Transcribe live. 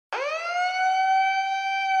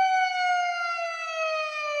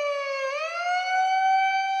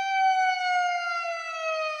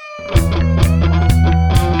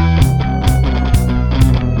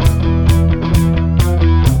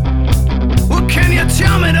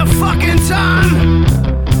fucking time.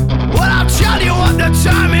 Well, I'll tell you what the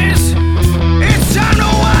time is. It's time to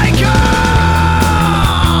wake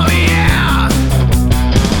up, yeah.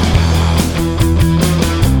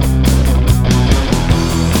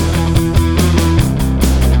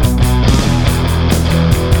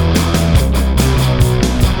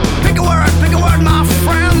 Pick a word, my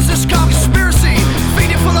friends. This called conspiracy. Feed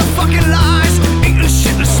it full of fucking lies. Eating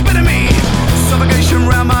shit and spitting me. Suffocation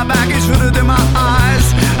around my back is rooted in my eyes.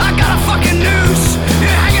 I got a fucking noose.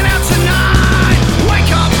 You're hanging out tonight.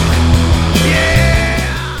 Wake up,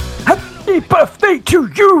 yeah. Happy birthday to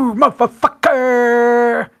you,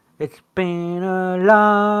 motherfucker! It's been a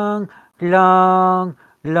long, long,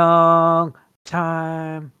 long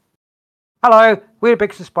time. Hello, we're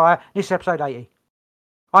Big Conspire. This is episode 80.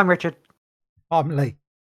 I'm Richard. I'm Lee.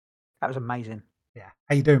 That was amazing. Yeah.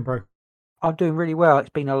 How you doing, bro? I'm doing really well. It's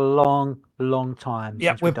been a long, long time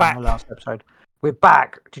Yeah, since we're we've done the back. last episode. We're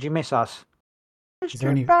back. Did you miss us? Is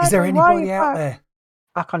there anybody out there?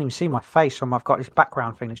 I can't even see my face from. I've got this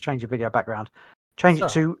background thing. Let's change the video background. Change it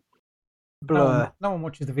to blur. No one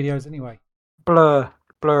watches the videos anyway.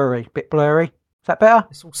 Blurry. Bit blurry. Is that better?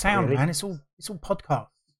 It's all sound, Really? man. It's all podcast.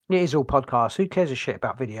 It is all podcasts. Who cares a shit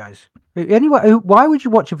about videos? Anyway, why would you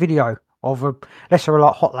watch a video of unless there are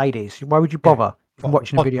like hot ladies? Why would you bother from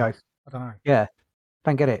watching a video? I don't know. Yeah,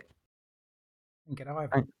 don't get it. I don't get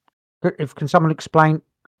it either. Can someone explain?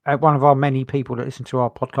 One of our many people that listen to our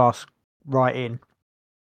podcast, write in.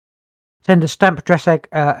 Send a stamp address egg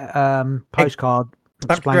postcard.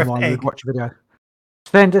 Explain why you would watch a video.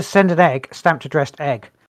 Send an egg, stamped addressed egg,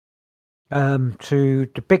 to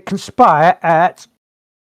the Big Conspire at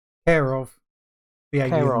Care of.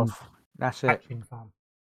 Care of. That's it. Hatching Farm.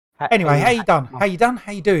 Anyway, how you done? How you doing?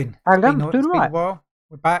 Doing It's been right. a while.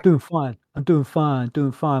 We're back. Doing fine. I'm doing fine.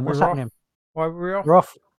 What's We're happening? off. Why were we off? We're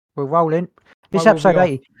off. We're rolling. This Why were we episode off?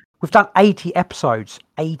 80. We've done 80 episodes.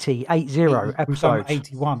 80 We've done episodes.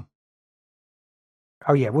 81.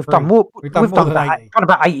 Oh yeah, we've done more. We've done more than 80. Done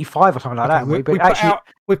about 85 or something like that. Okay,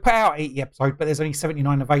 we've put out 80 episodes, but there's only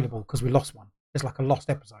 79 available because we lost one. It's like a lost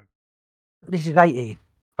episode. This is 80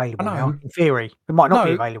 available I know. now. In theory, it might not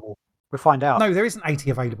be No. available. We'll find out. No, there isn't 80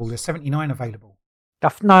 available. There's 79 available. No.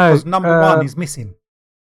 Because number one is missing.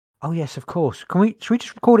 Oh yes, of course. Should we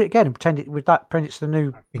just record it again and pretend it's the new?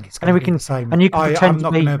 I think it's And then going we to be can- the same. and you can pretend I'm to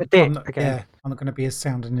not be gonna- a dick I'm not, again. Yeah, I'm not going to be as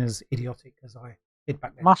sounding as idiotic as I did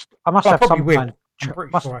back then. I must Well, have I probably some will. kind I'm of.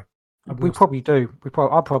 pretty sure I We will. probably do.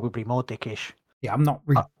 I'm probably more dickish. Yeah, I'm not.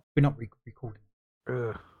 We're not recording.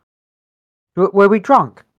 Ugh. Were we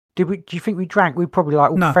drunk? Do you think we drank? We probably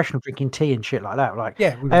like all No. professional drinking tea and shit like that. Like,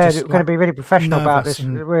 Yeah, we were we're just going to be really professional about nervous this.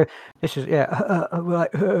 and- This is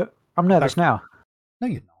I'm nervous now. No,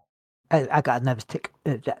 you're not. I got a nervous tick.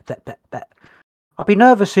 I'd be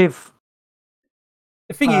nervous if.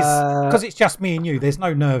 The thing is, because it's just me and you, there's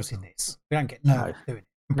no nerves in this. We don't get nervous doing it.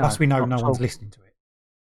 And plus, we know not no at one's all. listening to it.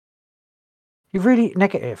 You're really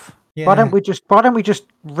negative. Yeah. Why don't we just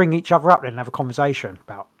ring each other up then and have a conversation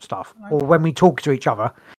about stuff? Or when we talk to each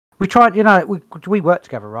other, we try. We work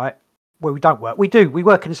together, right? Well, we don't work. We do. We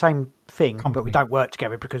work in the same thing, but Company. we don't work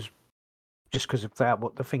together because of that.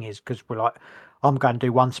 What the thing is, because we're like, I'm going to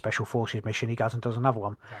do one special forces mission, he goes and does another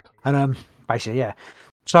one, Exactly. and basically, yeah.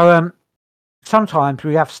 So sometimes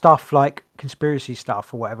we have stuff like conspiracy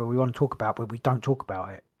stuff or whatever we want to talk about, but we don't talk about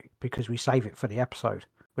it because we save it for the episode.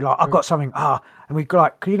 We're like, I've got something, and we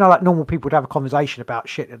like, like normal people would have a conversation about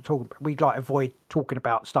shit and talk. We'd like avoid talking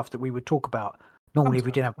about stuff that we would talk about normally if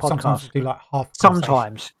we didn't have podcasts. Sometimes we do like half.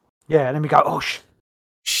 Sometimes, yeah, and then we go, oh,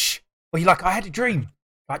 Shh. Well, you're like, I had a dream.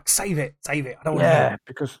 Like, save it. I don't want to yeah, know.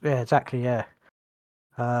 because exactly, yeah.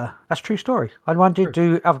 That's a true story. I wonder,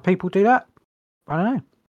 do other people do that? I don't know.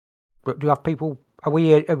 But do other people? Are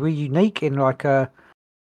we unique in like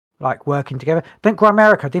working together? Didn't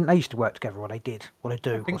Grimerica, didn't they used to work together, or they did, or they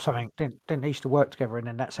do, or something? Didn't they used to work together, and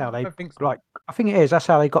then that's how they I don't think so. like. I think it is. That's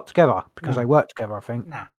how they got together because No. they worked together. I think.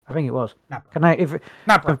 Nah. I think it was. Nah, bro. Can they? If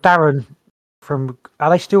Nah, bro. Darren from, do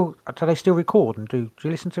they still record and do you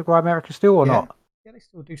listen to Grimerica still or not? Yeah, they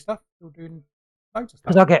still do stuff. Still doing loads of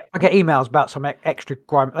stuff. Because I get emails about some extra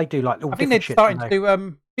grime. They do like all I think different they're shit, starting don't to they?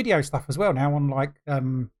 do video stuff as well now on like I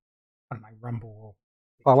don't know, Rumble or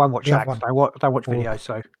Well, I won't watch the that. other one. I don't watch Or- videos,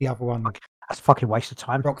 so the other one. that's a fucking waste of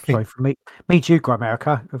time. Rock Sorry Thing. for me. Me too,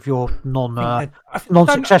 Grimerica, of your I don't-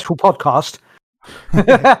 non-successful podcast.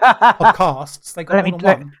 podcasts. They got Let me more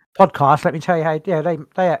than one. podcast. Let me tell you how.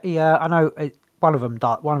 Yeah, I know one of them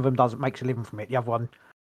doesn't makes a living from it. The other one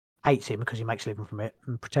hates him because he makes a living from it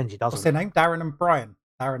and pretends he What's doesn't. their name? Darren and Brian.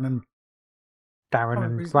 Darren and Darren remember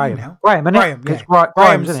and his name Graham. now. Graham, isn't Graham, it? 'Cause yeah.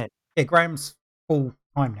 Graham's, isn't it? Yeah, Graham's full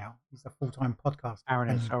time now. He's a full-time podcast Aaron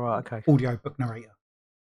is. and All right, okay. audio book narrator.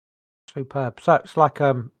 Superb. So it's like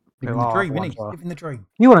Living the dream, other isn't he? ones are. Living the dream.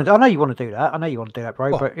 I know you want to do that. I know you want to do that,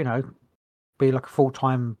 bro. What? But be like a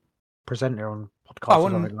full-time presenter on podcasts Oh,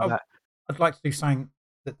 or something like that. I'd like to do something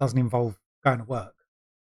that doesn't involve going to work.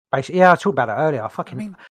 Basically, yeah, I talked about it earlier. I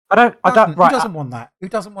mean, I don't. Who Right, doesn't want that? Who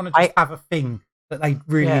doesn't want to just have a thing that they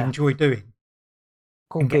really enjoy doing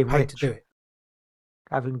and get paid to do it?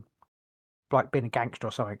 Having like being a gangster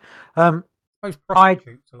or something. I suppose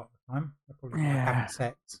prostitutes a lot of the time. They're probably like having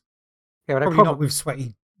sex. Yeah, probably not with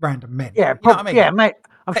sweaty random men. Yeah, you know what I mean? Yeah, mate.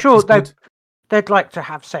 I'm sex sure they'd like to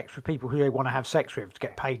have sex with people who they want to have sex with to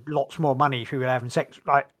get paid lots more money if we were having sex.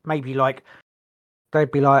 Like maybe like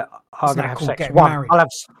they'd be like, I'm going to have sex one. Married? I'll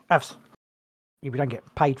have. You don't get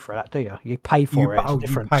paid for that, do you? You pay for it. It's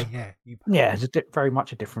different. You pay, yeah. Yeah, it's very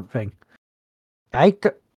much a different thing. Okay,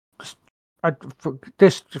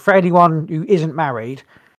 this for anyone who isn't married,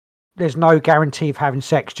 there's no guarantee of having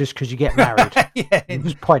sex just because you get married. Yeah, I'm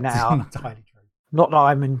just point that out. Entirely true. Not that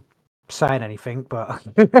I'm saying anything, but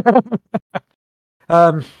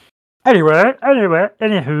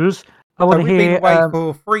anywho's. I want to hear. We've been away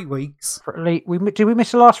for 3 weeks. Did we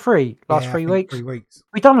miss the last 3? 3 weeks? 3 weeks.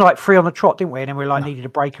 We done like 3 on the trot, didn't we? And then we needed a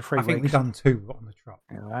break of 3 weeks. I think we done 2 on the trot.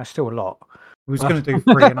 Yeah, that's still a lot. We was going to do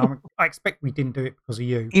 3, and I expect we didn't do it because of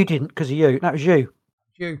you. You didn't because of you. That was you.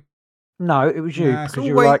 You. No, it was you. Because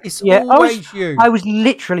you were like, it's always you. I was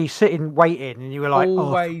literally sitting waiting, and you were like,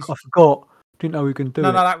 always. "Oh, I forgot. Didn't know we were going to do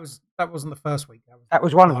it." No, that wasn't the first week. That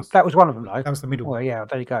was one of them. That was one of them, though. That was the middle. Well, yeah,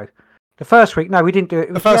 there you go. The first week, no, we didn't do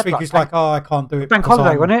it. The first week is like, I can't do it. Bank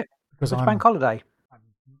holiday, wasn't it? Because it's bank holiday. I'm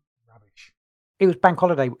rubbish. It was bank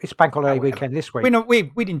holiday. It's bank holiday weekend this week.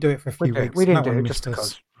 We didn't do it for a few weeks. We didn't do it just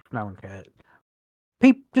because no one cared.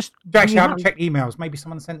 People just. Actually, I haven't checked emails. Maybe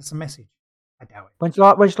someone sent us a message. I doubt it. When's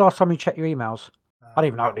the last time you checked your emails? I don't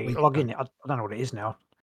even know how to log in. I don't know what it is now.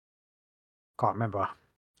 Can't remember.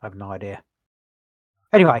 I have no idea.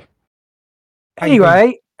 Anyway,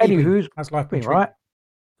 anywho's how's life been? Right.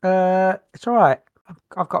 It's all right.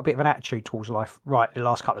 I've got a bit of an attitude towards life. Right, the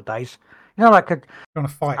last couple of days, like you want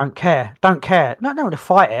to fight. Don't care. No, to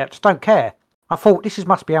fight it. Just don't care. I thought this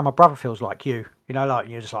must be how my brother feels like you. Like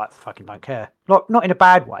you're just like fucking don't care. Not in a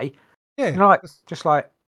bad way. Yeah. Like just like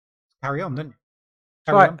carry on, don't you?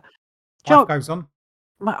 Carry on. Life goes on.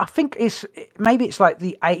 I think maybe it's like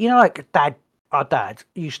like our dad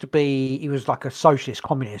used to be. He was like a socialist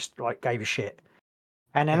communist. Like gave a shit.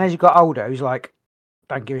 And then as he got older, he's like,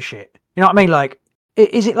 don't give a shit. You know what I mean? Like,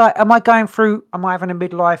 is it like, am I having a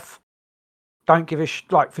midlife? Don't give a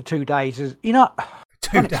shit, like for 2 days. 2 days.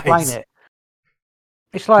 Explain it.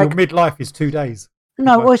 It's like. Your midlife is 2 days.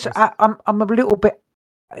 No, I'm a little bit,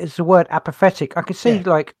 it's the word apathetic. I can see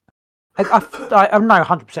like, I know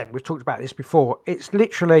 100%. We've talked about this before. It's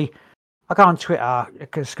literally, I go on Twitter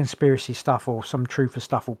because conspiracy stuff or some truth or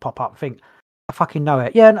stuff will pop up and think, I fucking know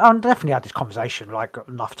it. Yeah, and I've definitely had this conversation like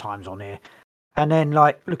enough times on here. And then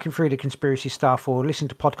like looking through the conspiracy stuff or listening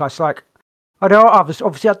to podcasts, like there are others.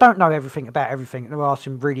 Obviously, I don't know everything about everything. There are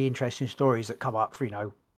some really interesting stories that come up for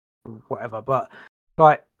whatever. But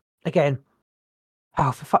like again,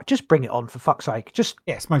 just bring it on for fuck's sake.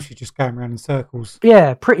 It's mostly just going around in circles.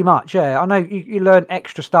 Yeah, pretty much. Yeah, I know you learn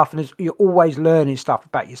extra stuff, and you're always learning stuff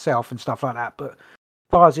about yourself and stuff like that. But as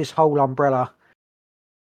far as this whole umbrella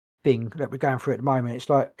thing that we're going through at the moment, it's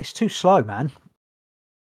like it's too slow, man.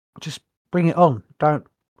 Just bring it on.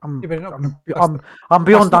 I'm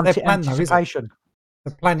beyond anticipation.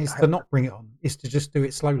 The plan is to not bring it on. Is to just do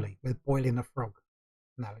it slowly with boiling a frog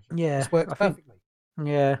analogy. Yeah, this works perfectly.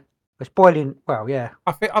 Yeah, it's boiling. Well, yeah.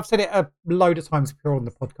 I've said it a load of times before on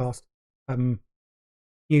the podcast.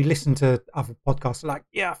 You listen to other podcasts like,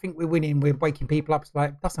 I think we're winning. We're waking people up. It's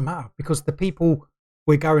like it doesn't matter because the people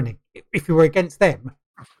we're going. If you were against them,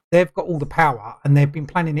 they've got all the power and they've been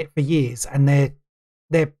planning it for years, and their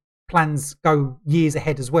plans go years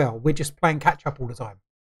ahead as well. We're just playing catch up all the time.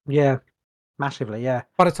 Yeah, massively. Yeah.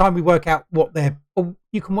 By the time we work out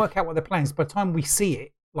you can work out what their plans. By the time we see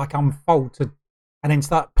it like unfold and then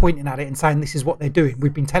start pointing at it and saying this is what they're doing,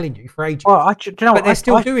 we've been telling you for ages. Well, but they're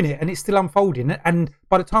still doing it and it's still unfolding. And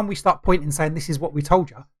by the time we start pointing and saying this is what we told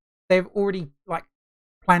you, they've already like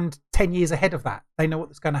planned 10 years ahead of that. They know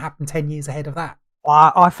what's going to happen 10 years ahead of that.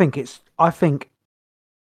 I think it's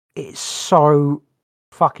so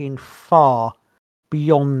fucking far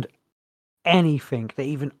beyond anything that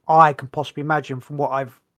even I can possibly imagine from what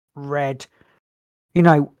I've read.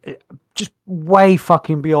 Just way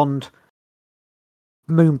fucking beyond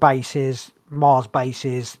moon bases, Mars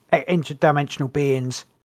bases, interdimensional beings,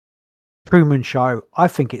 Truman Show. I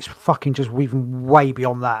think it's fucking just even way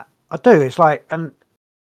beyond that. I do. It's like, and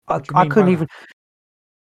What do you I mean by couldn't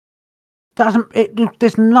that? even.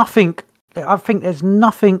 There's nothing. I think there's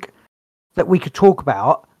nothing that we could talk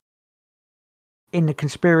about in the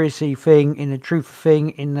conspiracy thing, in the truth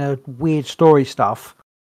thing, in the weird story stuff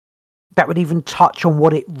that would even touch on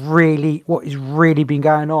what is really been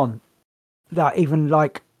going on. That even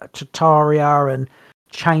like Tartaria and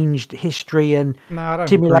changed history and No, I don't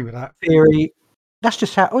agree simulation with that. theory. That's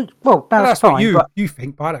just how. Well, Well, that's that's fine. what you But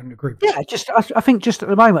think, but I don't agree with yeah, I think just at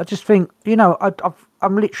the moment, I just think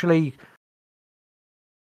I'm literally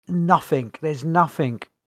nothing. There's nothing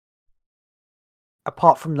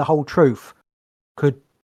apart from the whole truth could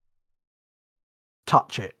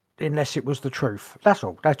touch it unless it was the truth. That's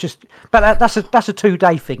all. That's a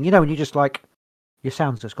 2-day thing. When you just like your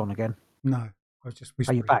sound's just gone again. No, I was just Are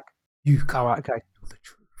whispering. you back? You All can't right, okay. handle the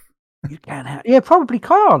truth. You can have. Yeah, probably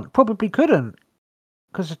can't. Probably couldn't.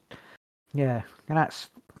 Because yeah, and I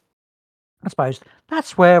suppose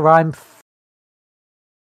that's where I'm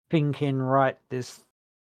thinking. Right, this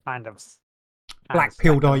kind of Black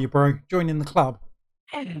pilled, are you, bro? Joining the club.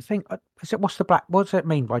 I think what's the black? What does it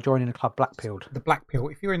mean by joining a club? Black pilled. The black pill.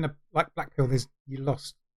 If you're in the black pill, you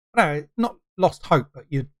lost. No, not lost hope, but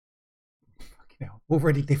you're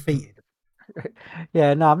already defeated.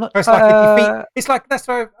 Yeah, no, I'm not. It's like a defeat. It's like that's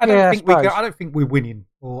why I don't think I I don't think we're winning,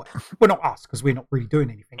 or we're not us because we're not really doing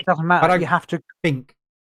anything. It doesn't matter. I don't You have to think.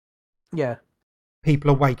 Yeah.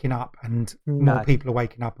 People are waking up, and more people are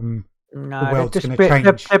waking up, and the world's going to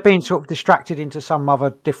change. They're being sort of distracted into some other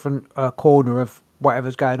different corner of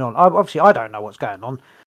whatever's going on. Obviously, I don't know what's going on.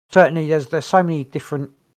 Certainly, there's so many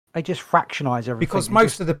different. They just fractionise everything. Because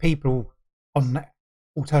most of the people on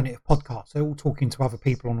alternative podcasts, they're all talking to other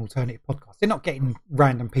people on alternative podcasts. They're not getting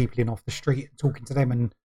random people in off the street and talking to them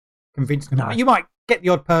and convincing them. No. You might get the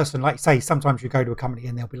odd person, like say, sometimes you go to a company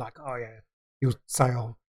and they'll be like, "Oh yeah," you'll say,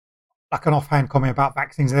 "Oh," like an offhand comment about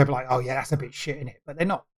vaccines, and they'll be like, "Oh yeah, that's a bit shit in it," but they're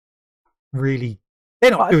not really.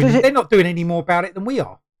 They're not doing any more about it than we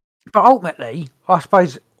are. But ultimately, I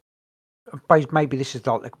suppose maybe this is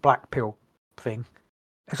like the black pill thing.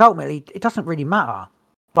 Because ultimately, it doesn't really matter.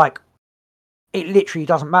 Like, it literally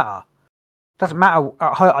doesn't matter. It doesn't matter.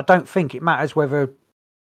 I don't think it matters whether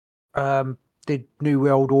the New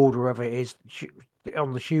World Order of it is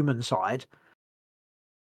on the human side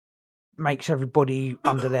makes everybody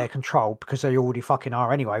under their control because they already fucking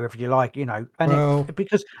are anyway, whether you like, and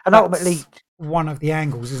ultimately one of the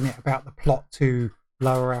angles, isn't it, about the plot to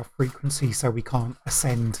lower our frequency so we can't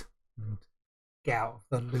ascend and get out of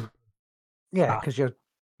the loop. Yeah, because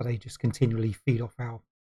they just continually feed off our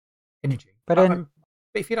energy. But then,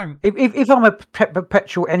 if you don't, if I'm a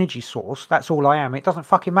perpetual energy source, that's all I am. It doesn't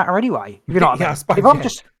fucking matter anyway. You know what I mean? Suppose,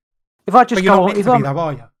 if I just but you're not meant to be, though,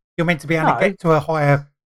 are you? You're meant to be able to get to a higher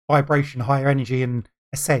vibration, higher energy, and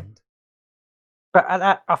ascend. But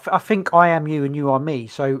I think I am you and you are me.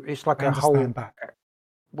 So it's like a whole. Back.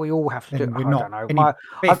 We all have to do. I don't know.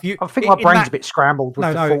 I think my brain's a bit scrambled with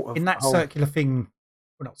the thought of in that circular thing.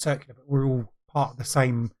 We're not circular, but we're all part of the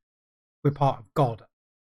same. We're part of God.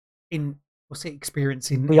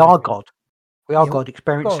 Experiencing. We are God. We are God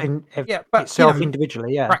experiencing itself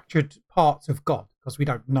individually. Yeah, fractured parts of God because we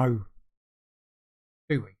don't know,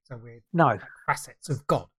 do we? So we're facets of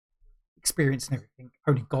God experiencing everything.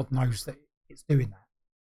 Only God knows that it's doing that.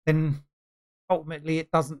 Then ultimately, it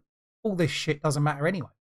doesn't. All this shit doesn't matter anyway.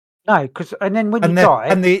 No, because and then when you die,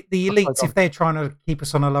 and the elites, if they're trying to keep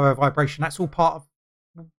us on a lower vibration, that's all part of.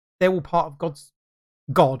 They're all part of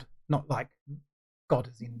God, not like God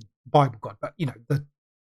as in Bible God, but the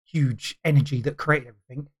huge energy that created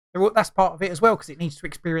everything. That's part of it as well because it needs to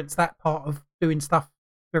experience that part of doing stuff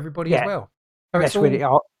for everybody as well. So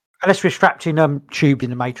unless we're strapped in tube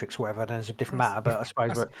in the Matrix or whatever, then it's a different matter. But I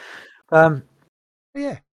suppose,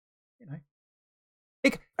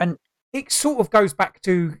 it sort of goes back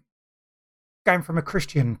to going from a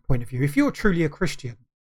Christian point of view. If you're truly a Christian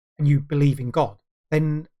and you believe in God,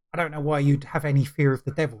 then I don't know why you'd have any fear of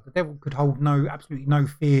the devil. The devil could hold absolutely no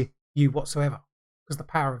fear you whatsoever because the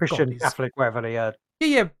power of Christian, God is Catholic, whatever they are.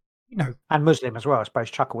 Yeah, and Muslim as well. I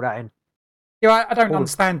suppose chuck all that in. Yeah, I don't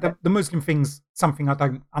understand the Muslim thing's something I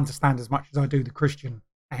don't understand as much as I do the Christian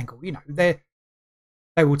angle. They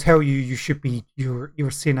will tell you should be you're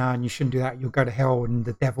a sinner and you shouldn't do that. You'll go to hell and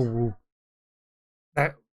the devil will.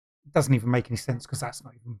 That doesn't even make any sense because that's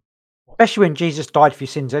not even. Especially when Jesus died for your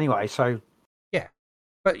sins anyway. So. Yeah,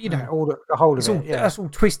 but all the whole of it. That's all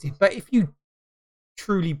twisted. But if you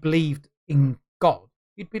truly believed in God,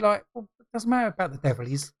 you'd be like, well, it doesn't matter about the devil.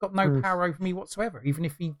 He's got no power over me whatsoever. Even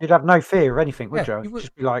if you'd have no fear of anything, would you? You would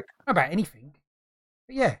just be like, not about anything.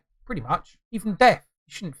 But yeah, pretty much. Even death,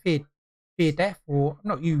 you shouldn't fear fear death, or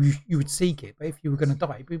not you would seek it, but if you were going to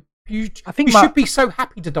die, you I think you should be so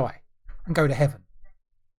happy to die and go to heaven.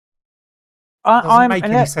 It doesn't make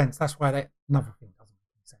any sense. That's why another thing doesn't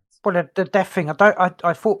make any sense. Well, the death thing,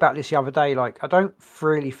 I thought about this the other day. Like, I don't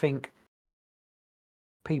really think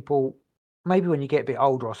people, maybe when you get a bit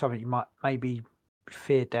older or something, you might maybe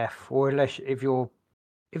fear death, or unless if you're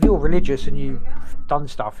religious and you've done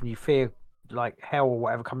stuff and you fear like hell or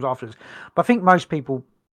whatever comes afterwards. But I think most people,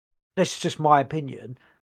 this is just my opinion,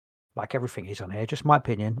 like everything is on here, just my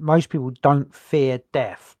opinion. Most people don't fear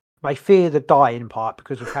death. They fear the dying part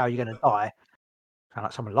because of how you're going to die. Sound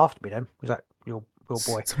like someone laughed at me then. Was that your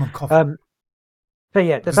boy? Someone coughing. So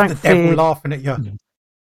yeah, they It's don't the fear. devil laughing at you.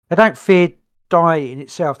 They don't fear dying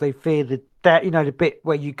itself. They fear the the bit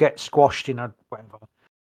where you get squashed in a whatever,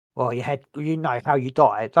 or your head. You know how you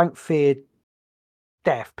die. Don't fear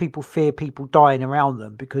death. People fear people dying around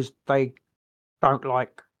them because they don't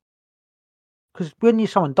like. Because when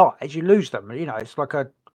someone dies, you lose them. You know, it's like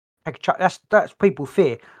that's people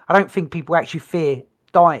fear. I don't think people actually fear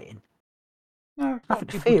dying. No, Nothing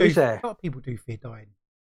to fear, is there? A lot of people do fear dying.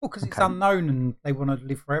 Well, because it's unknown and they want to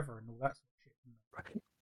live forever and all that sort of shit.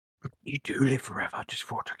 You do live forever, just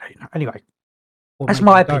fortunately. Anyway, Or that's maybe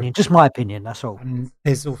my you don't. opinion. Just my opinion. That's all. And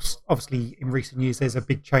there's obviously in recent years there's a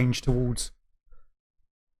big change towards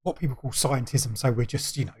what people call scientism. So we're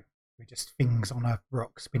just things on a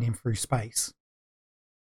rock spinning through space.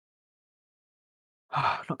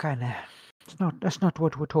 Not going there. That's not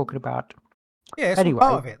what we're talking about. Yeah, it's Anyway,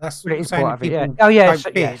 part of it. That's well, it what I'm is saying. part of it, People yeah. Oh, yeah, don't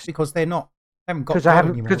it's- fear yes. it because they haven't got Because God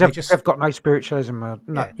anymore. they've got no spiritualism. Or,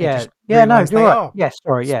 no, they yeah, just yeah, no, realise you're they right. are Yes,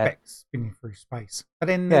 sorry, yeah. specks spinning through space. But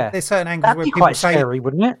then Yeah. there's certain angles That'd where be people quite say, scary,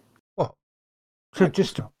 wouldn't it? "What? To No, of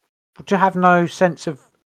just course not. to have no sense of.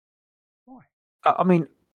 Why? I mean,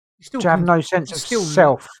 You still to have can- no sense you of still-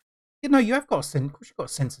 self. You know, you have got a sense. Of course, you've got a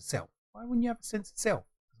sense of self. Why wouldn't you have a sense of self?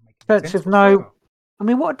 Doesn't make any Sense sense of no. whatsoever. I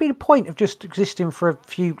mean, what would be the point of just existing for a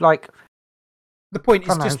few, like? The point is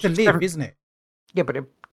I don't know, just to live, isn't it? Yeah, but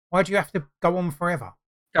Why do you have to go on forever?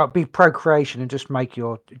 it'd be procreation and just make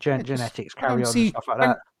your Yeah, genetics I carry don't on see- and stuff like I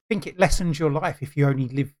that. don't think it lessens your life if you only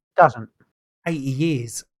live Doesn't. 80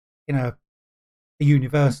 years in a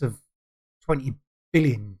universe of 20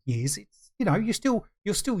 billion years. It's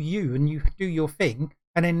you're still you and you do your thing,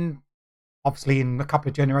 and then obviously in a couple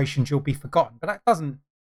of generations you'll be forgotten. But that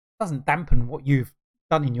doesn't dampen what you've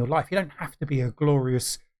done in your life. You don't have to be a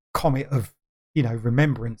glorious comet of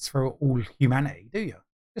remembrance for all humanity, do you?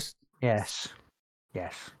 Just Yes,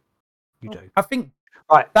 you do. I think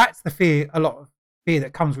Right. that's a lot of fear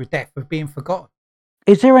that comes with death, of being forgotten.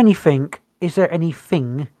 Is there anything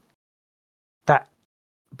that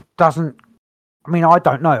doesn't? I mean, I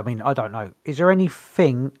don't know. Is there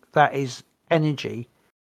anything that is energy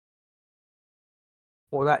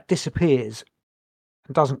or that disappears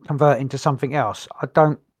and doesn't convert into something else? I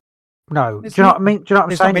don't know. Do you know what I mean? Do you know what I'm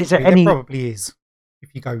There's not saying? meant Is to there be. There any probably is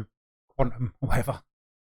if you go quantum or whatever.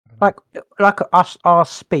 like our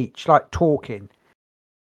speech, like talking?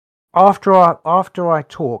 After I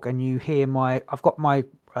talk and you hear I've got my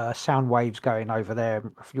sound waves going over there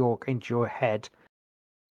into your head.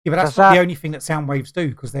 Yeah, but that's Does not that- the only thing that sound waves do,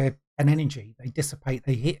 because they're an energy. They dissipate.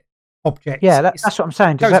 They hit objects. Yeah, It's- that's what I'm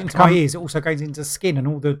saying. It Does goes that into become my ears. It also goes into skin and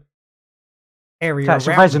all the area that's a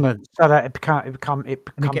around me. resonance, so that it becomes And it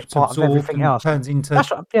part gets of absorbed everything and else? turns into That's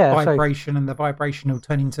what, yeah. So vibration, and the vibration will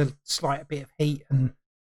turn into slight bit of heat, and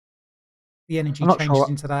the energy I'm not changes sure.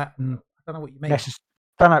 into that. And I don't know what you mean.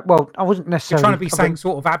 Don't know. Well, I wasn't You're necessarily trying to be I saying mean,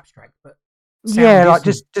 sort of abstract, but yeah, sound like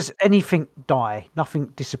isn't. does anything die? Nothing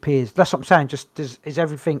disappears. That's what I'm saying. Just is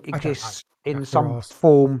everything I don't know. exists in Have to some ask.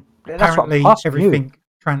 form? That's what Apparently, I'm asking you. everything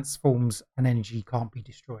transforms, and energy can't be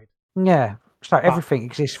destroyed. Yeah, so everything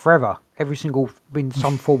exists forever. Every single in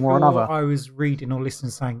some form or Sure, another. I was reading or listening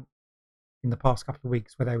to something in the past couple of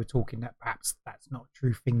weeks where they were talking that perhaps that's not a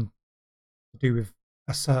true thing to do with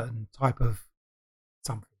a certain type of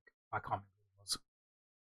something. I can't remember what it was.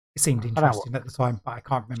 It seemed know interesting at the time, but I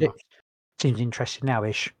can't remember. It seems interesting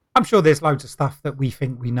now-ish. I'm sure there's loads of stuff that we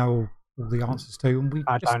think we know all the answers to, and we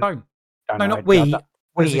I just don't. Don't No, know. not we.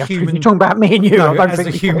 As a You're human, talking about me and you. No, I don't as think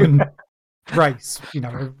a we do. human race,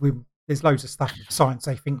 there's loads of stuff with science.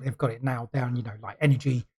 They think they've got it nailed down. Like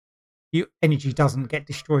energy. Energy doesn't get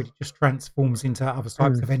destroyed; it just transforms into other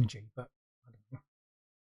types of energy. But I don't know.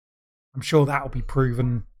 I'm sure that'll be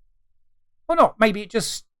proven, or not. Maybe it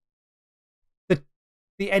just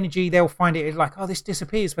the energy, they'll find it like, oh, this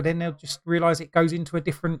disappears, but then they'll just realize it goes into a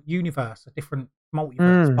different universe, a different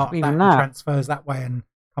multiverse part of that, even and that. transfers that way and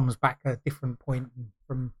comes back at a different point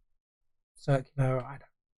from circular.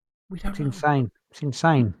 We don't It's know. insane. It's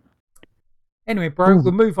insane. Anyway, bro, Ooh.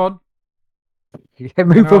 we'll move on. Yeah,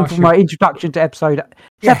 move on from my introduction to episode.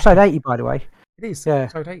 It's episode 80, by the way. It is. Yeah.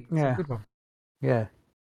 Episode 80. It's a good one. Yeah.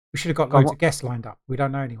 We should have got loads of guests lined up. We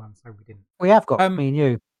don't know anyone, so we didn't. We have got me and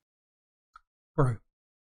you. Bro.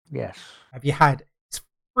 Yes. Have you had... It's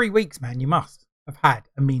 3 weeks, man. You must have had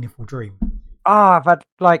a meaningful dream. I've had,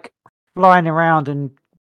 like, flying around and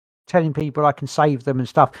telling people I can save them and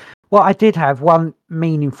stuff. Well, I did have one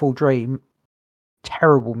meaningful dream,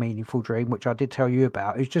 terrible meaningful dream, which I did tell you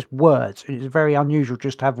about. It was just words. It was very unusual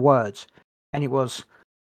just to have words. And it was...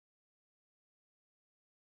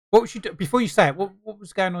 What was you do before you say it? What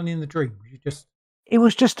was going on in the dream? Was you just? It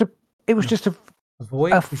was just a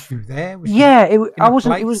void. Was you there? I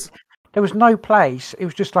wasn't. It was. There was no place. It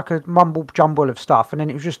was just like a mumble jumble of stuff, and then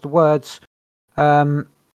it was just the words. My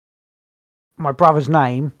brother's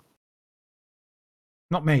name.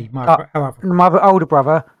 Not me. My older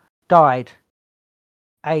brother died,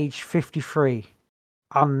 age 53,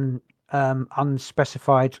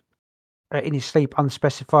 unspecified, in his sleep,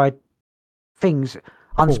 unspecified things.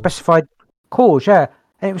 Unspecified cause, yeah.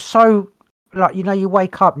 And it was so, like, you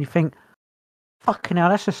wake up and you think, fucking hell,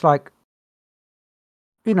 that's just like,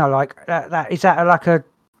 like, that is that like a,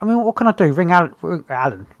 I mean, what can I do? Ring Alan,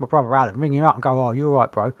 my brother Alan, ring him up and go, oh, you're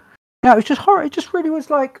right, bro. No, it was just horrible. It just really was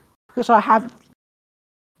like, because I have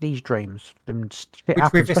these dreams. Which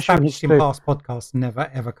we've established in past podcasts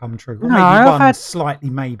never ever come true. Or no,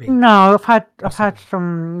 maybe. No, I've had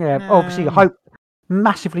some, obviously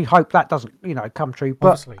massively hope that doesn't, come true.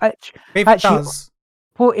 But if it does,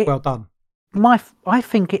 well done. I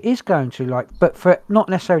think it is going to, like, but for not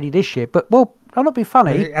necessarily this year. But I'll not be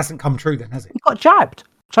funny. It hasn't come true then, has it? He got jabbed.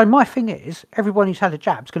 So my thing is, everyone who's had a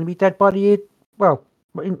jab is going to be dead by the year. Well,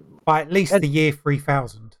 by at least the year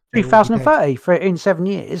 3000. 2030 in 7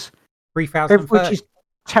 years. 3030, which is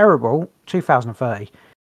terrible. 2030,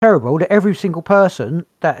 terrible that every single person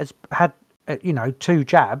that has had 2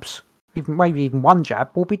 jabs. Maybe even 1 jab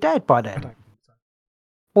will be dead by then. I don't think so.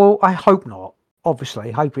 Well, I hope not.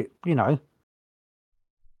 Obviously, hope it.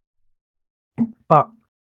 But.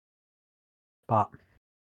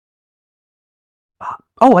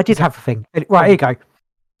 Oh, I did have a thing. Right, here you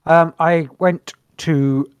go. I went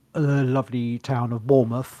to the lovely town of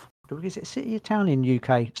Bournemouth. Is it a city or town in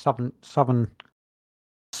UK? Southern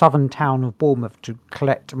town of Bournemouth to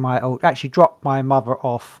collect drop my mother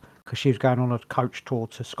off. Because she was going on a coach tour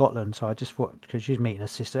to Scotland, so I just thought, because she's meeting her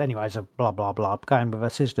sister anyway, so blah blah blah, going with her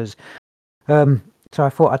sisters. So I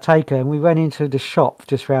thought I'd take her, and we went into the shop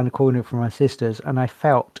just round the corner from my sister's, and I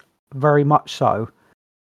felt very much so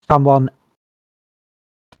someone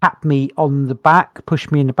tapped me on the back,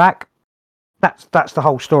 pushed me in the back. That's the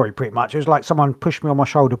whole story pretty much. It was like someone pushed me on my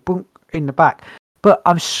shoulder, boom, in the back. But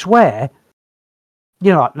I swear.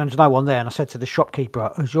 There's no one there, and I said to the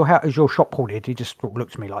shopkeeper, "Is your shop haunted?" He just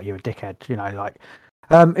looked at me like, "You're a dickhead,"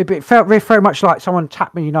 It felt very much like someone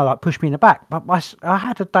tapped me, like pushed me in the back. But I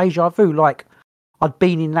had a deja vu, like I'd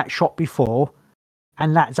been in that shop before,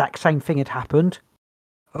 and that exact same thing had happened.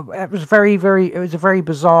 It was it was a very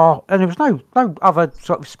bizarre, and there was no other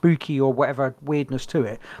sort of spooky or whatever weirdness to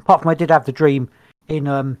it. Apart from I did have the dream in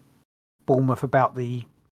Bournemouth about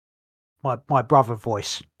my brother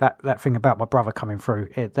voice, that thing about my brother coming through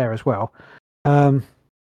there as well. That's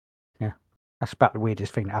about the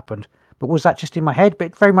weirdest thing that happened. But was that just in my head? But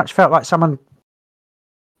it very much felt like someone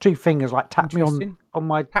 2 fingers like tapped me on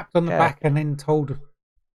my tapped on the back and then told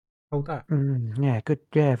that. Good.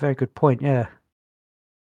 Yeah, very good point. Yeah.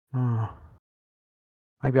 Oh.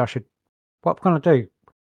 Maybe I should. What am I going to do?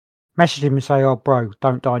 Message him and say, "Oh, bro,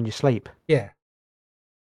 don't die in your sleep." Yeah.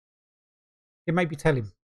 Maybe tell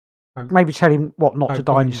him. Maybe tell him what not to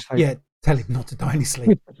die in his sleep. Yeah, tell him not to die in his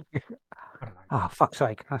sleep. I don't know. Oh, fuck's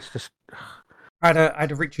sake! That's just. I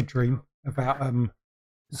had a Richard dream about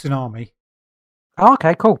tsunami. Oh,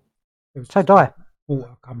 okay, cool. So die.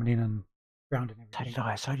 Water coming in and drowning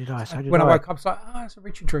everything. So did I. When I woke up, I was like, "Oh, it's a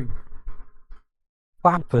Richard dream."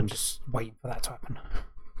 What happened? I'm just waiting for that to happen.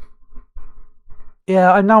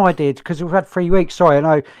 Yeah, I know I did, because we've had 3 weeks. Sorry, I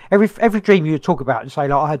know every dream you talk about and say,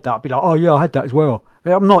 like, I had that, I'd be like, oh yeah, I had that as well.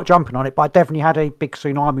 I'm not jumping on it, but I definitely had a big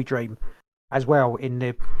tsunami dream as well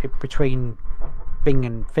in between thing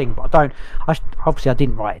and thing. But obviously I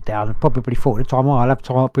didn't write it down. I probably thought at the time, I'll have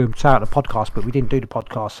time to say out the podcast, but we didn't do the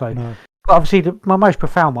podcast. So, no. But obviously my most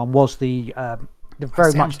profound one was the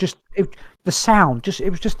very much just the sound. It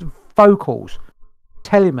was just the vocals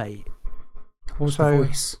telling me. What was the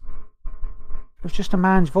voice? It was just a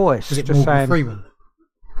man's voice. Was it just Morgan saying, Freeman?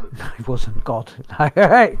 No, it wasn't. God,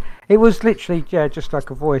 it was literally just like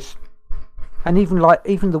a voice, and even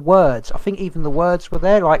the words. I think even the words were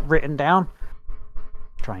there, like written down.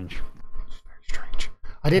 Strange. Very strange.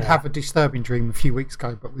 I did have a disturbing dream a few weeks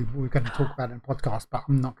ago, but we were going to talk about it in a podcast, but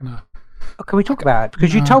I'm not going to. Oh, can we talk about it?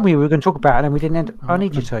 Because you told me we were going to talk about it and we didn't end. I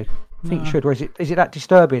need you to. I think you should. Or is it that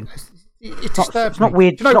disturbing? It disturbed It's not me.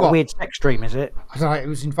 weird. Do you know it's not what? a weird sex dream, is it? I don't know, it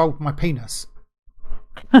was involved my penis.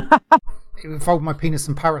 It involved my penis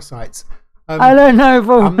and parasites. I don't know.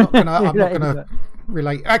 Paul. I'm not gonna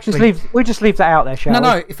relate. Actually, we'll just leave that out there, shall we?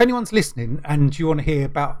 No. If anyone's listening and you want to hear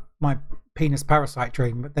about my penis parasite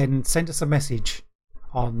dream, then send us a message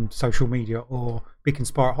on social media or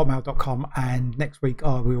bigconspire@hotmail.com, and next week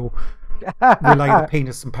I will relay the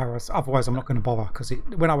penis and parasite. Otherwise, I'm not going to bother because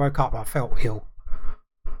when I woke up, I felt ill.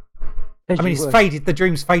 I mean, it's faded. The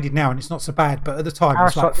dream's faded now, and it's not so bad. But at the time,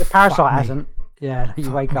 the parasite hasn't. Yeah,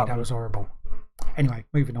 you wake up. That was horrible. Anyway,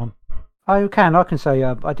 moving on. I can say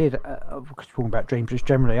I did. Talking about dreams, just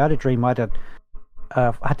generally, I had a dream. I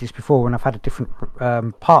had this before when I've had a different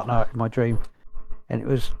partner in my dream,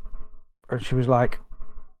 and she was like,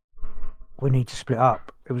 "We need to split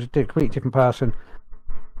up." It was a completely different person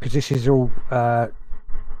because this is all.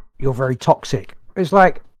 You're very toxic. It's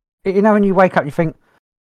like, when you wake up, you think,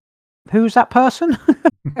 "Who's that person?"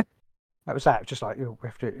 That was that. Just like you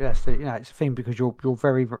have to. Yes, it's a thing because you're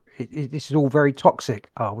very. This is all very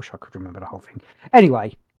toxic. Oh, I wish I could remember the whole thing.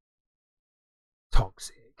 Anyway,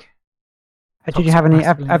 toxic. Did you have any?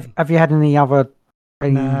 Have you had any other?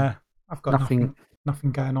 Nah, I've got nothing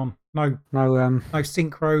going on. No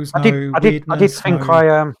synchros. I did think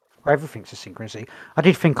everything's a synchronicity. I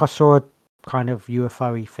did think I saw a kind of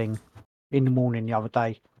UFO-y thing in the morning the other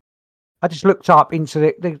day. I just looked up into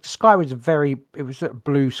the sky was it was a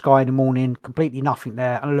blue sky in the morning, completely nothing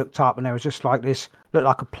there. And I looked up and there was just like this, looked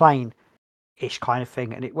like a plane-ish kind of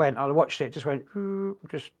thing. And I watched it, just went,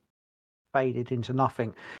 just faded into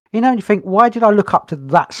nothing. You think, why did I look up to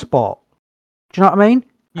that spot? Do you know what I mean?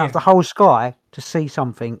 Yeah. Out of the whole sky to see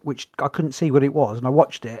something, which I couldn't see what it was. And I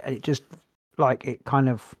watched it and it just, like, it kind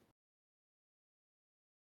of,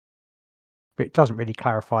 it doesn't really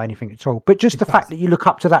clarify anything at all. But just the fact that you look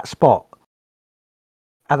up to that spot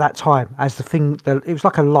at that time as the thing, it was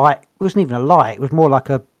like a light. It wasn't even a light. It was more like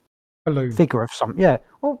a balloon figure of something. Yeah.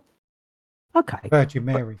 Well, okay. Virgin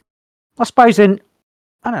Mary. But I suppose then,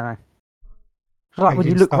 I don't know. It's like when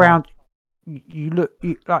you look around,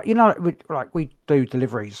 like we do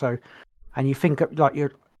deliveries. So, and you think like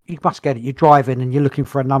you must get it. You're driving and you're looking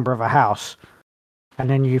for a number of a house, and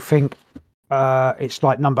then you think it's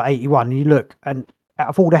like number 81. And you look, and out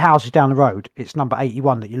of all the houses down the road, it's number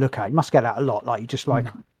 81 that you look at. You must get that a lot. Like you just like,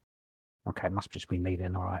 okay, it must just be me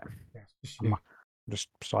then. All right, I'm just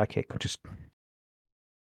psychic.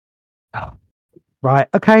 Right.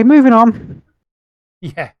 Okay, moving on.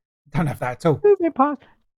 Yeah, don't have that at all. Moving past.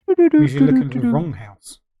 Usually looking at the wrong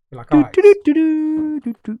house. You're like, oh,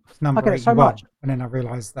 it's number 81. So much. And then I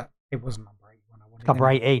realised that it wasn't number 81. I wanted number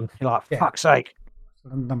 18. You're like, fuck's sake.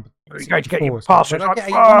 Number you're going to get your password. Like,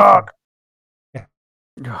 fuck. Yeah.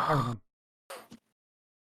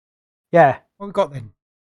 Yeah. What we got then?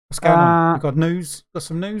 What's going on? We got news. Got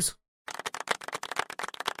some news.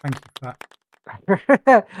 Thank you for that.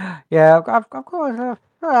 Yeah, I've got a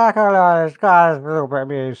little bit of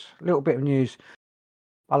news. A little bit of news.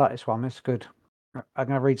 I like this one. It's good. I'm going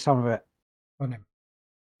to read some of it. On him.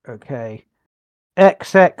 Okay.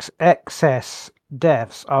 XXXS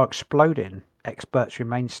deaths are exploding. Experts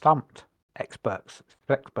remain stumped. Experts.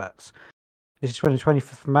 This is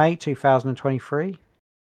 25th of May, 2023.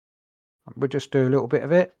 We'll just do a little bit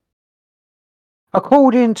of it.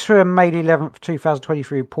 According to a May 11th,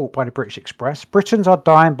 2023 report by the British Express, Britons are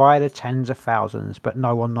dying by the tens of thousands, but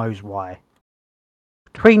no one knows why.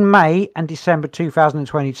 Between May and December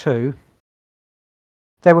 2022,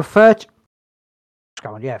 there were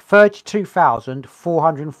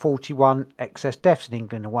 32,441 excess deaths in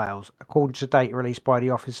England and Wales, according to data released by the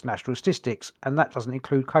Office of National Statistics, and that doesn't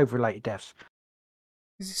include COVID-related deaths.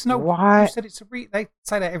 Is this not why? You said it's they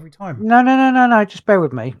say that every time. No. Just bear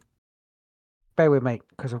with me.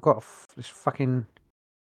 Because I've got this fucking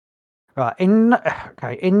right. In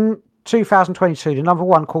 2022, the number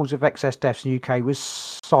one cause of excess deaths in the UK was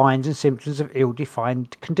signs and symptoms of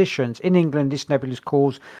ill-defined conditions. In England, this nebulous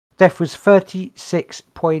cause death was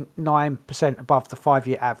 36.9% above the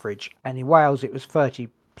 5-year average, and in Wales, it was 30%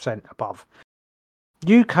 above.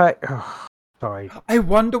 UK. Oh, sorry. I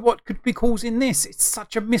wonder what could be causing this. It's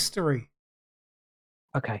such a mystery.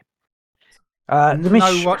 Okay.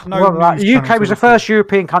 The UK was the first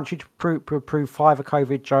European country to approve Pfizer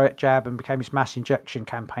COVID jab and became its mass injection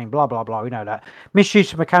campaign. Blah, blah, blah. We know that.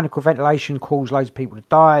 Misuse of mechanical ventilation caused loads of people to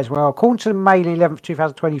die as well. According to the May 11th,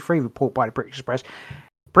 2023 report by the British Express.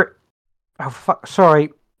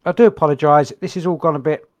 Sorry. I do apologise. This has all gone a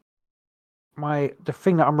bit the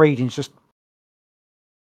thing that I'm reading is just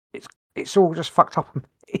it's all just fucked up.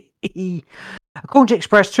 According to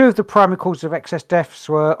Express, 2 of the primary causes of excess deaths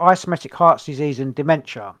were ischemic heart disease and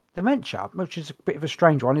dementia. Dementia, which is a bit of a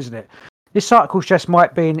strange one, isn't it? This article suggests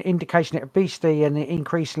might be an indication that obesity and the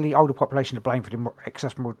increasingly older population are blamed for the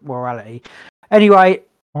excess mortality. Anyway,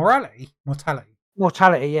 mortality.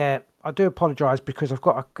 Yeah, I do apologise because I've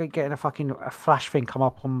got getting a flash thing come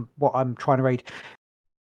up on what I'm trying to read,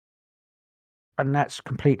 and that's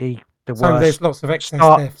completely the worst. So there's lots of excess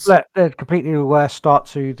deaths. They're completely the worst start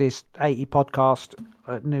to this 80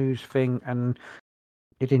 podcast news thing, and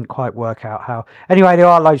it didn't quite work out how. Anyway, there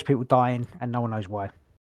are loads of people dying, and no one knows why.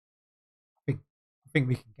 I think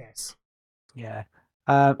we can guess. Yeah.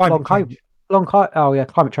 Climate change.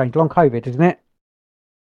 Climate change. Long COVID, isn't it?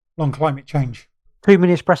 Long climate change. 2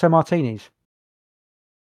 mini espresso martinis.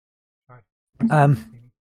 Right.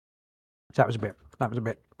 That was a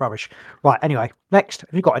bit rubbish. Right. Anyway, next.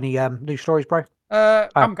 Have you got any news stories, bro?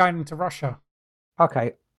 I'm going into Russia.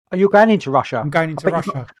 Okay. Are you going into Russia? I'm going into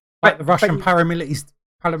Russia. Like the Russian paramilitaries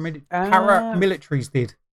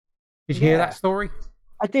did. Did you hear that story?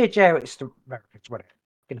 I did, yeah. It's the Americans, what?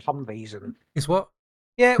 In Humvees and. It's what?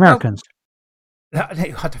 Yeah, Americans. Well, I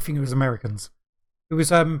don't think it was Americans. It was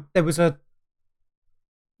there was a.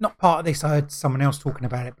 Not part of this. I heard someone else talking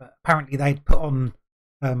about it, but apparently they'd put on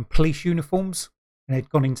police uniforms and they'd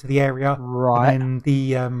gone into the area. Right. And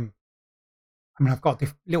then I've got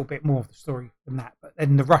a little bit more of the story than that, but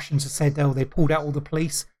then the Russians have said, they pulled out all the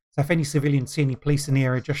police. So if any civilians see any police in the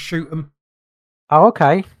area, just shoot them. Oh,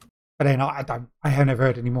 okay. But then I have never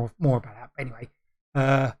heard any more about that. But anyway,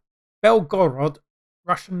 Belgorod,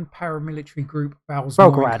 Russian paramilitary group vows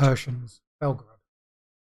more incursions. Belgorod.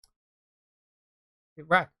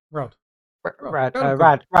 Belgorod.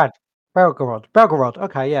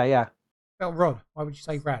 Okay, yeah. Belgorod. Why would you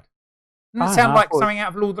say rad? Doesn't it sound like something out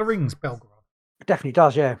of Lord of the Rings, Belgorod? It definitely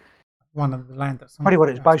does, yeah. One of the land that's probably what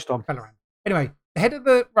it's based on. Anyway, the head of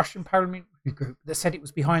the Russian paramilitary group that said it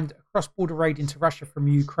was behind a cross-border raid into Russia from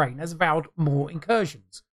Ukraine has vowed more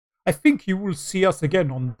incursions. I think you will see us again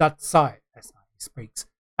on that side. That's how he speaks.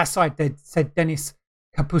 That side, said Denis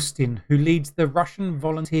Kapustin, who leads the Russian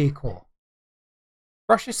Volunteer Corps.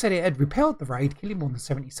 Russia said it had repelled the raid, killing more than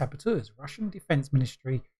 70 saboteurs. Russian Defense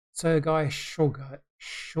Ministry Sergei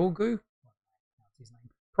Shoigu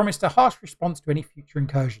promised a harsh response to any future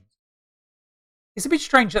incursions. It's a bit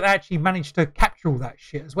strange that they actually managed to capture all that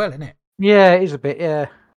shit as well, isn't it? Yeah, it is a bit, yeah.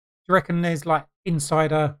 Do you reckon there's like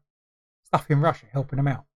insider stuff in Russia helping them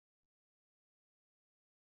out?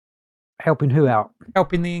 Helping who out?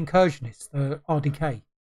 Helping the incursionists, the RDK.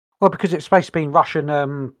 Well, because it's supposed to be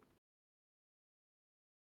Russian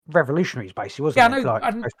revolutionaries, basically, wasn't it? Yeah,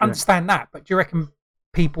 I know. I understand that, but do you reckon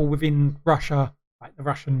people within Russia, like the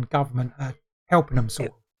Russian government, are helping them sort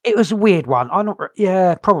of? It was a weird one.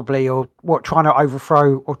 Yeah, probably, or what, trying to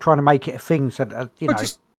overthrow or trying to make it a thing. So that,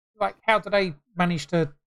 just like, how do they manage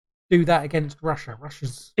to do that against Russia?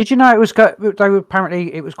 Did you know it was? They were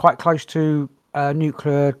apparently it was quite close to a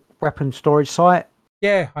nuclear weapon storage site.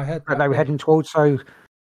 Yeah, I heard that. They were heading towards. So,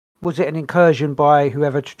 was it an incursion by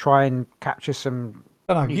whoever to try and capture some?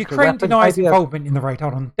 I don't know. Ukraine denies involvement in the raid.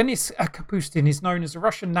 Hold on. Denis Kapustin is known as a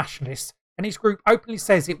Russian nationalist, and his group openly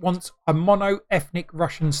says it wants a mono-ethnic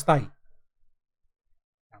Russian state.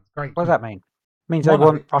 Sounds great. What does that mean? It means they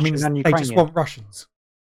want Russians and Ukrainians. They just want Russians.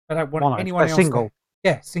 They don't want anyone else. Single.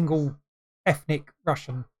 There. Yeah, single ethnic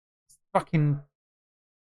Russian. Fucking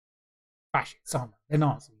fascists, aren't they? They're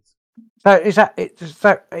Nazis. So is that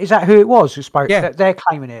who it was who spoke? Yeah. They're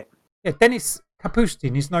claiming it. Yeah, Denis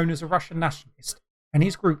Kapustin is known as a Russian nationalist, and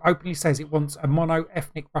his group openly says it wants a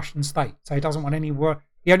mono-ethnic Russian state. So he doesn't want any war.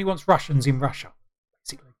 He only wants Russians in Russia,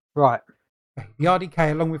 basically. Right. Okay. The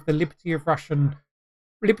RDK, along with the Liberty of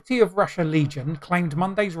Russia Legion, claimed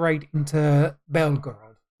Monday's raid into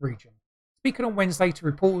Belgorod region. Speaking on Wednesday to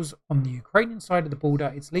reporters on the Ukrainian side of the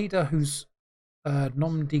border, its leader, whose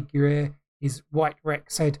nom de guerre is White Rek,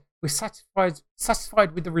 said, "We're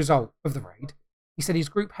satisfied with the result of the raid." He said his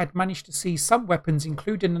group had managed to seize some weapons,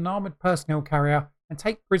 including an armoured personnel carrier, and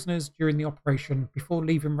take prisoners during the operation before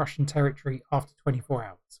leaving Russian territory after 24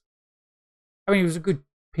 hours. I mean, it was a good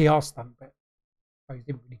PR stunt, but he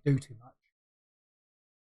didn't really do too much.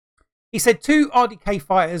 He said 2 RDK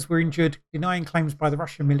fighters were injured, denying claims by the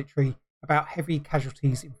Russian military about heavy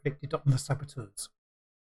casualties inflicted on the saboteurs.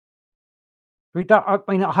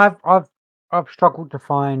 I've struggled to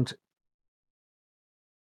find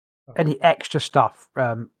any extra stuff.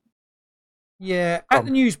 At the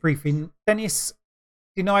news briefing, Denis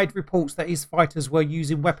denied reports that his fighters were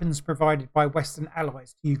using weapons provided by Western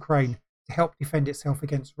allies to Ukraine to help defend itself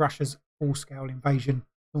against Russia's full-scale invasion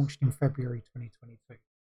launched in February 2022.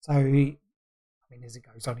 So, I mean, as it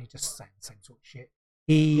goes on, he's just saying the same sort of shit.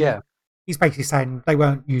 He's basically saying they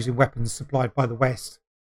weren't using weapons supplied by the West.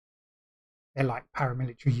 They're like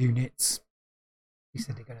paramilitary units. He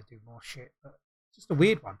said they're going to do more shit, but it's just a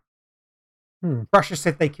weird one. Russia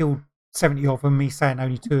said they killed 70 of them. He's saying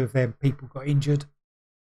only 2 of their people got injured.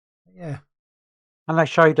 Yeah. And they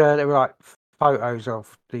showed there were like photos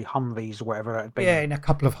of the Humvees or whatever that had been. Yeah, in a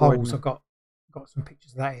couple of holes. I've got some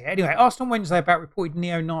pictures of that here. Anyway, asked on Wednesday about reported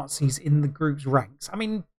neo-Nazis in the group's ranks. I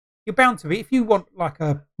mean, you're bound to be. If you want like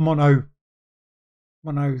a mono,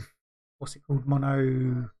 what's it called?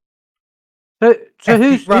 Mono. So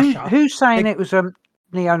who's saying it was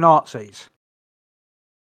neo-Nazis?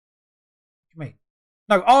 What do you mean?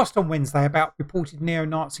 No, asked on Wednesday about reported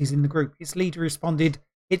neo-Nazis in the group. Its leader responded,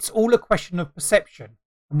 "It's all a question of perception,"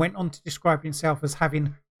 and went on to describe himself as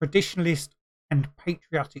having traditionalist and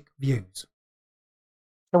patriotic views.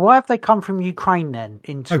 So why have they come from Ukraine then?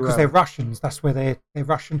 Into because they're Russians. That's where they're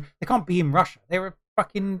Russian. They can't be in Russia. They're a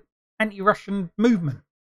fucking anti-Russian movement.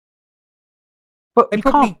 But they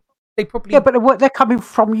probably yeah, but they're coming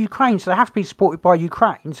from Ukraine, so they have to be supported by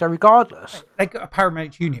Ukraine. So regardless, they got a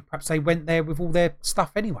paramilitary unit. Perhaps they went there with all their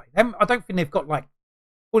stuff anyway. I don't think they've got like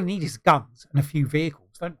all they need is guns and a few vehicles.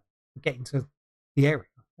 Don't get into the area.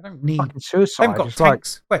 They don't need suicide. They've got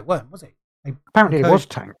tanks. Well, it weren't, was it? Apparently, it was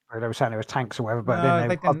tanks. They were saying there was tanks or whatever, but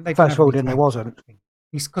then first of all, there wasn't.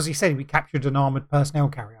 Because he said we captured an armoured personnel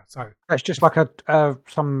carrier. So it's just like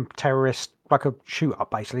some terrorist, like a shoot up,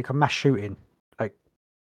 basically, like a mass shooting.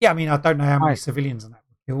 Yeah, I mean, I don't know how many civilians on that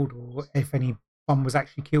were killed, or if anyone was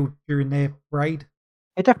actually killed during their raid.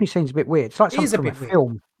 It definitely seems a bit weird. It's like something from a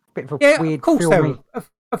film. Bit of a weird film.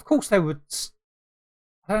 Of course, they were.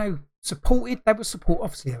 I don't know. Supported. They were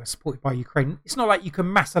obviously, they were supported by Ukraine. It's not like you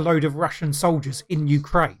can mass a load of Russian soldiers in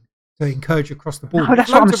Ukraine to encourage across the border. No, that's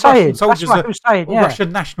what I'm saying. That's what I'm saying. Yeah.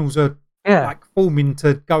 Russian nationals are like forming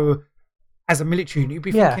to go as a military unit. You'd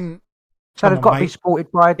be thinking. So they've got to be supported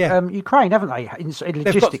by Ukraine, haven't they? In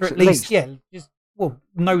logistics, to at least. Just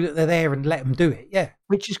know that they're there and let them do it. Yeah,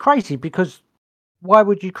 which is crazy because why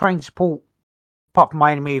would Ukraine support? Apart from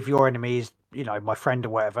my enemy, if your enemy is, my friend or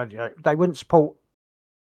whatever, they wouldn't support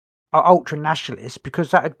ultra nationalists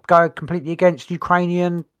because that would go completely against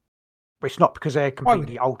Ukrainian. But it's not because they're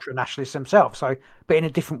completely ultra nationalists themselves. So, but in a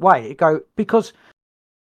different way, it go because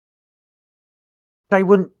they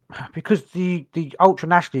wouldn't. Because the ultra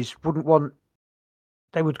nationalists wouldn't want,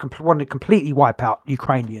 they would want to completely wipe out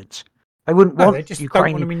Ukrainians. They wouldn't want they just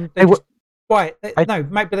Ukrainian. Don't want them in. No,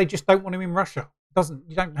 maybe they just don't want them in Russia.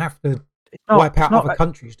 You don't have to wipe out other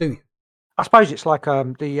countries, do you? I suppose it's like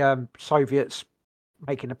the Soviets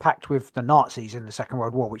making a pact with the Nazis in the Second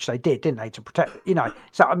World War, which they did, didn't they, to protect?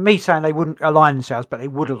 So me saying they wouldn't align themselves, but they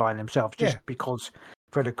would align themselves just because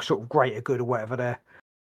for the sort of greater good or whatever.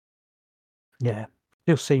 There,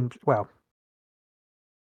 still seems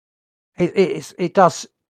It does. Do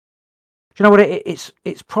you know what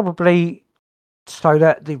it's probably so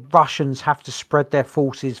that the Russians have to spread their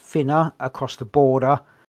forces thinner across the border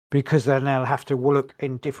because then they'll have to look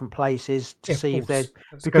in different places to see if they're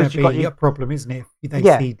because you've got a problem, isn't it? If they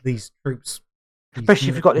see these troops, especially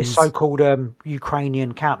if you've got this so-called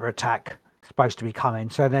Ukrainian counterattack supposed to be coming.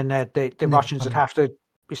 So then the Russians would have to.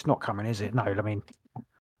 It's not coming, is it? No, I mean,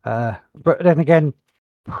 but then again.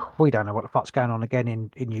 We don't know what the fuck's going on again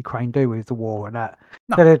in Ukraine, do with the war and that.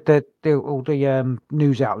 No. All the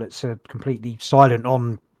news outlets are completely silent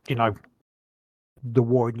on, the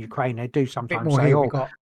war in Ukraine. They do sometimes say, we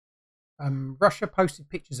got Russia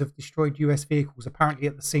posted pictures of destroyed US vehicles apparently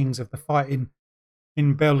at the scenes of the fighting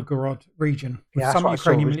in Belgorod region. Some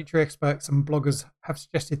Ukrainian military experts and bloggers have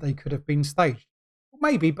suggested they could have been staged.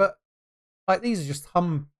 Well, maybe, but like these are just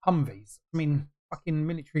Humvees. I mean, fucking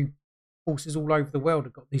military forces all over the world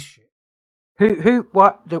have got this shit. So you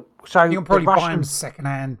can probably buy them second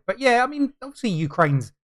hand, but yeah, I mean, obviously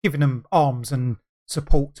Ukraine's giving them arms and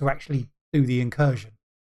support to actually do the incursion.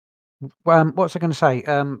 What's I going to say?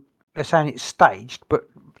 They're saying it's staged, but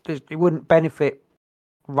it wouldn't benefit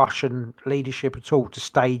Russian leadership at all to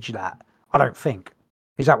stage that. I don't think.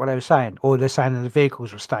 Is that what they were saying, or they're saying that the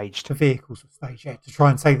vehicles were staged? The vehicles were staged, yeah, to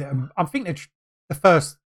try and say that. I think the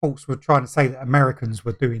first folks were trying to say that Americans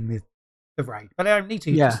were doing the raid, but they don't need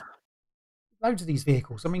to. Just loads of these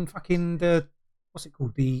vehicles. I mean, fucking what's it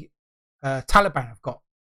called? The Taliban have got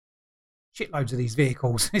shitloads of these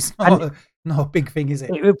vehicles. It's not a big thing, is it?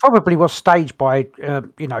 It probably was staged by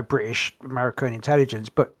British American intelligence,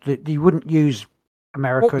 but you wouldn't use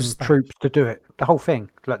American troops to do it. The whole thing,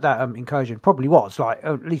 like that incursion, probably was like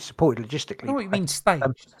at least supported logistically. I know what you mean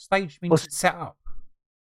staged. Staged means it's set up.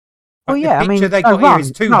 Well, Like, yeah, the I mean, picture they no, got here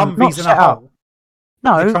is two not Humvees and a set up. hole.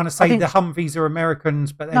 No, They're trying to I say the didn't. Humvees are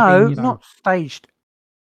Americans, but they're No, being, not staged.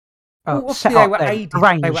 well, Set obviously they up were then, aided. They were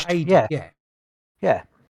arranged. aided, Yeah, yeah. yeah.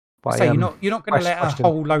 By So you're not going to let a Western.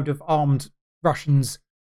 whole load of armed Russians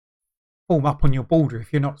form up on your border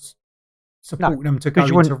if you're not supporting them to go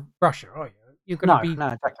into Russia, are you? You're going to be. No,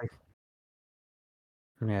 exactly.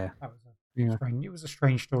 Yeah, That was yeah. strange. It was a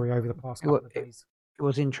strange story over the past couple of days. It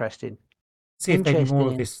was interesting. See if any more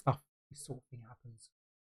of this stuff, this sort of thing happens.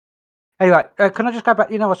 Anyway, can I just go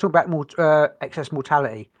back? I was talking about excess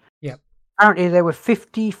mortality. Yeah. Apparently, there were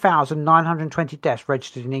 50,920 deaths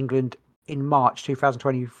registered in England in March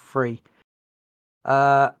 2023.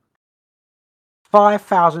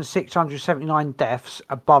 5,679 deaths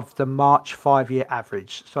above the March 5-year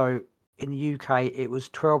average. So in the UK, it was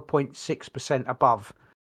 12.6% above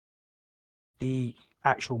the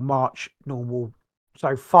actual March normal.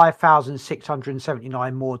 So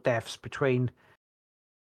 5,679 more deaths between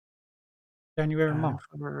January and March.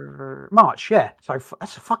 March, yeah. So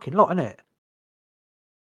that's a fucking lot, isn't it?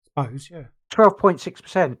 I suppose, yeah.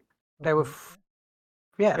 12.6%. There were,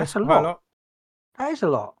 yeah, that's a lot. That is a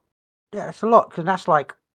lot. Yeah, it's a lot because that's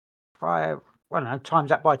like 5. I don't know, times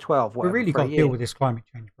that by 12. We really got to deal with this climate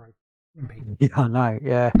change, bro. Yeah, I know.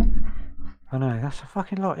 Yeah, I know. That's a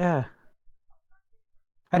fucking lot. Yeah.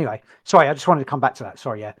 Anyway, sorry, I just wanted to come back to that.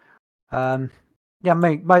 Sorry, yeah. Yeah,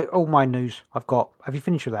 all my news I've got. Have you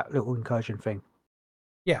finished with that little incursion thing?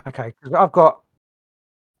 Yeah. Okay, because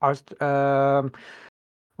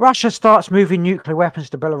Russia starts moving nuclear weapons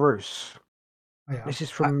to Belarus. Oh, yeah. This is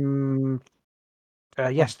from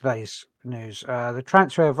yesterday's news. The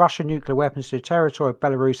transfer of Russian nuclear weapons to the territory of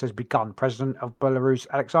Belarus has begun. President of Belarus,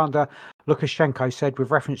 Alexander Lukashenko, said with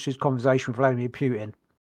reference to his conversation with Vladimir Putin.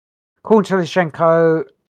 According to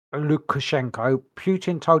Lukashenko,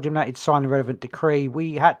 Putin told him that he'd signed a relevant decree.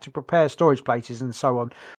 We had to prepare storage places and so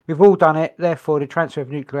on. We've all done it. Therefore, the transfer of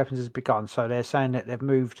nuclear weapons has begun. So they're saying that they've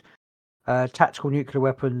moved tactical nuclear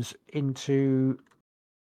weapons into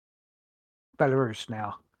Belarus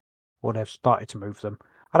now, or they've started to move them.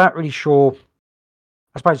 I'm not really sure.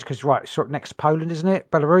 I suppose because it's sort of next to Poland, isn't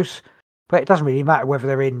it? Belarus. But it doesn't really matter whether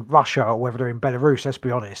they're in Russia or whether they're in Belarus. Let's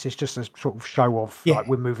be honest. It's just a sort of show off. Yeah. Like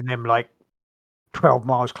we're moving them 12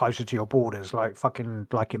 miles closer to your borders, fucking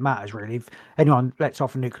like it matters really. If anyone lets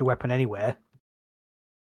off a nuclear weapon anywhere,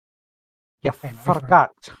 yeah, fuck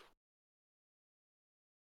that.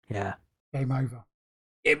 Yeah. Game over.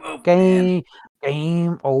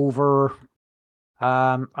 Game over.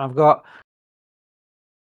 I've got.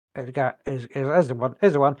 Here's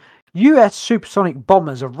the one. U.S. supersonic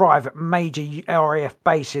bombers arrive at major RAF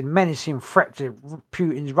base in menacing threat to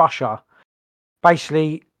Putin's Russia.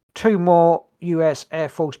 Basically, 2 more US Air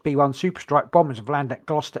Force B-1 Super Strike bombers have landed at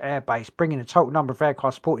Gloucester Air Base, bringing the total number of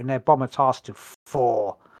aircraft supporting their bomber task to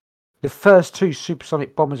 4. The first 2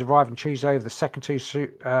 supersonic bombers arrived on Tuesday, with the second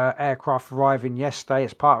 2 aircraft arriving yesterday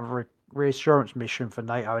as part of a reassurance mission for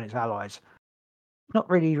NATO and its allies. Not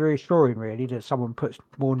really reassuring, really, that someone puts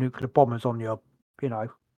more nuclear bombers on your,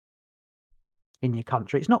 in your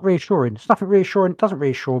country. It's not reassuring. It's nothing reassuring. It doesn't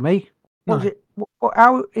reassure me. What is it?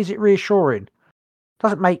 How is it reassuring?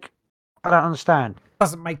 Doesn't make. I don't understand.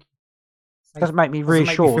 Doesn't make me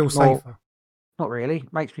reassured. Feel safer. Not really.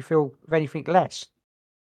 Makes me feel, if anything, less.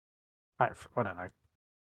 I don't know.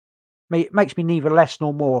 It makes me neither less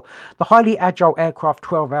nor more. The highly agile aircraft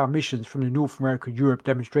 12-hour missions from the North America and Europe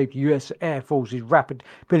demonstrate the US Air Force's rapid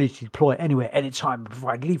ability to deploy anywhere, anytime, and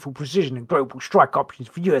provide lethal precision and global strike options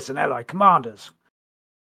for US and allied commanders.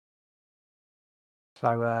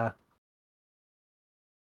 So,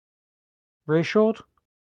 reassured?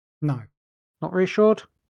 No. Not reassured?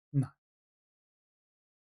 No.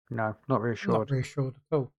 No, not reassured. Not reassured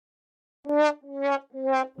at all.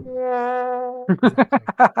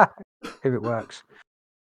 If it works.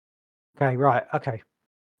 Okay,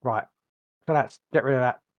 right. So let's get rid of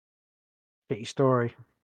that shitty story.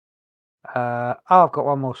 I've got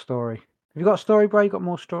one more story. Have you got a story, bro? You got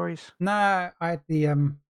more stories? No, I had the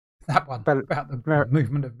that one about the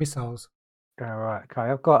movement of missiles. All right. Okay,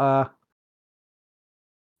 I've got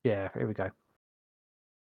yeah, here we go.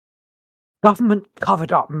 Government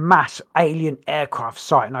covered up mass alien aircraft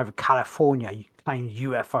sighting over California, claim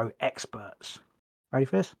UFO experts. Ready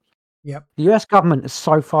for this? Yep. The US government has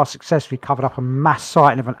so far successfully covered up a mass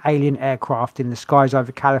sighting of an alien aircraft in the skies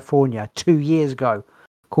over California 2 years ago,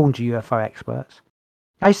 according to UFO experts.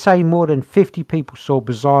 They say more than 50 people saw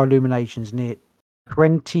bizarre illuminations near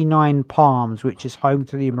 29 Palms, which is home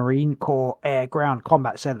to the Marine Corps Air Ground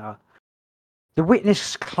Combat Center. The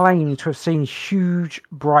witness claimed to have seen huge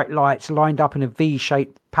bright lights lined up in a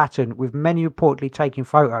V-shaped pattern, with many reportedly taking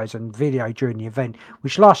photos and video during the event,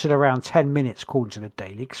 which lasted around 10 minutes, according to the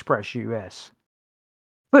Daily Express US.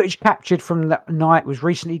 Footage captured from that night was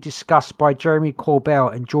recently discussed by Jeremy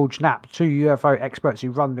Corbell and George Knapp, two UFO experts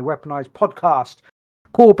who run the Weaponized podcast.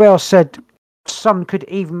 Corbell said some could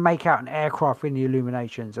even make out an aircraft in the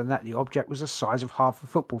illuminations and that the object was the size of half a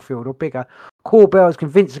football field or bigger. Corbell is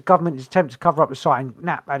convinced the government is attempting to cover up the site, and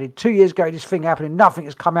Knapp added, 2 years ago this thing happened and nothing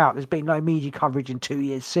has come out. There's been no media coverage in 2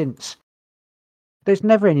 years since. There's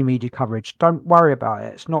never any media coverage. Don't worry about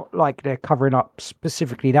it. It's not like they're covering up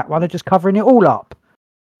specifically that one. They're just covering it all up.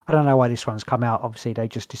 I don't know why this one's come out. Obviously, they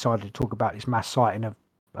just decided to talk about this mass sighting of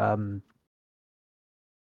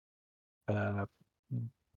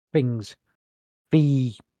things,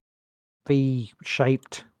 V-shaped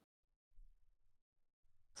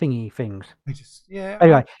thingy things.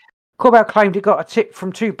 Anyway, Corbell claimed he got a tip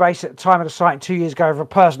from two base at the time of the sighting 2 years ago of a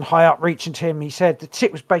person high up reaching to him. He said the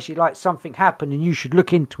tip was basically like, something happened and you should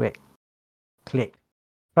look into it. Click.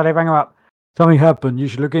 So they rang him up. Something happened. You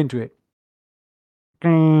should look into it.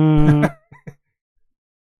 That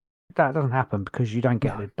doesn't happen because you don't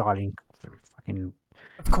get the dialing. Fucking.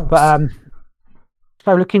 Of course. But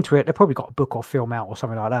so look into it. They've probably got a book or film out or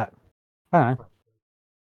something like that. I don't know.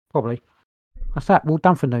 Probably. That's that. Well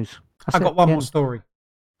done for news. I've got one more story.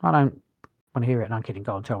 I don't want to hear it. No, I'm kidding.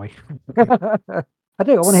 Go on, tell me. I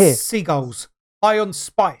do. I want to hear. Seagulls high on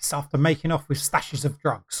spice after making off with stashes of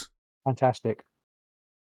drugs. Fantastic.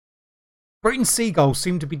 Britain's seagulls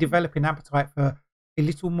seem to be developing appetite for a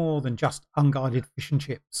little more than just unguarded fish and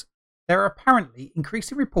chips. There are apparently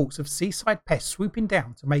increasing reports of seaside pests swooping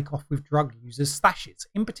down to make off with drug users' stashes,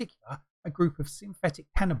 in particular, a group of synthetic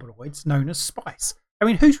cannabinoids known as spice. I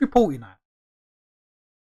mean, who's reporting that?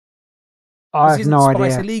 I have no idea.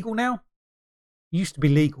 Is spice illegal now? It used to be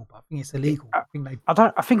legal, but I think it's illegal. I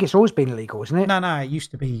think it's always been illegal, isn't it? No, it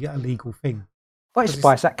used to be a legal thing. What is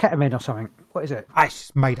spice? That ketamine or something? What is it? It's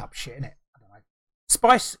just made up shit, isn't it? I don't know.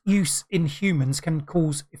 Spice use in humans can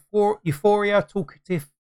cause euphoria, talkativeness,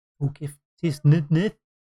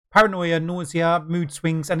 paranoia, nausea, mood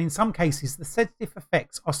swings, and in some cases, the sedative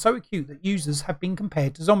effects are so acute that users have been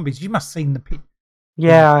compared to zombies. You must have seen the picture.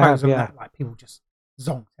 Yeah, I have, yeah. That, like people just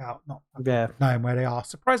zonked out, not knowing where they are.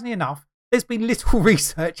 Surprisingly enough, there's been little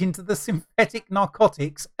research into the synthetic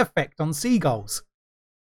narcotics' effect on seagulls.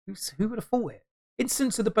 Who would have thought it?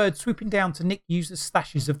 Incidents of the bird swooping down to nick users'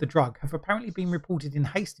 stashes of the drug have apparently been reported in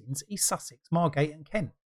Hastings, East Sussex, Margate and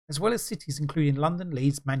Kent, as well as cities including London,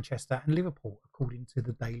 Leeds, Manchester and Liverpool, according to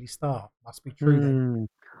the Daily Star. Must be true then.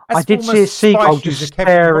 I did see a seagull just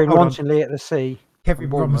staring wantonly at the sea.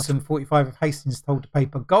 Kevin Robinson, 45 of Hastings, told the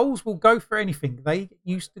paper, "Gulls will go for anything. They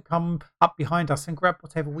used to come up behind us and grab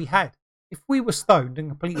whatever we had. If we were stoned and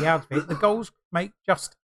completely out of it, the gulls may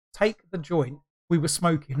just take the joint we were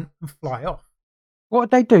smoking and fly off." What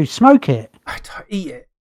did they do? Smoke it? Eat it.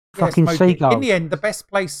 Fucking seagull. In the end, the best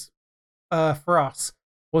place for us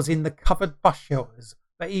was in the covered bus shelters.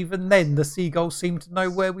 But even then, the seagulls seemed to know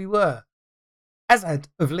where we were. Azad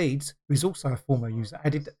of Leeds, who's also a former user,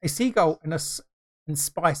 added, "A seagull and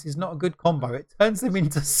spice is not a good combo. It turns them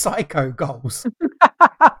into psycho gulls."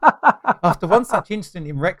 After one such incident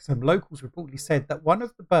in Wrexham, locals reportedly said that one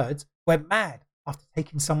of the birds went mad after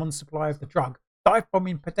taking someone's supply of the drug, dive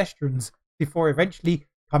bombing pedestrians before eventually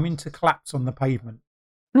coming to collapse on the pavement.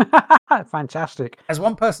 Fantastic. As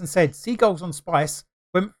one person said, seagulls on spice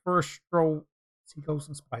went for a stroll. Seagulls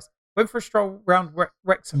on spice went for a stroll round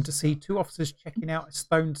Wrexham to see two officers checking out a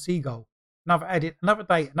stoned seagull. Another added, "Another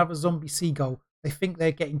day, another zombie seagull. They think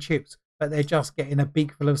they're getting chips, but they're just getting a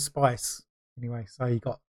beak full of spice." Anyway, so you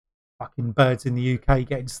got fucking birds in the UK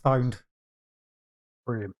getting stoned.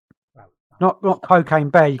 Brilliant. Not Cocaine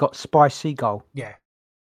Bear, you got Spice Seagull. Yeah.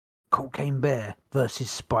 Cocaine Bear versus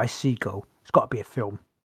Spice Seagull. It's got to be a film.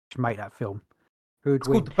 To make that film. Who would It's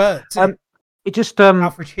win? called The Birds. It just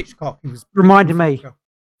Alfred Hitchcock. He was reminded me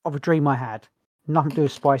of a dream I had. Nothing to do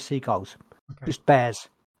with Spice Seagulls. Okay. Just bears.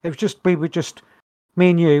 It was just me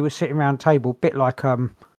and you were sitting around a table, bit like I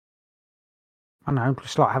don't know,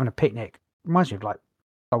 just like having a picnic. Reminds me of like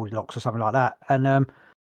Goldilocks or something like that. And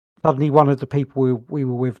suddenly one of the people we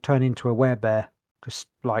were with turned into a werebear. Just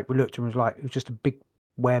like we looked and was like, it was just a big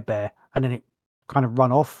werebear, and then it kind of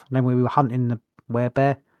run off. And then we were hunting the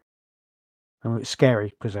werebear, and it was scary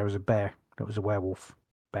because there was a bear. It was a werewolf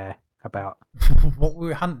bear about. What were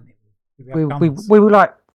we hunting? We were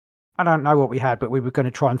like, I don't know what we had, but we were going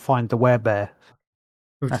to try and find the werebear.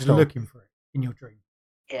 We were just looking for it in your dream.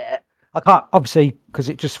 Yeah. I can't, obviously, because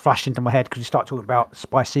it just flashed into my head because you start talking about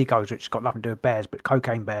Spice Seagulls, which has got nothing to do with bears, but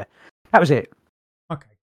Cocaine Bear. That was it. Okay.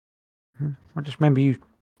 I just remember you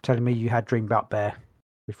telling me you had dreamed about bear.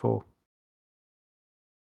 before.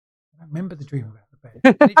 I don't remember the dream about the bear.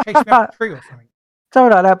 Did it chase me up a tree or something?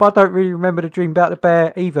 Something like that, but I don't really remember the dream about the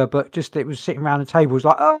bear either. But just it was sitting around the table. It was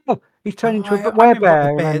like, oh, he's turned into a I remember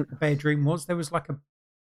werebear. what the bear dream was. There was like I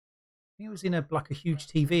think it was in a huge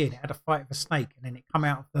TV and it had a fight with a snake, and then it come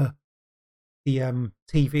out of the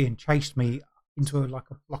TV and chased me into a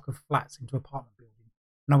block of flats into an apartment building.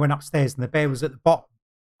 And I went upstairs and the bear was at the bottom,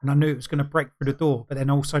 and I knew it was going to break through the door, but then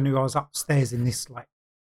I also knew I was upstairs in this like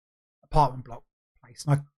apartment block place,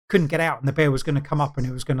 and I couldn't get out, and the bear was going to come up and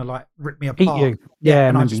it was going to like rip me apart. Eat you. Yeah,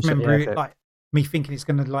 and I just remember it, like me thinking it's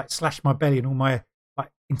going to like slash my belly and all my like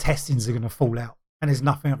intestines are going to fall out, and there's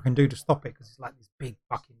nothing I can do to stop it because it's like this big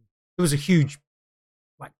fucking. It was a huge,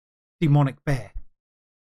 like demonic bear.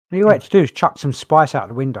 All you had to do is chuck some spice out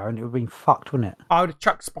the window, and it would have been fucked, wouldn't it? I would have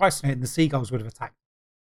chucked spice in it, and the seagulls would have attacked.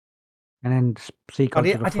 And then seagulls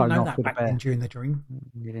would have I didn't flown know off that with the back bear. then during the dream.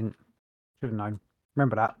 You didn't. Should have known.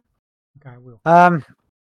 Remember that. Okay, I will.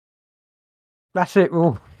 That's it.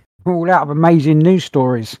 We're all out of amazing news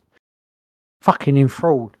stories. Fucking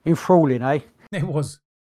enthralling, eh? It was.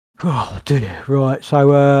 Oh dear. Right.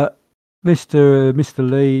 So, Mr.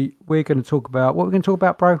 Lee, we're going to talk about what we're going to talk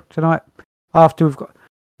about, bro, tonight. After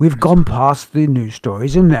we've gone past the news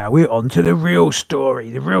stories, and now we're on to the real story.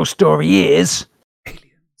 The real story is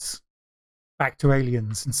aliens. Back to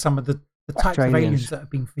aliens and some of the types of aliens that have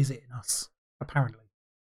been visiting us. Apparently.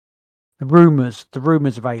 The rumors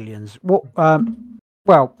of aliens. What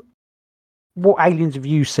aliens have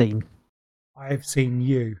you seen? I've seen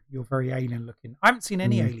you. You're very alien looking. I haven't seen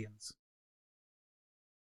any aliens.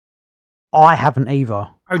 I haven't either.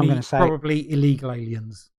 Only I'm going to say probably illegal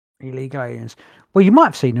aliens. Illegal aliens. Well, you might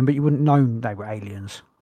have seen them, but you wouldn't know they were aliens.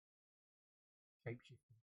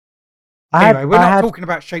 Anyway, we're not talking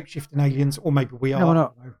about shape-shifting aliens, or maybe we are. No, we're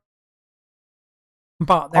not.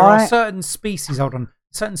 But there are certain species. Hold on.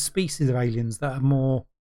 Certain species of aliens that are more.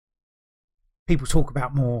 People talk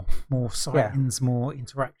about more sightings, more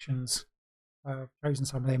interactions. I've chosen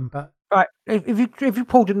some of them, but right. If you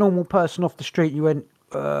pulled a normal person off the street, you went,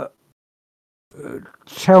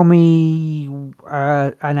 tell me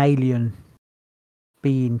an alien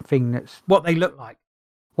being thing that's what they look like.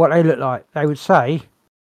 What they look like, they would say.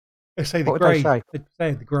 They say the greys. They'd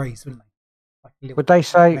say the greys, wouldn't they? Like would they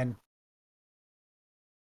say? Men.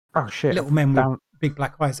 Oh shit! Little men with big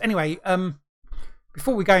black eyes. Anyway,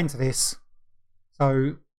 before we go into this,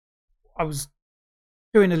 so I was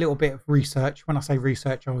doing a little bit of research. When I say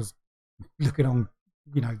research, I was looking on,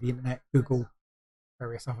 the internet, Google,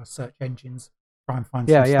 various other search engines, try and find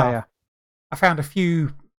some stuff. Yeah. I found a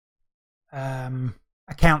few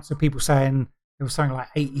accounts of people saying there was something like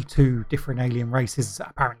 82 different alien races that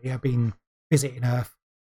apparently have been visiting Earth.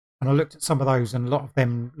 And I looked at some of those, and a lot of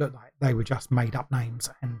them looked like they were just made up names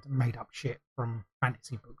and made up shit from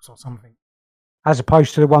fantasy books or something. As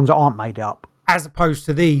opposed to the ones that aren't made up. As opposed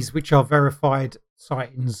to these, which are verified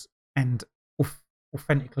sightings and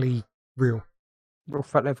authentically real.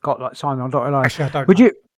 They've got like Simon on Dr. Line. Actually, I don't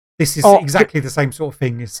know. This is exactly the same sort of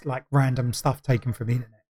thing. It's like random stuff taken from the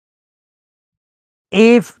internet.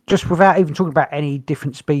 If, just without even talking about any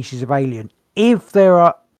different species of alien, if there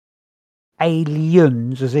are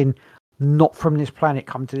aliens, as in not from this planet,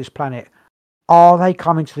 come to this planet, are they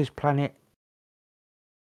coming to this planet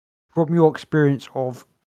from your experience of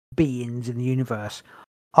beings in the universe?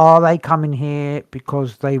 Are they coming here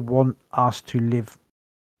because they want us to live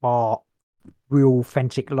our real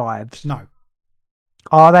authentic lives? No.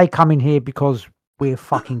 Are they coming here because we're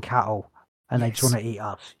fucking cattle and they just want to eat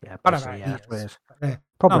us? Yeah, basically, yeah, that's what it is.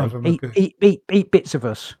 Probably eat bits of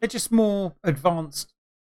us. They're just more advanced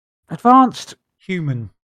human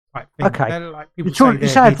type thing. Okay. They're like people you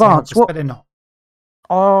say advanced, but they're not.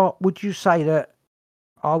 Would you say that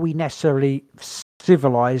are we necessarily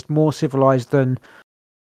civilized, more civilized than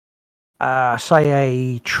say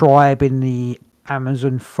a tribe in the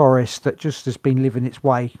Amazon forest that just has been living its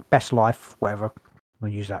way, best life, whatever.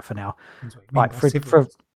 We'll use that for now. Like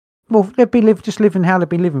well, they've been just living how they've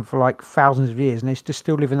been living for like thousands of years, and they're just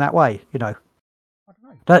still living that way, I don't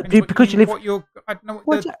know. Because you live. I don't know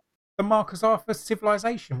what the markers are for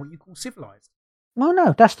civilization. What you call civilized? Well,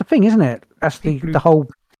 no, that's the thing, isn't it? That's the whole.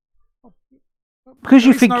 Because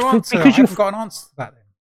you think because you've got an answer to that. Then.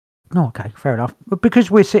 No, okay, fair enough. But because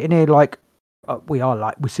we're sitting here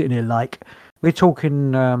we're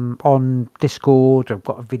talking on Discord. I've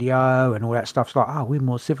got a video and all that stuff. It's like, we're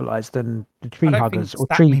more civilized than the tree huggers or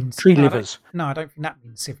tree livers. No, I don't think that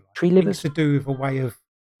means civilized. Tree livers? It's to do with a way of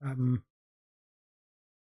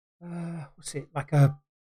what's it like a?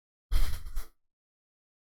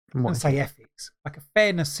 I'm going to say ethics, like a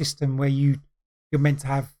fairness system where you're meant to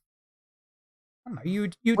have I don't know.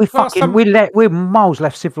 You'd We're class fucking some. we're miles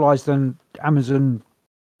less civilized than Amazon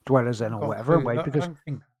dwellers then, I've or got a whatever, aren't clue. we? I Because don't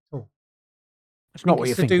think that at all. it's I not think what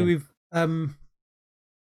you're it's to do thinking. with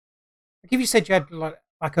like if you said you had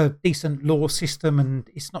like a decent law system, and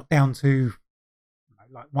it's not down to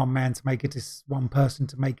like one man to make one person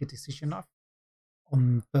to make a decision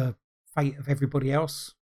on the fate of everybody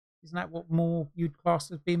else. Isn't that what more you'd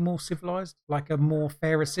class as being more civilized, like a more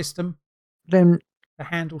fairer system Then to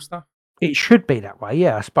handle stuff? it should be that way,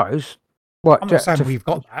 yeah, I suppose. What? I'm not saying we've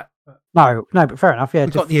got that, but no, but fair enough. Yeah,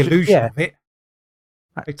 we've got the illusion yeah. of it.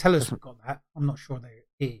 That They tell us doesn't- we've got that. I'm not sure there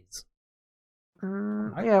is.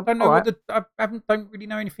 yeah, I don't know all what right. don't really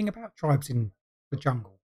know anything about tribes in the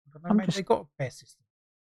jungle. I don't know, I'm maybe just- they got a fair system.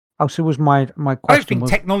 Oh, so was my I don't question think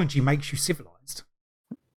was technology makes you civilized.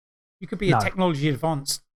 You could be a No. technology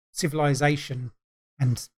advanced civilization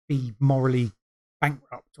and be morally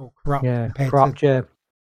bankrupt or corrupt compared corrupt, to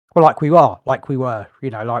well, like we were, like we've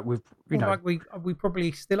like we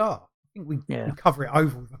probably still are. I think we Yeah. cover it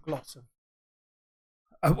over with a gloss of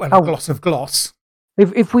a Oh. gloss of gloss.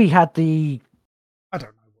 if we had the I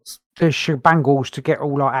don't know what's shebangles to get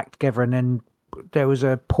all our act together, and then there was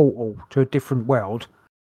a portal to a different world.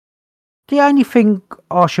 The only thing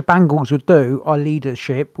our shebangles would do, our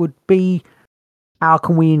leadership, would be how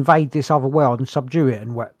can we invade this other world and subdue it,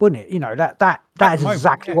 and wouldn't it? That the is moment,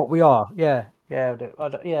 exactly yeah. what we are. Yeah.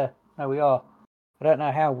 No, we are. I don't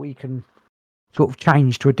know how we can sort of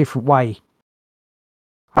change to a different way.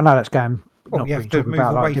 I know that's going. Well, not you really have to talking move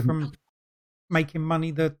about, like, away different- from making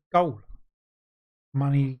money the goal.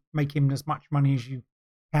 Making as much money as you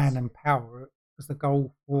can and power as the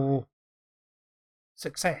goal for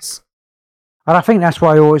success. And I think that's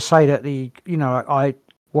why I always say that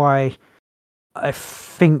why I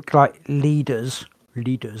think like leaders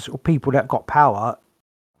or people that got power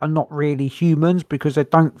are not really humans, because they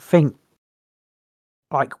don't think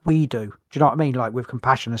like we do. Do you know what I mean? Like with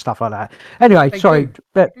compassion and stuff like that. Anyway, They sorry, do.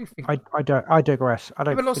 but They do think I digress. I Yeah,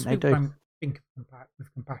 don't but lots think of they people do. don't think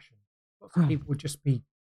with compassion. Lots of people would just be.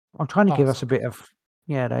 I'm trying to give us a arseholes. bit of.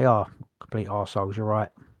 Yeah, they are complete arseholes. You're right.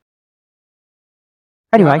 Yeah,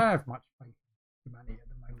 Anyway, I don't have much faith in humanity at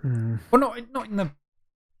the moment. Well, not in the.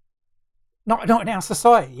 Not in our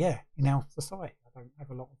society. Yeah, in our society, I don't have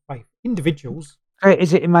a lot of faith. Individuals.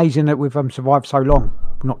 is it amazing that we've survived so long,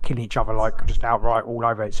 not killing each other like just outright all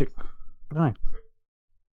over? I don't know.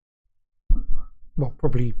 Well,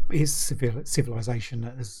 probably is civilization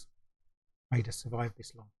that has made us survive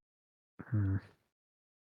this long.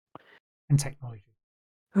 And technology.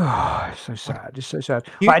 Oh, it's so sad. It's so sad.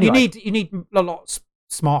 You But anyway, you need a lot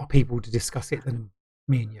smarter people to discuss it than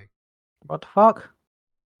me and you. what the fuck?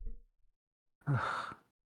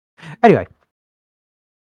 Anyway,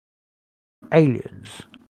 aliens.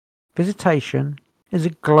 Visitation is a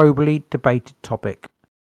globally debated topic.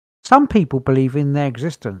 Some people believe in their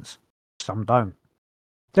existence, some don't.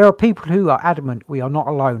 There are people who are adamant we are not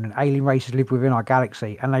alone and alien races live within our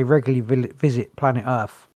galaxy, and they regularly visit planet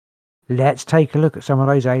Earth. Let's take a look at some of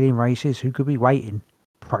those alien races who could be waiting,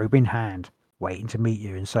 probe in hand, waiting to meet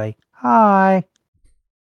you and say, hi.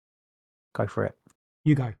 Go for it.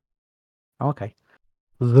 You go. Okay.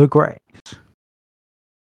 The Greys.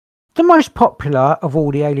 The most popular of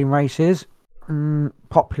all the alien races,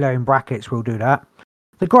 popular in brackets, we'll do that.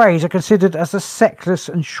 The Greys are considered as the sexless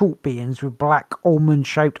and short beings with black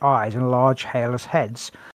almond-shaped eyes and large hairless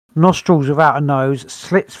heads, nostrils without a nose,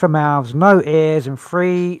 slits for mouths, no ears, and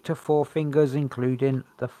 3 to 4 fingers, including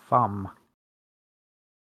the thumb.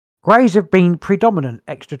 Greys have been predominant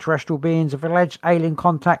extraterrestrial beings of alleged alien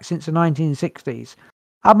contact since the 1960s.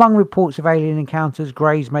 Among reports of alien encounters,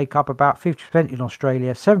 Greys make up about 50% in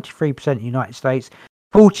Australia, 73% in the United States,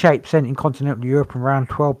 48% in continental Europe, and around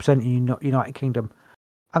 12% in the United Kingdom.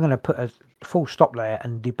 I'm going to put a full stop there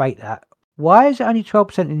and debate that. Why is it only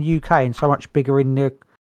 12% in the UK and so much bigger in the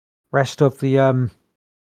rest of the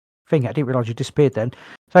thing? I didn't realise you disappeared then.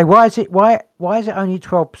 So why is it only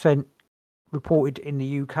 12% reported in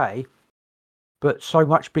the UK, but so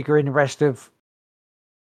much bigger in the rest of?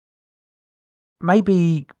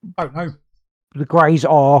 Maybe I don't know. the Greys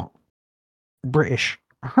are British.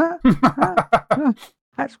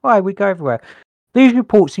 That's why we go everywhere. These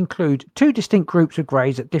reports include 2 distinct groups of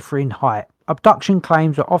Greys that differ in height. Abduction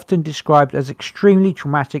claims are often described as extremely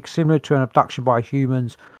traumatic, similar to an abduction by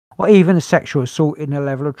humans, or even a sexual assault in a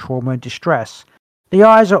level of trauma and distress. The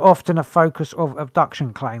eyes are often a focus of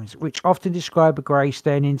abduction claims, which often describe a Grey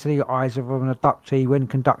staring into the eyes of an abductee when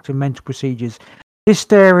conducting mental procedures. This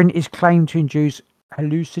staring is claimed to induce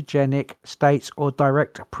hallucinogenic states or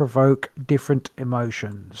provoke different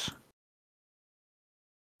emotions.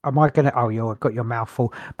 Am I going to? Oh, you've got your mouth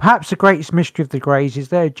full. Perhaps the greatest mystery of the Greys is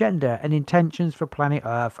their agenda and intentions for planet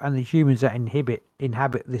Earth and the humans that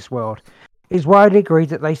inhabit this world. It is widely agreed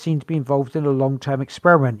that they seem to be involved in a long-term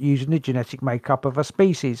experiment using the genetic makeup of a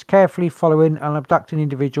species, carefully following and abducting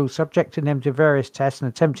individuals, subjecting them to various tests and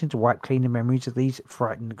attempting to wipe clean the memories of these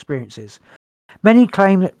frightening experiences. Many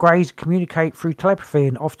claim that Greys communicate through telepathy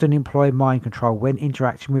and often employ mind control when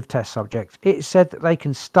interacting with test subjects. It is said that they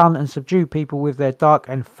can stun and subdue people with their dark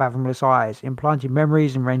and fathomless eyes, implanting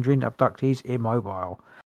memories and rendering abductees immobile.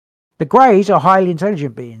 The Greys are highly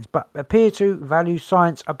intelligent beings, but appear to value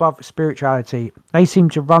science above spirituality. They seem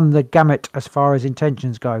to run the gamut as far as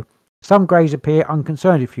intentions go. Some Greys appear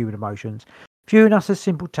unconcerned with human emotions, viewing us as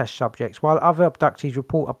simple test subjects, while other abductees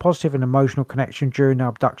report a positive and emotional connection during their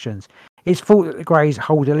abductions. It's thought that the Greys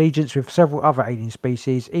hold allegiance with several other alien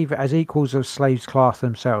species, either as equals or slaves class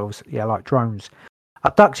themselves, like drones.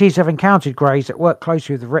 Abductees have encountered Greys that work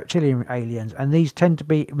closely with the reptilian aliens, and these tend to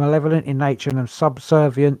be malevolent in nature and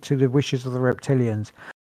subservient to the wishes of the reptilians.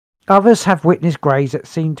 Others have witnessed Greys that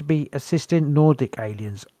seem to be assisting Nordic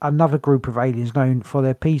aliens, another group of aliens known for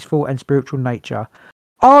their peaceful and spiritual nature.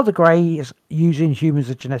 Are the Greys using humans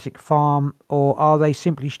as a genetic farm, or are they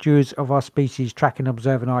simply stewards of our species, tracking and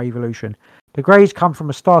observing our evolution? The Greys come from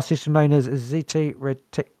a star system known as Zeti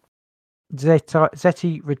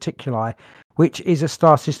Reticuli, which is a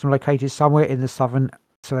star system located somewhere in the southern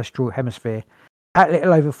celestial hemisphere. At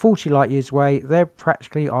little over 40 light years away, they're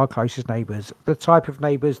practically our closest neighbours, the type of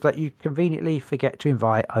neighbours that you conveniently forget to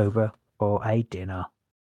invite over for a dinner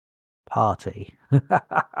party.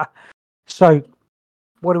 So,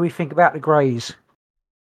 what do we think about the Greys?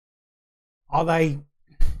 Are they?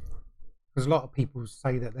 Because a lot of people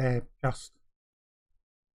say that they're just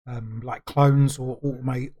like clones or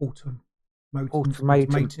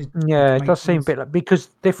automated. Yeah, it does seem a bit like, because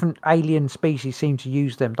different alien species seem to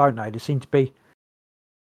use them, don't they? They seem to be.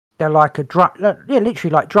 They're like a drone. Yeah,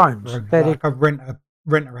 literally like drones. They're like a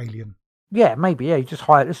renter alien. Yeah, maybe. Yeah, you just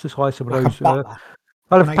hire. Let's just hire some of Like those. a butler.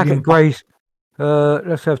 I'll have a packet of Greys.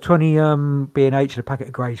 Let's have 20 B&H and a packet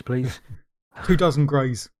of Greys, please. 2 dozen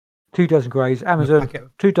Greys. 2 dozen Greys. Amazon.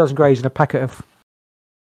 2 dozen Greys and a packet of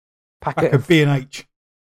B&H.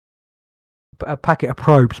 A packet of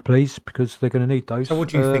probes, please, because they're going to need those. So, what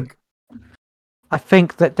do you think? I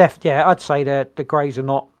think that I'd say that the Greys are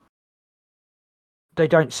not. They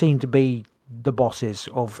don't seem to be the bosses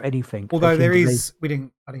of anything. Although there is, I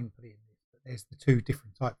didn't put it in this, but there's the 2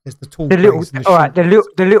 different types. There's the tall Greys. And the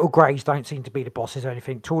little Greys don't seem to be the bosses or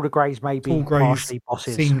anything. Taller Greys may be partially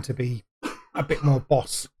bosses. Seem to be a bit more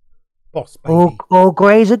boss baby. All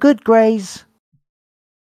Greys are good Greys.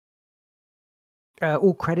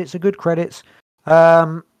 All credits are good credits.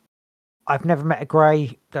 I've never met a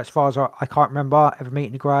Grey, as far as I can't remember ever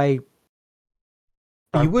meeting a Grey.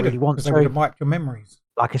 You wouldn't, because they would have wiped your memories.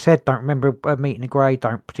 Like I said, don't remember meeting a Grey,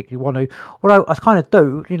 don't particularly want to. Although I kind of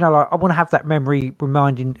do, like I want to have that memory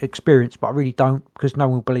reminding experience, but I really don't, because no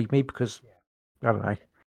one will believe me, because, I don't know.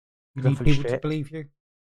 You need people to believe you?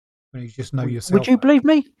 When you just know yourself. Would you believe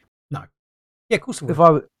me? No. Yeah, of course I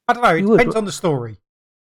would. I don't know, it depends on the story.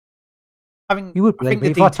 You would believe me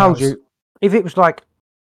if I told you, if it was like,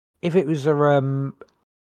 if it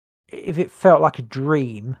felt like a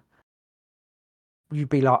dream, you'd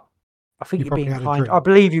be like, I think you're being kind. I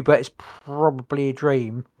believe you, but it's probably a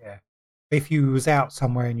dream. Yeah. If you was out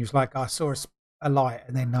somewhere and you was like, I saw a light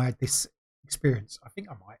and then I had this experience, I think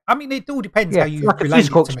I might. I mean, it all depends how you like relate a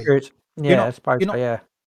physical it to experience. Me. Yeah, I suppose so, yeah.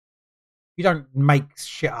 You don't make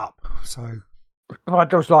shit up, so. If I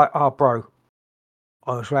was like, oh, bro,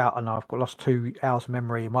 I was out and I've lost 2 hours of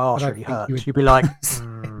memory and my arse really hurts. You'd be like,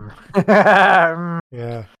 Yeah.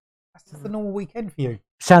 That's just the normal weekend for you.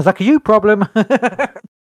 Sounds like a you problem.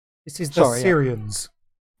 This is the Sirians.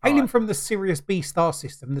 Hailing from the Sirius B star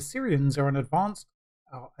system, the Sirians are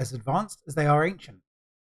as advanced as they are ancient.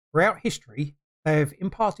 Throughout history, they have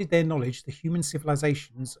imparted their knowledge to human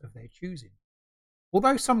civilizations of their choosing.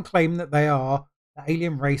 Although some claim that they are the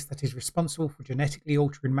alien race that is responsible for genetically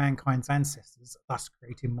altering mankind's ancestors, thus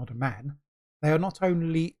creating modern man, they are not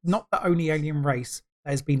the only alien race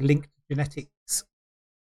that has been linked to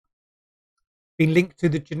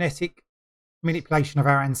the genetic manipulation of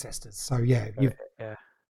our ancestors. So that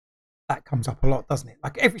comes up a lot, doesn't it?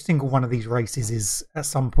 Like every single one of these races is at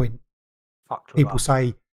some point. People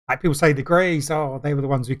say the Greys, they were the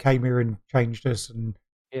ones who came here and changed us, and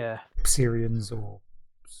Syrians or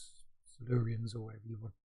Silurians or whatever you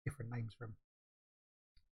want different names from.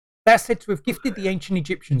 They're said to have gifted the ancient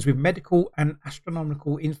Egyptians with medical and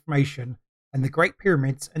astronomical information, and the great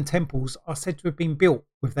pyramids and temples are said to have been built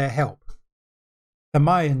with their help. The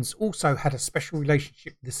Mayans also had a special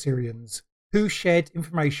relationship with the Syrians, who shared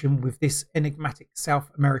information with this enigmatic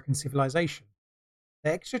South American civilization.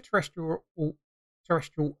 The extraterrestrial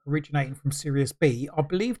originating from Sirius B are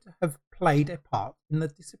believed to have played a part in the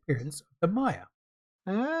disappearance of the Maya.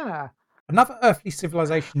 Another earthly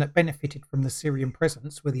civilization that benefited from the Syrian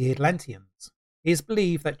presence were the Atlanteans. It is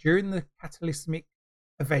believed that during the cataclysmic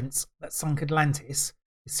events that sunk Atlantis,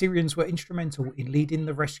 the Syrians were instrumental in leading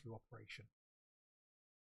the rescue operation.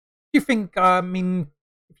 Do you think,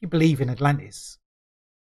 if you believe in Atlantis,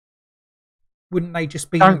 wouldn't they just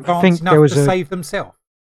be advanced enough to save themselves?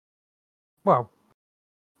 Well,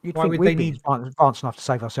 you'd think we'd be advanced enough to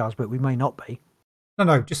save ourselves, but we may not be.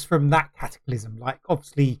 No, just from that cataclysm. Like,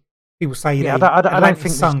 obviously, people say I don't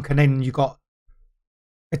think sunk, and then you got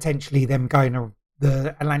potentially them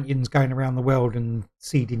the Atlanteans going around the world and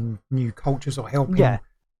seeding new cultures or helping. Yeah.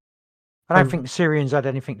 I don't think the Syrians had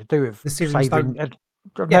anything to do with the Syrians.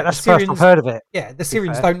 That's the first I've heard of it. Yeah, the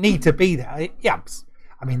Syrians don't need to be there. Yeah,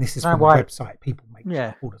 I mean, this is from a website. People make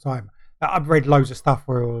stuff all the time. I've read loads of stuff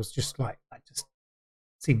where it was just like, that just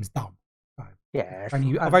seems dumb. So, yeah.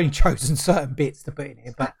 I've only chosen certain bits to put in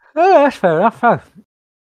here, but that's fair enough.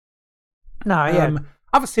 No,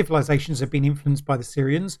 other civilizations have been influenced by the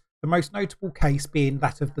Syrians, the most notable case being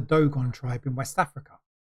that of the Dogon tribe in West Africa.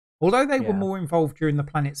 Although they were more involved during the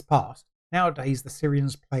planet's past, nowadays the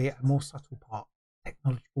Syrians play a more subtle part in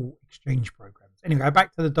technological exchange programs. Anyway,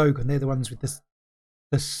 back to the Dogon. They're the ones with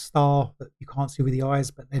the star that you can't see with the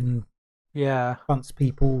eyes, but then once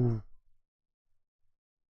people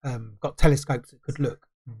got telescopes that could look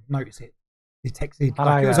and notice it, detected.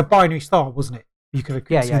 It was a binary star, wasn't it? You could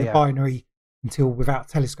have seen the binary until without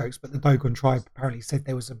telescopes, but the Dogon tribe apparently said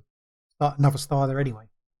there was another star there anyway.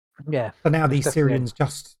 Yeah. So now these Syrians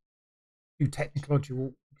just do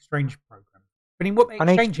technological exchange programs. I mean, what are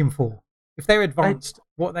they exchanging for? If they're advanced,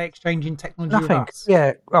 what are they exchanging technology with us?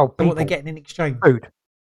 Yeah. Well, what are they getting in exchange? Food.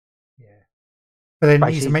 Yeah. But then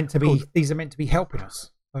these are meant to be helping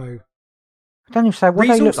us. So I don't even say what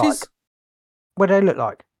they look like. What do they look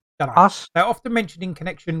like? Us? They're often mentioned in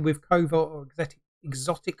connection with covert or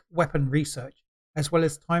exotic weapon research, as well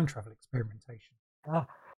as time travel experimentation.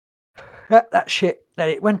 That shit.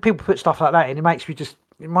 When people put stuff like that in, it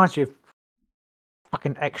reminds you of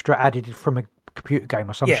fucking extra added from a computer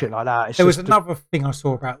game or some shit like that. There was another thing I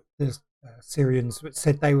saw about the Syrians that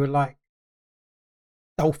said they were like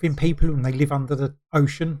dolphin people and they live under the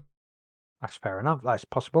ocean. That's fair enough. That's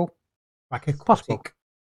possible. Like aquatic.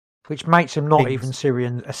 Which makes them not even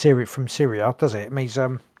Syrian, from Syria, does it? It means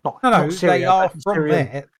not Syria, they are from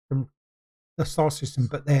there, from the star system,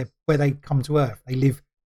 but they're where they come to Earth. They live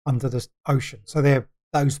under the ocean, so they're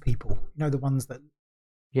those people. You know, the ones that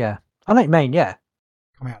I know what you mean. Yeah,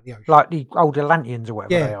 come out of the ocean, like the old Atlanteans or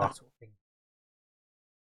whatever they are. That sort of thing.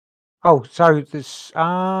 Oh, so this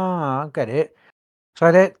I get it.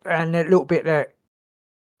 So that and a little bit that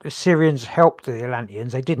the Syrians helped the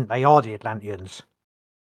Atlanteans. They didn't. They are the Atlanteans.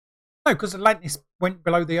 No, because Atlantis went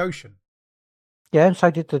below the ocean. Yeah, and so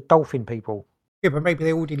did the dolphin people. Yeah, but maybe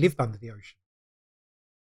they already lived under the ocean.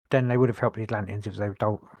 Then they would have helped the Atlanteans if they were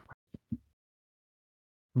dolphin.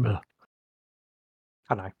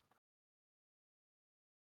 I know.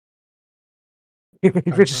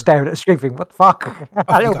 You're just staring at the screen thinking, what the fuck?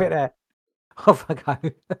 A little bit there. Off I go.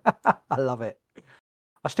 I love it.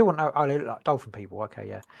 I still want to know. Oh, they look like dolphin people. Okay,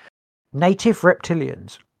 yeah. Native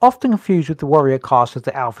reptilians. Often confused with the warrior caste of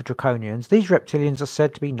the Alpha Draconians, these reptilians are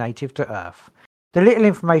said to be native to Earth. The little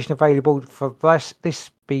information available for this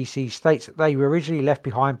species states that they were originally left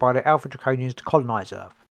behind by the Alpha Draconians to colonize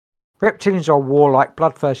Earth. Reptilians are warlike,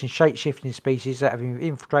 bloodthirsty, shape-shifting species that have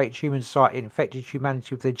infiltrated human society and infected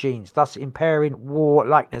humanity with their genes, thus impairing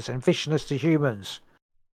warlikeness and viciousness to humans.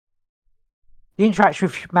 The interaction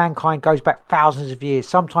with mankind goes back thousands of years,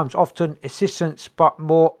 sometimes often assistance, but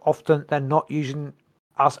more often than not using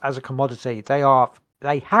us as a commodity.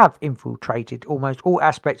 They have infiltrated almost all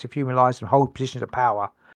aspects of human lives and hold positions of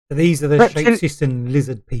power. So these are the shape-shifting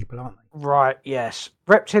lizard people, aren't they? Right, yes.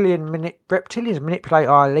 Reptilians manipulate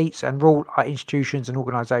our elites and rule our institutions and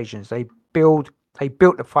organisations. They built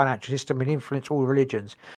the financial system and influence all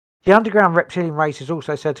religions. The underground reptilian race is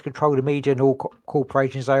also said to control the media and all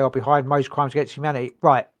corporations. They are behind most crimes against humanity.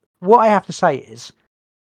 Right, what I have to say is,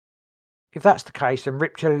 if that's the case, then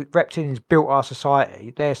reptilians built our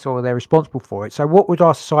society, therefore they're responsible for it. So what would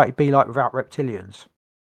our society be like without reptilians?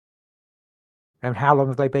 And how long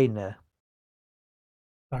have they been there?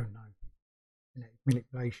 Don't know.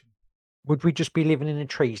 Manipulation. Would we just be living in the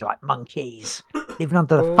trees like monkeys? Living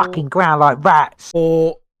under the fucking ground like rats?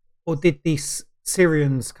 Or did these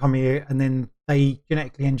Syrians come here and then they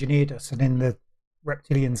genetically engineered us and then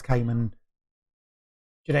reptilians came and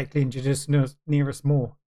genetically engineered near us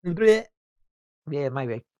more. Blech. Yeah,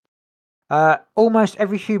 maybe. Almost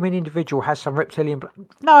every human individual has some reptilian blood.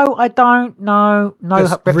 No, I don't. No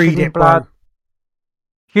Just read reptilian it, blood. bro.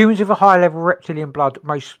 Humans with a high level of reptilian blood,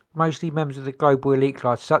 mostly members of the global elite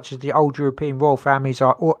class, such as the old European royal families,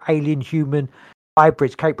 are all alien human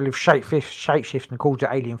hybrids capable of shapeshifting called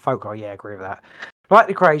to alien folklore. Yeah, I agree with that. Like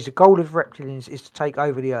the Greys, the goal of reptilians is to take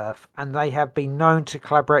over the Earth, and they have been known to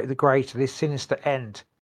collaborate with the Greys to this sinister end.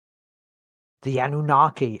 The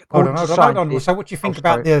Anunnaki, Hold according on. to So scientists. what do you think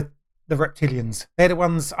about the reptilians? They're the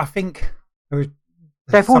ones, I think, They've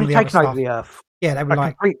some of already the other taken over stuff. the Earth. Yeah, they were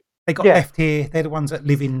like, they got Yeah. left here. They're the ones that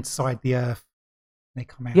live inside the Earth. They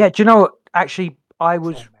come out. Yeah, do you know what? Actually, I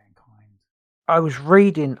was mankind. I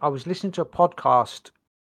was listening to a podcast.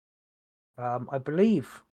 I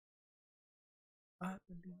believe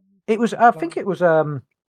it was. I think it was. I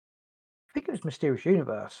think it was Mysterious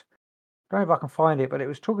Universe. I don't know if I can find it, but it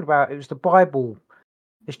was talking about. It was the Bible.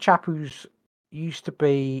 This chap who's used to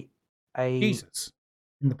be a Jesus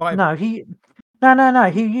in the Bible. No, no.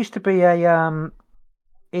 He used to be a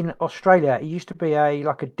in Australia. He used to be a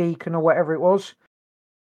like a deacon or whatever it was,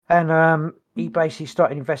 and he basically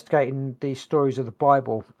started investigating these stories of the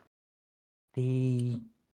Bible, the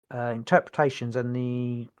interpretations, and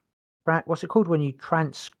the what's it called when you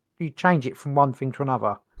change it from one thing to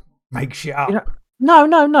another. Make shit up. You know,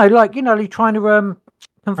 no. Like you're trying to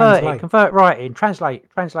convert writing, translate,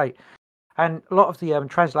 and a lot of the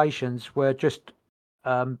translations were just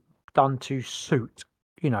done to suit,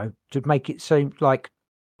 to make it seem like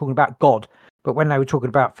talking about God. But when they were talking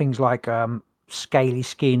about things like scaly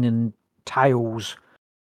skin and tails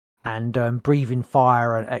and breathing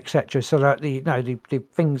fire and etc., so that the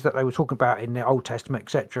things that they were talking about in the Old Testament,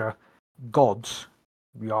 etc., gods,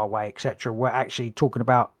 Yahweh, etc., were actually talking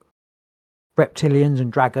about reptilians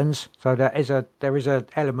and dragons. So there is a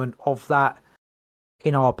element of that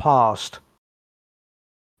in our past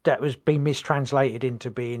that was being mistranslated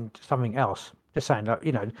into being something else. Just saying that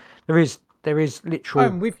there is literal.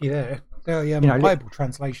 I'm with you there. The Bible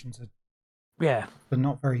translations are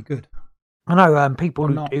not very good. I know people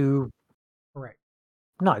who correct.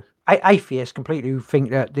 No, atheists completely who think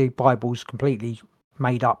that the Bible's completely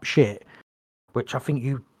made up shit, which I think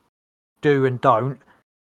you do and don't.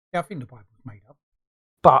 Yeah, I think the Bible's made up.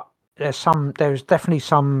 But there's definitely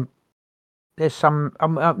some. There's some.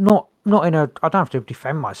 I'm not in a. I don't have to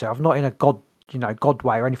defend myself. Not in a God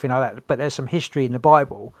way or anything like that. But there's some history in the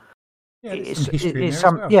Bible. Yeah, there's some history in there as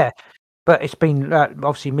well. Yeah, but it's been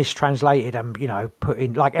obviously mistranslated and put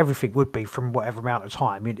in like everything would be from whatever amount of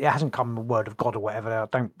time. It hasn't come a word of God or whatever. I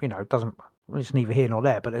don't. It doesn't. It's neither here nor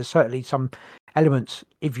there. But there's certainly some elements,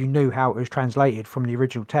 if you knew how it was translated from the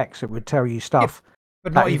original text, it would tell you stuff. Yeah,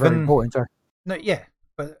 but not even very important. So. No, yeah,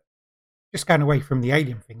 but just going away from the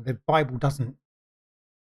alien thing, the Bible doesn't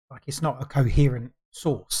it's not a coherent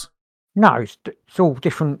source. No, it's all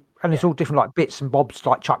different, and it's all different like bits and bobs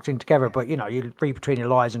like chucked in together. But you read between the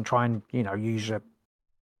lines and try and use a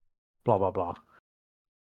blah blah blah.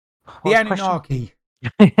 The Anunnaki.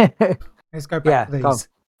 Let's go back to these.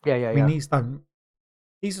 Yeah. I mean,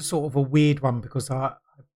 these are sort of a weird one because I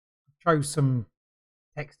chose some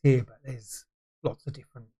text here, but there's lots of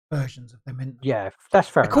different versions of them. Yeah, that's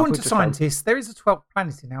fair. According to scientists, there is a 12th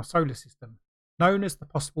planet in our solar system, known as the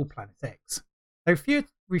possible planet X. They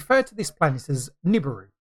refer to this planet as Nibiru,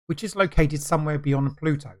 which is located somewhere beyond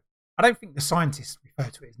Pluto. I don't think the scientists refer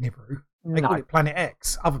to it as Nibiru. They call it Planet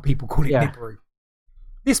X. Other people call it Nibiru.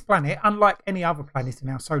 This planet, unlike any other planet in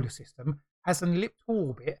our solar system, has an elliptical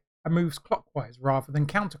orbit and moves clockwise rather than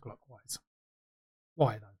counterclockwise.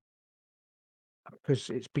 Why, though? Because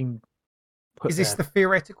it's been put Is this the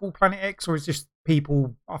theoretical Planet X, or is this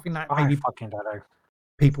people... I think that maybe fucking don't know.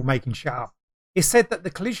 People making shit up. It's said that the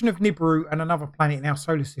collision of Nibiru and another planet in our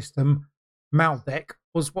solar system, Maldek,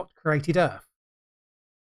 was what created Earth.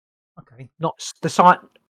 Okay. Not the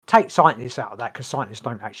take scientists out of that, because scientists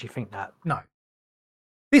don't actually think that. No.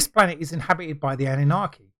 This planet is inhabited by the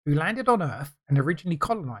Anunnaki, who landed on Earth and originally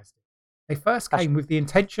colonized it. They first came with the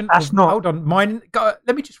intention of mining.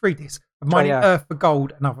 Let me just read this: mining Earth for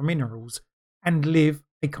gold and other minerals, and live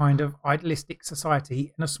a kind of idealistic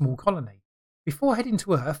society in a small colony. Before heading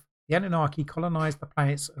to Earth, the Anunnaki colonized the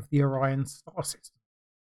planets of the Orion star system.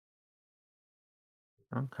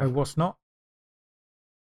 Okay. So what's not?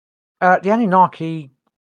 The Anunnaki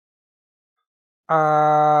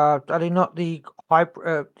are they not the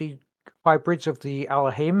hybrids of the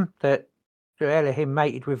Elohim that the Elohim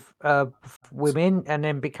mated with women and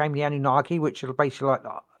then became the Anunnaki, which are basically like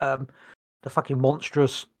the fucking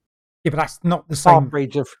monstrous Yeah, but that's not the half same.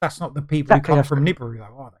 breeds of. That's not the people Exactly, who come that's from Nibiru,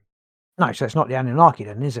 though, are they? No, so it's not the Anunnaki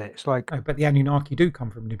then, is it? It's like, No, but the Anunnaki do come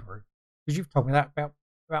from Nibiru, because you've told me that about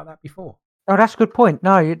that before. oh, that's a good point.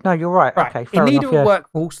 No, you're right. Right. Okay, In fair enough. Nibiru Yeah,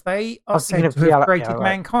 workforce, they I are was thinking said of to have yeah, created right.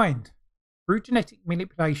 mankind. Through genetic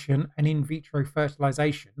manipulation and in vitro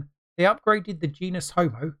fertilization, they upgraded the genus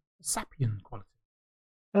Homo to sapien quality.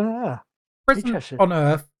 Ah, Present interesting. on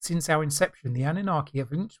Earth since our inception, the Anunnaki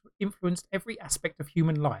have influenced every aspect of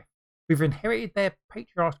human life. We've inherited their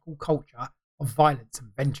patriarchal culture of violence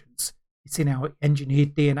and vengeance. It's in our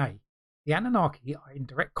engineered DNA. The Anunnaki are in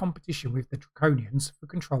direct competition with the Draconians for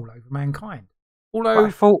control over mankind. But Although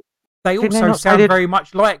I thought, they didn't they also not say sound they'd very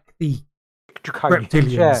much like the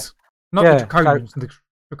draconians? Yeah, reptilians. Not the yeah. So, Draconians. The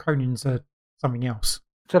Draconians are something else.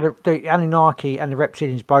 so the Anunnaki and the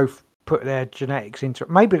reptilians both put their genetics into.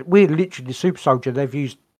 Maybe we're literally the super soldier. They've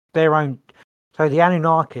used their own. So the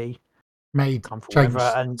Anunnaki Made come from wherever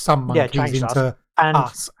changed and some yeah, monkeys changed us, into and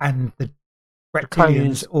us, and the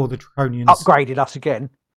reptilians draconians or the Draconians upgraded us again.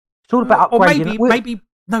 It's all about or upgrading.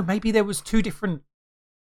 maybe there was two different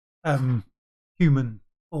human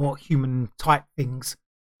or human type things.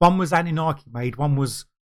 One was Anunnaki made, one was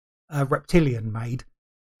reptilian made,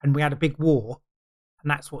 and we had a big war, and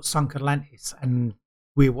that's what sunk Atlantis, and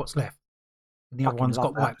we're what's left, and the other Fucking ones love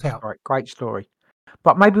got that wiped out. story. Great story.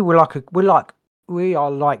 But maybe we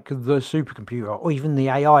are like the supercomputer or even the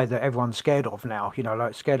AI that everyone's scared of now. You know,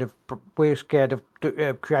 like we're scared of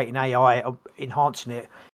creating AI, of enhancing it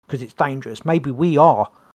because it's dangerous. Maybe we are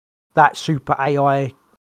that super AI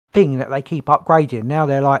thing that they keep upgrading. Now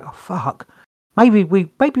they're like, oh, fuck. Maybe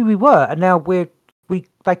we were, and now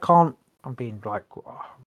they can't. I'm being like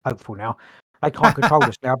hopeful now. They can't control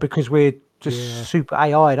us now because we're just Yeah. super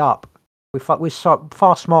AI'd up. We're so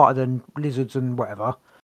far smarter than lizards and whatever.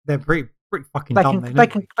 They're pretty fucking They dumb. can Then, they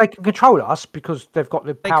aren't can they? they can control us because they've got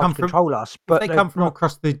the They power come to from control us. if But they they're come from not.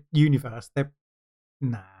 across the universe. They're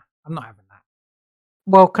nah. I'm not having that.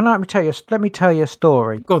 Well, can I tell you? Let me tell you a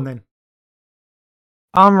story. Go on then.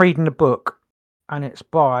 I'm reading a book, and it's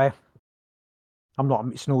by. I'm not.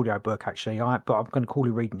 It's an audio book actually. But I'm going to call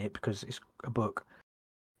you reading it because it's a book.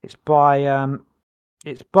 It's by.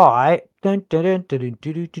 It's by.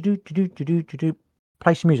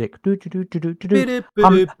 Play some music. Hum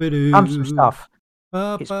some stuff.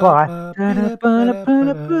 It's by. I mean,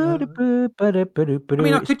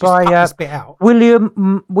 I It's could just cut by this bit out.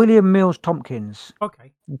 William Mills Tompkins.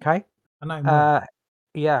 Okay, Okay. I know more.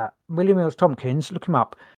 Yeah, William Mills Tompkins. Look him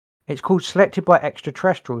up. It's called "Selected by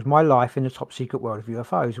Extraterrestrials: My Life in the Top Secret World of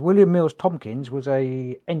UFOs." William Mills Tompkins was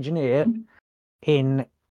a engineer in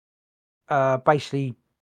basically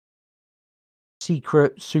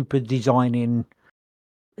secret super designing.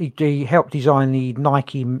 He helped design the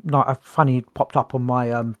Nike. Funny, it popped up on my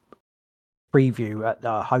preview at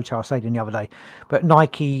the hotel I stayed in the other day. But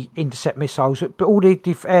Nike intercept missiles, but all the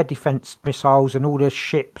air defense missiles and all the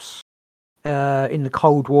ships in the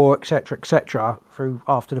Cold War, etc., through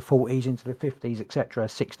after the 40s into the 50s, etc.,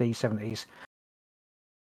 60s, 70s.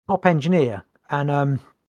 Top engineer, and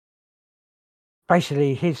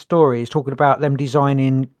basically his story is talking about them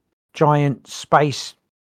designing giant space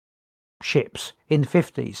ships in the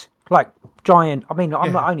 50s, like giant. I mean,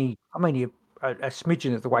 I'm only a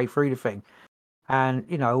smidgen of the way through the thing, and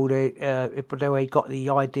you know, all but they got the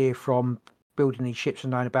idea from building these ships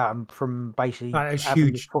and knowing about them from basically Like those having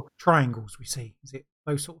huge triangles we see. Is it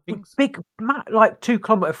those sort of things? big, like 2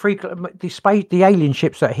 kilometer, 3 kilometer. The alien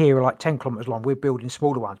ships that are here are like 10 kilometers long. We're building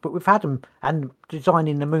smaller ones, but we've had them and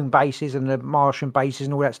designing the moon bases and the Martian bases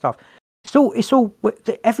and all that stuff. It's all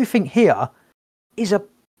everything here is a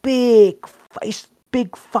big, it's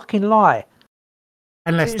big fucking lie.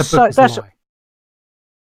 Unless the book is a lie.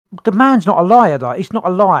 The man's not a liar, though. He's not a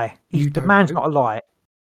lie. You The don't man's know. not a lie.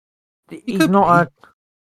 He He's could not be.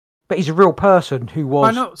 but he's a real person who was.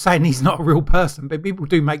 I'm not saying he's not a real person, but people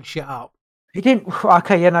do make shit up. He didn't.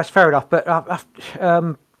 Okay, yeah, that's fair enough. But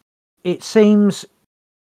it seems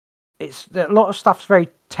a lot of stuff's very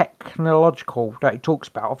technological that he talks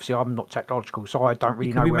about. Obviously, I'm not technological, so I don't He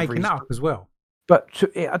really could know be whether making he's. that up as well. But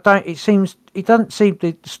I don't. It seems he doesn't seem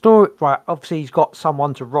the story right. Obviously, he's got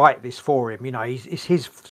someone to write this for him. You know, it's his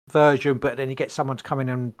version, but then he gets someone to come in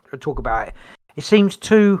and talk about it. It seems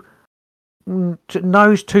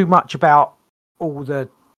knows too much about all the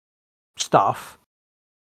stuff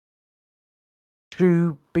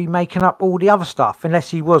to be making up all the other stuff, unless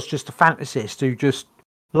he was just a fantasist who just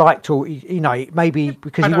liked all. You know, maybe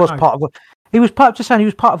because he was part of. He was part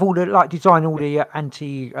of all the like design all the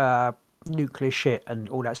anti. Nuclear shit and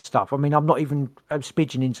all that stuff. I mean, I'm not even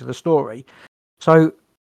spidging into the story, so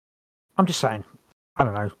I'm just saying. I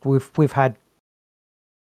don't know. We've had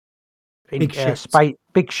Big ships.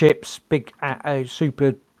 big ships, big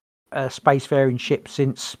super spacefaring ships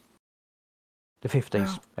since the 50s.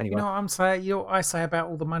 Well, Anyway, you know what I'm saying? You know what I say about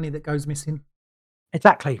all the money that goes missing?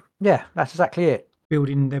 exactly. Yeah, that's exactly it.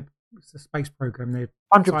 Building the space program, they're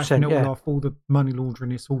 100%. siphoning it Yeah, all off, all the money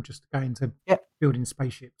laundering. It's all just going to yeah. building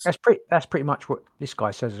spaceships. That's pretty much what this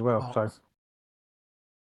guy says as well. So, Bots.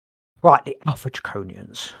 right, the Alpha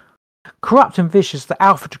Draconians. Corrupt and vicious, the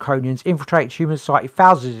Alpha Draconians infiltrated human society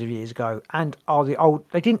thousands of years ago and are the old.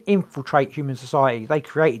 They didn't infiltrate human society; they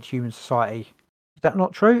created human society. Is that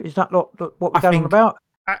not true? Is that not what we're I going on think, about?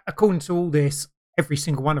 according to all this, every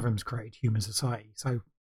single one of them's created human society, so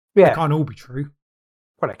Yeah, they can't all be true.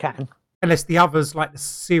 well, they can. Unless the others, like the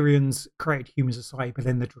Syrians, created human society, but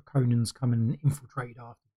then the Draconians come and infiltrate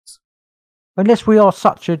afterwards. Unless we are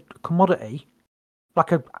such a commodity, like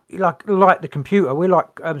the computer, we're like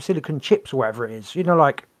silicon chips or whatever it is. You know,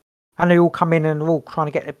 like, and they all come in and they're all trying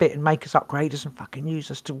to get a bit and make us upgrade us and fucking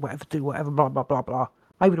use us to whatever, do whatever, blah blah blah blah.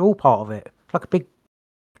 Maybe they're all part of it. It's like a big.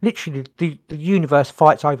 Literally, the universe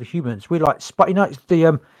fights over humans. We're like, you know, it's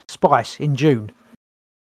the spice in June.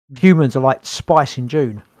 Humans are like spice in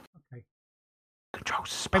June. Okay. Controls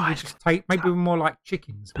the Maybe we spice. just maybe we're more like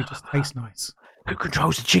chickens. We just taste nice. Who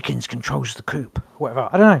controls the chickens controls the coop. Whatever.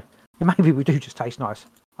 I don't know. Maybe we do just taste nice.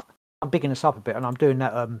 I'm bigging us up a bit, and I'm doing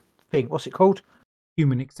that thing. What's it called?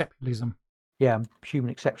 Human exceptionalism. Yeah, I'm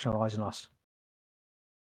human exceptionalising us.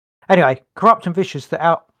 Anyway, corrupt and vicious.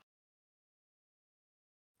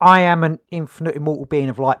 I am an infinite immortal being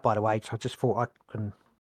of light, by the way. So I just thought I can.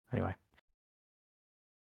 Anyway.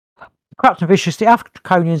 Corrupt and vicious, the Alpha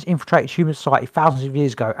Draconians infiltrated human society thousands of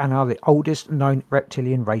years ago and are the oldest known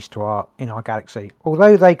reptilian race in our galaxy.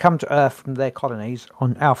 Although they come to Earth from their colonies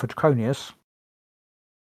on Alpha Draconius,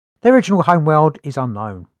 their original homeworld is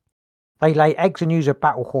unknown. They lay eggs and use a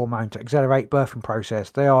battle hormone to accelerate birthing process.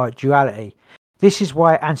 They are a duality. This is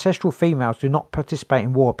why ancestral females do not participate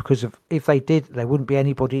in war, because if they did, there wouldn't be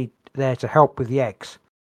anybody there to help with the eggs.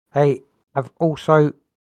 They also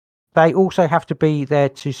have to be there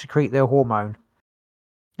to secrete their hormone.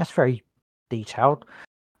 That's very detailed.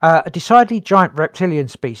 A decidedly giant reptilian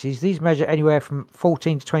species. These measure anywhere from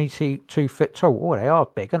 14 to 22 feet tall. Oh, they are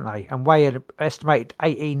big, aren't they? And weigh an estimated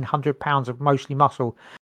 1,800 pounds of mostly muscle.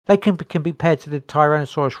 They can be compared to the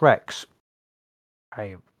Tyrannosaurus Rex.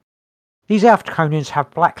 These Alpha Draconians have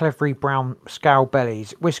black leathery brown scale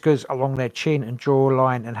bellies, whiskers along their chin and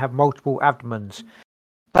jawline, and have multiple abdomens.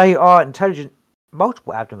 They are intelligent.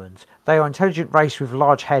 Multiple abdomens. They are an intelligent race with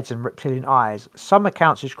large heads and reptilian eyes. Some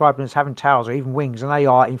accounts describe them as having tails or even wings, and they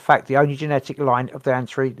are, in fact, the only genetic line of their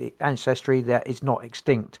ancestry that is not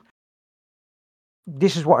extinct.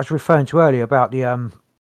 This is what I was referring to earlier about the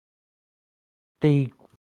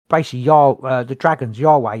basically the dragons,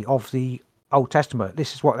 Yahweh of the Old Testament.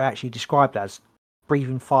 This is what they're actually described as: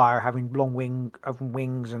 breathing fire, having long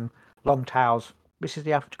wings and long tails. This is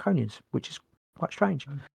the Alpha Draconians, which is quite strange.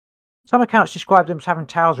 Some accounts describe them as having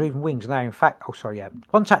tails or even wings, and they, in fact,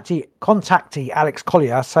 contactee Alex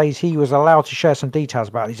Collier says he was allowed to share some details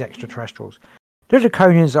about these extraterrestrials. The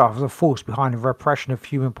Draconians are the force behind the repression of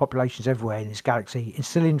human populations everywhere in this galaxy,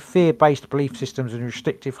 instilling fear-based belief systems and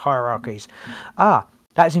restrictive hierarchies.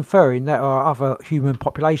 That is inferring there are other human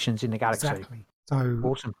populations in the galaxy. Exactly. So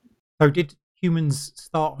Awesome. So did humans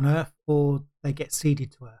start on Earth, or they get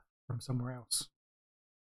seeded to Earth from somewhere else?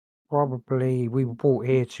 Probably we were brought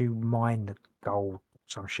here to mine the gold,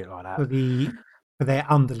 some shit like that. For their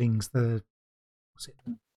underlings, what's it?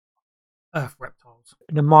 Earth reptiles.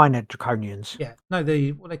 The minor Draconians. Yeah. No,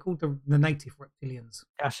 what they called the native reptilians.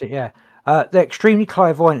 That's it, yeah. They're extremely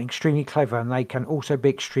clairvoyant, extremely clever, and they can also be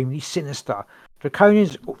extremely sinister.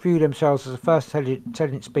 Draconians view themselves as the first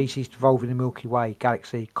intelligent species to evolve in the Milky Way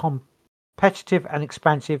galaxy. Competitive and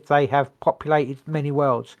expansive, they have populated many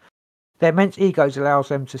worlds. Their immense egos allows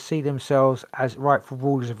them to see themselves as rightful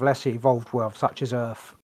rulers of lesser evolved worlds, such as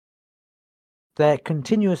Earth. Their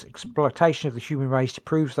continuous exploitation of the human race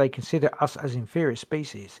proves they consider us as inferior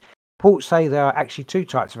species. Reports say there are actually two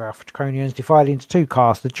types of Alpha Draconians, divided into two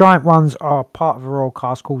castes. The giant ones are part of a royal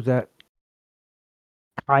caste called the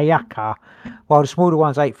Kayaka, while the smaller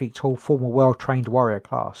ones, 8 feet tall, form a well-trained warrior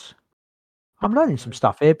class. I'm learning some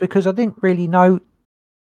stuff here because I didn't really know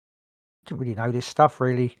this stuff,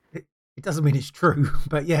 really. It doesn't mean it's true,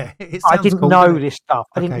 but yeah, it sounds I didn't cool, know this stuff.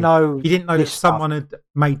 I didn't know. You didn't know that someone had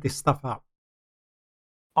made this stuff up.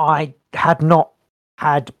 I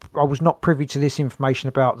was not privy to this information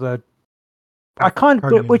about the.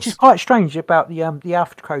 Which is quite strange about the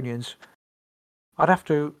Alpha Draconians. I'd have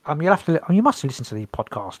to. You must listen to the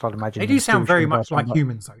podcast. I'd imagine They do sound very much like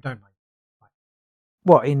humans, though, don't they?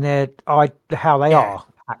 What in their how they are?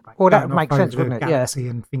 Well, that going would make off sense, over the wouldn't it? Yeah. galaxy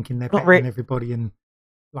and thinking they're Not better re- than everybody and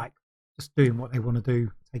like just doing what they want to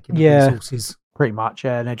do, taking the Yeah. resources. Pretty much,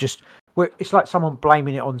 yeah. And they're just, it's like someone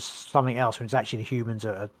blaming it on something else when it's actually the humans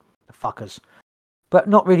that are the fuckers. But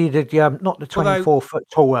not really not the 24-foot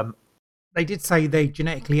tall. They did say they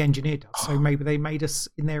genetically engineered us, so maybe they made us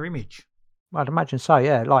in their image. I'd imagine so,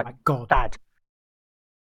 yeah. Like God. dad.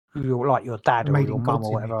 You're like your dad or Made your in mum God's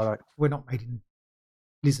or whatever. image. Like, We're not made in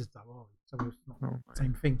lizards, though, are we? So it's not the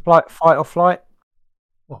same thing. fight or flight.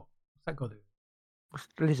 What? What's that got to do? It's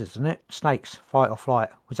lizards, isn't it? Snakes, fight or flight.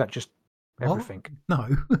 Was that just everything? No.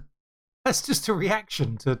 That's just a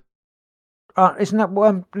reaction to... Isn't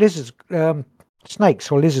that lizards,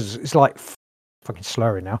 snakes or lizards? It's like fucking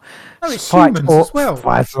slurring now. No, it's humans as well.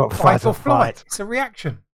 Fight or flight. It's a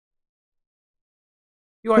reaction.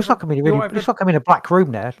 Looks like I'm in a black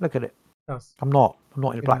room there. Look at it. Does. I'm not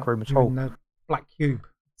in a black room at all. In the black cube.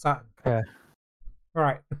 Saturn. Yeah. All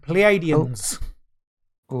right. The Pleiadians.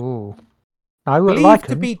 Oh. No, believed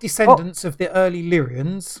to be descendants of the early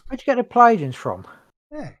Lyrians. Where'd you get the Pleiadians from?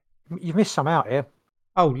 Yeah. You've missed some out here.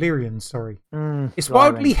 Oh, Lyrians, sorry. It's Lyrians.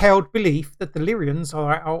 widely held belief that the Lyrians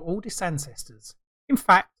are our oldest ancestors. In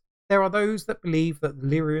fact, there are those that believe that the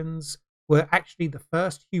Lyrians were actually the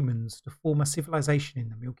first humans to form a civilization in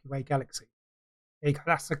the Milky Way galaxy. There you go.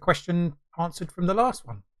 That's a question answered from the last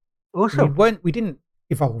one. Awesome. We didn't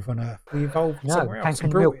evolve on Earth. We evolved somewhere else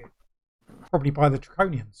and milk. it, probably by the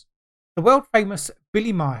Draconians. The world famous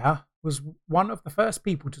Billy Meyer was one of the first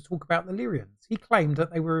people to talk about the Lyrians. He claimed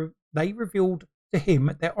that they revealed to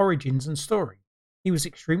him their origins and story. He was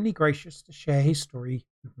extremely gracious to share his story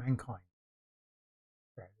with mankind.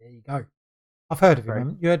 So, there you go. I've heard of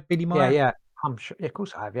him. You heard Billy Meyer? Yeah. I'm sure. Yeah, of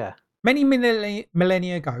course I have. Yeah. Many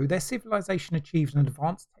millennia ago, their civilization achieved an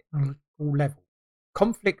advanced technological level.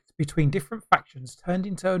 Conflict between different factions turned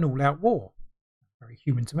into an all-out war. Very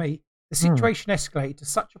human to me. The situation escalated to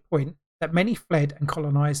such a point that many fled and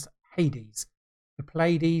colonized Hades, the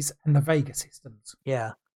Pleiades, and the Vega systems.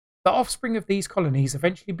 Yeah. The offspring of these colonies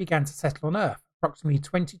eventually began to settle on Earth approximately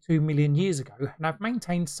 22 million years ago and have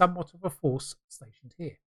maintained somewhat of a force stationed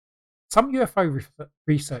here. Some UFO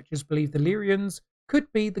researchers believe the Lyrians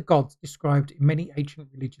could be the gods described in many ancient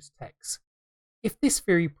religious texts. If this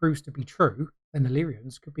theory proves to be true, then the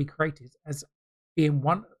Lyrians could be credited as being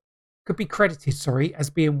one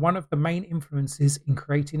of the main influences in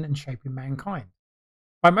creating and shaping mankind.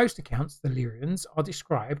 By most accounts, the Lyrians are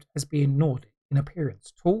described as being Nordic in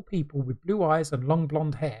appearance, tall people with blue eyes and long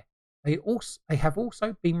blonde hair. They have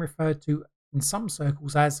also been referred to in some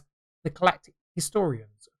circles as the galactic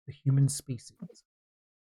historians of the human species.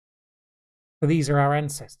 So these are our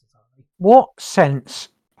ancestors, aren't they? What sense,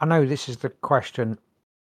 I know this is the question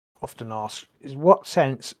often asked, is what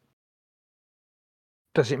sense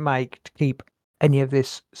does it make to keep any of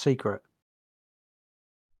this secret?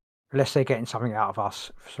 Unless they're getting something out of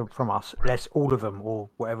us, from us. Unless all of them or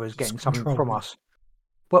whatever is getting something from us.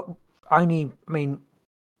 But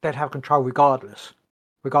they'd have control regardless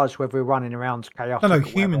whether we're running around chaotic. No,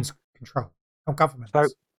 humans control, not governments. So,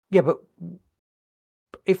 yeah, but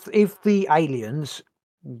if the aliens,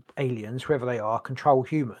 whoever they are, control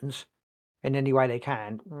humans in any way they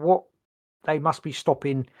can, what they must be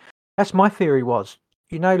stopping. That's my theory was,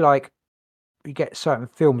 like you get certain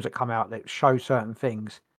films that come out that show certain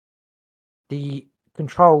things. The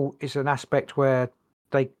control is an aspect where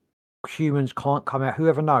humans can't come out.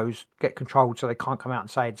 Whoever knows get controlled, so they can't come out and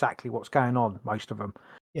say exactly what's going on. Most of them.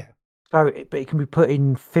 Yeah. So, but it can be put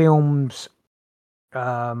in films,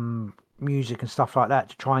 music, and stuff like that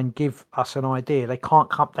to try and give us an idea. They can't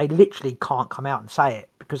come. They literally can't come out and say it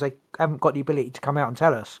because they haven't got the ability to come out and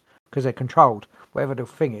tell us because they're controlled. Whatever the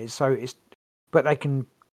thing is, but they can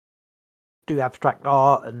do abstract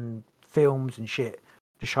art and films and shit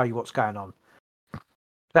to show you what's going on. Does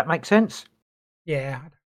that make sense? Yeah, I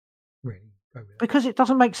don't really go with it. Because it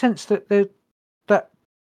doesn't make sense that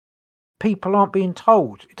people aren't being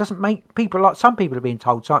told. It doesn't make people like some people are being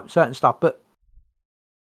told certain stuff, but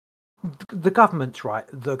the governments, right?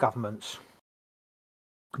 The governments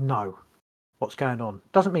know what's going on.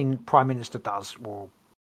 Doesn't mean Prime Minister does or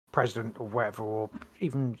President or whatever, or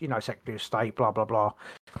even Secretary of State, blah blah blah.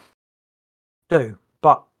 Do,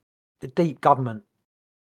 but the deep government,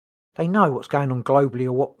 they know what's going on globally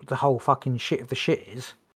or what the whole fucking shit of the shit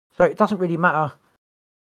is. So it doesn't really matter,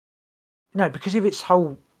 because if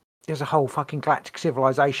there's a whole fucking galactic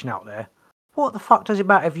civilization out there, what the fuck does it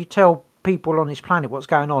matter if you tell people on this planet what's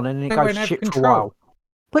going on and then it goes to shit for a while?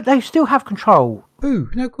 But they still have control. Ooh,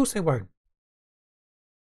 no, of course they won't.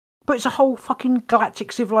 But it's a whole fucking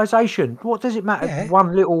galactic civilization. What does it matter? Yeah.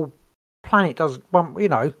 One little planet does one,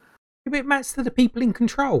 It matters to the people in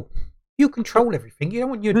control. You control everything. You don't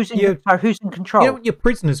want who's in you control? don't want your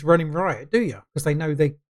prisoners running riot, do you? Because they know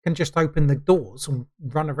they can just open the doors and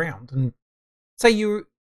run around. And say you're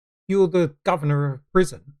the governor of a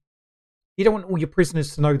prison. You don't want all your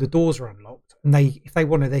prisoners to know the doors are unlocked, and if they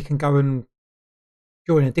want to, they can go and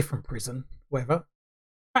join a different prison, whatever.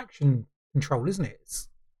 Faction control, isn't it?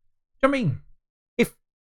 Do you know what I mean? If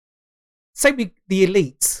say the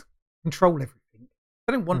elites control everything,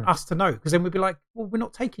 they don't want us to know, because then we'd be like, well, we're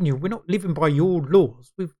not taking you. We're not living by your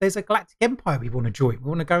laws. There's a galactic empire we want to join. We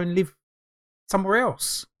want to go and live somewhere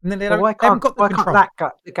else. And then they haven't got the control. Why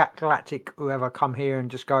can't the galactic whoever come here and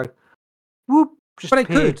just go, whoop, just But they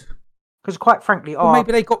could. Because quite frankly,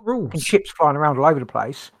 maybe they got rules. Ships flying around all over the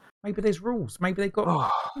place. Maybe there's rules. Maybe they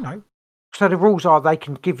got, So the rules are they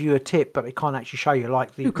can give you a tip, but they can't actually show you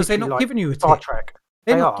because they're not giving you a tip. Star Trek.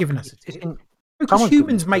 They're not giving us a tip. Because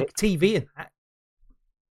humans make TV and that.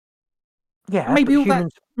 Yeah, maybe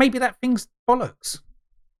maybe that thing's bollocks.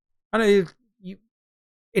 I know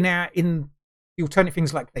in the alternate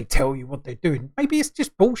things, like they tell you what they're doing. Maybe it's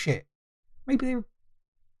just bullshit. Maybe they're.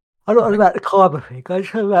 I don't know about the karma thing. I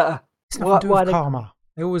just know about it's nothing to do with karma.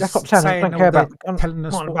 They always that's what I'm saying. I don't care about telling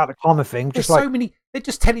us about the karma thing. There's so many. They're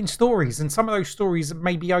just telling stories, and some of those stories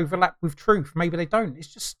maybe overlap with truth. Maybe they don't.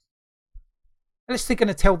 It's just unless they're going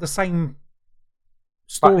to tell the same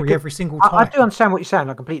story every single time. I do understand what you're saying.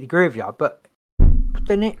 I completely agree with you. But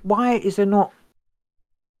then why is there not?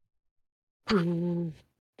 Someone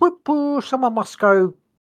must go.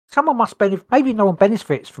 Someone must benefit. Maybe no one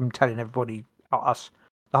benefits from telling everybody, us,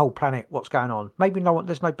 the whole planet, what's going on. Maybe no one.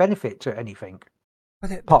 There's no benefit to anything.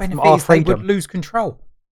 The benefit is they would lose control.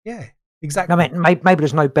 Yeah, exactly. I mean, maybe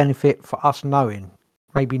there's no benefit for us knowing.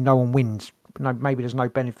 Maybe no one wins. No, maybe there's no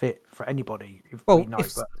benefit for anybody if we know.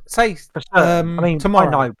 Say, I mean, tomorrow,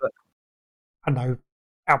 I know, but I know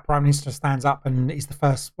our Prime Minister stands up and is the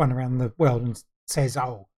first one around the world and says,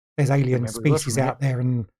 "Oh, there's alien species out there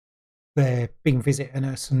and they're being visiting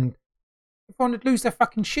us," and everyone would lose their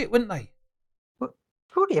fucking shit, wouldn't they?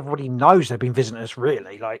 Surely everybody knows they've been visiting us,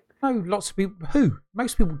 really. Like, no, lots of people.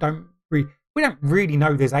 Most people don't. We don't really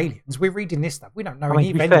know there's aliens. We're reading this stuff. We don't know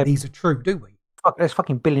any of these are true, do we? There's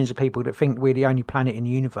fucking billions of people that think we're the only planet in the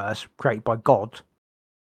universe created by God.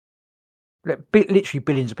 Literally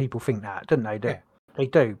billions of people think that, don't they? They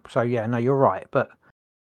do. So yeah, no, you're right. But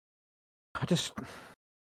I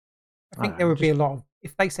think there would be a lot of,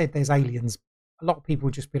 if they said there's aliens, a lot of people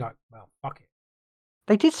would just be like, well, fuck it.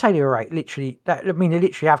 They did say they were right. Literally, they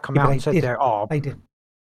literally have come out and said they are. They did.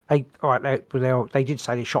 They did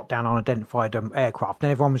say they shot down unidentified aircraft.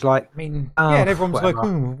 And everyone was like, I mean, and everyone was like,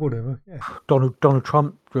 whatever. Yeah. Donald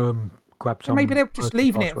Trump grabbed some. Maybe they're just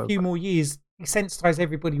leaving it a few more years, desensitize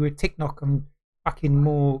everybody with TikTok and fucking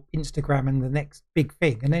more Instagram and the next big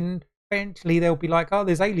thing, and then eventually they'll be like, oh,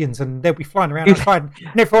 there's aliens, and they'll be flying around outside,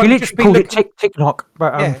 and everyone will just be looking. TikTok,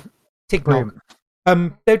 but TikTok.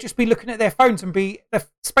 They'll just be looking at their phones and the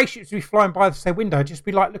spaceships will be flying by their window, just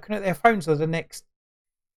be like looking at their phones as the next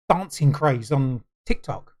dancing craze on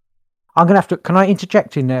TikTok. I'm gonna have to. Can I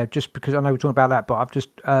interject in there just because I know we're talking about that, but I've just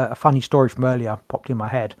a funny story from earlier popped in my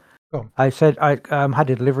head. Go on. I said I had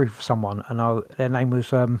a delivery for someone, and their name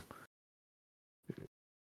was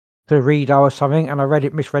Dorito or something, and I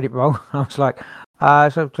misread it wrong. I was like,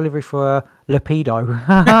 so delivery for Lepido.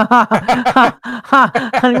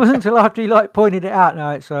 And it wasn't until after he pointed it out,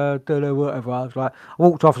 no, it's whatever. I was like, I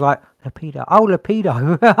walked off, like, Lepido. Oh,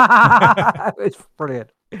 Lepido. It's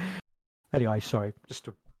brilliant. Anyway, sorry.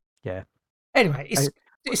 Yeah. Anyway,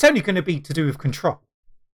 it's only going to be to do with control.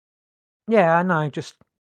 Yeah, I know.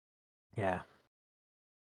 Yeah.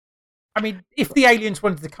 I mean, if the aliens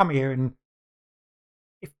wanted to come here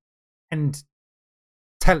and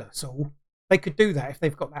tell us all, they could do that if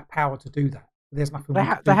they've got that power to do that. There's nothing. They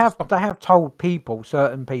have told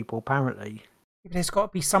certain people, apparently. There's got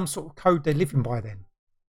to be some sort of code they're living by then.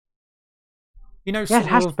 You know, it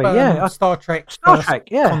has to be. Star Trek,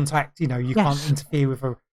 contact. You know, you can't interfere with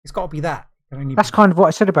a. It's got to be that. That's kind of what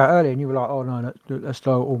I said about earlier, and you were like, "Oh no, that's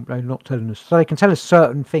they're not telling us." So they can tell us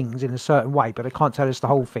certain things in a certain way, but they can't tell us the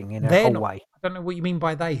whole thing in a whole way. I don't know what you mean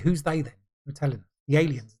by they. Who's they then? Who's telling us? The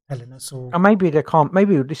aliens are telling us, or maybe they can't.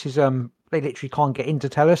 Maybe this is they literally can't get in to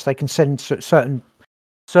tell us. They can send certain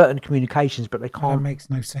communications, but they can't. That makes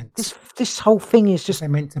no sense. This whole thing is just they're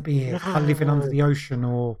meant to be here, living under the ocean,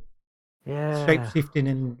 or shape shifting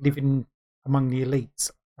and living among the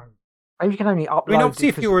elites. Maybe you can only upload. I mean, obviously,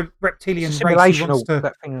 if you're a reptilian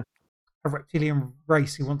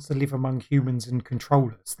race who wants to live among humans and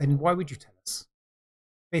control us, then why would you tell us?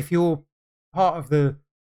 If you're part of the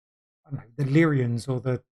Lyrians or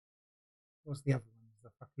what's the other one?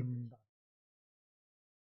 fucking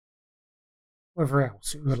whatever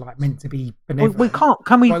else who are like meant to be We benevolent. can't.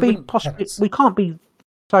 Can we why be wouldn't you tell possibly? us? We can't be.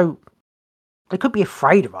 So they could be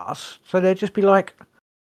afraid of us. So they'll just be like,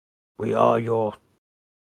 "We are your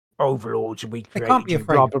overlords, and we They can't created be you."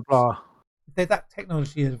 afraid Blah of blah us. blah. If they're that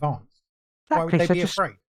technology advanced, why would Exactly. they So be just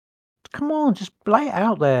afraid? come on, just lay it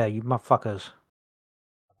out there, you motherfuckers.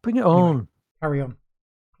 Bring it Anyway, on. carry on.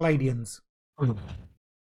 Palladians. Who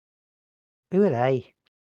are they?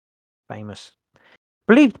 Famous.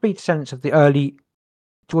 Believed to be descendants of the early.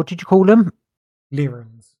 What did you call them?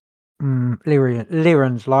 Lyrans.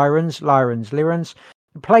 Lyrans.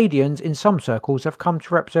 The Palladians, in some circles, have come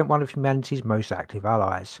to represent one of humanity's most active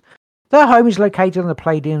allies. Their home is located on the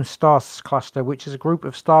Palladian star cluster, which is a group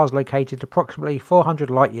of stars located approximately 400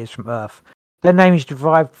 light years from Earth. Their name is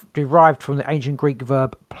derived from the ancient Greek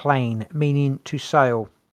verb plane, meaning to sail.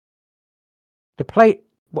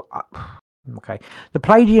 Okay. The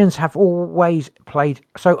Palladians have always played.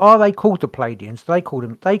 So, are they called the Palladians? They call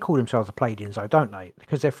themselves the Palladians, though, don't they?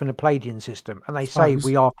 Because they're from the Palladian system, and they say Suppose.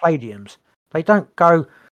 we are Palladians. They don't go.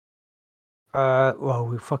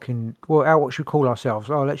 What should we call ourselves?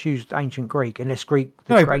 Oh, let's use ancient Greek, unless No,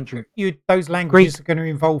 but ancient those Greek languages are going to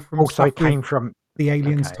evolve from also stuff came with from. the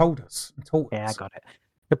aliens Okay. told us and taught Yeah, I us. got it.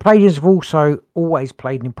 The Palladians have also always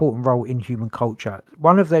played an important role in human culture.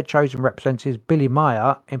 One of their chosen representatives, Billy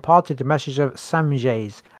Meyer, imparted the message of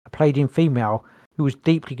Samjes, a Palladian female who was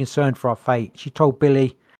deeply concerned for our fate. She told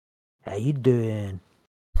Billy, "How you doing?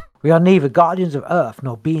 We are neither guardians of Earth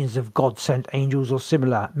nor beings of God-sent angels or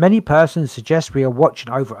similar. Many persons suggest we are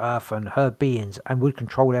watching over Earth and her beings and would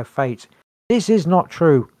control their fate. This is not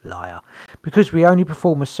true, liar, because we only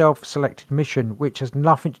perform a self-selected mission which has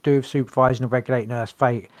nothing to do with supervising and regulating Earth's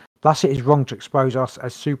fate. Thus it is wrong to expose us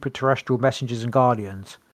as super-terrestrial messengers and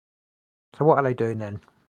guardians." So what are they doing then?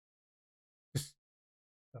 Just,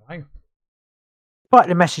 I don't know. Despite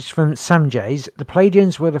the message from Samjes, the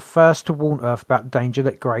Palladians were the first to warn Earth about the danger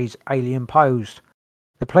that Grey's alien posed.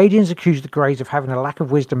 The Palladians accused the Greys of having a lack of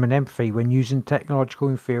wisdom and empathy when using technological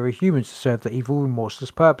inferior humans to serve their evil, remorseless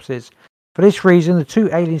purposes. For this reason, the two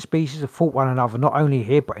alien species have fought one another not only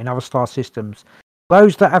here but in other star systems.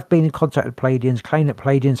 Those that have been in contact with Palladians claim that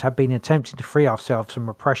Palladians have been attempting to free ourselves from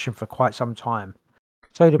repression for quite some time.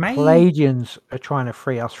 So the Palladians are trying to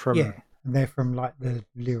free us from... Yeah, and they're from like the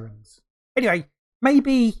Lyrans. Anyway,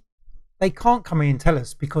 maybe they can't come in and tell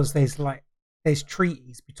us because there's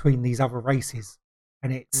treaties between these other races,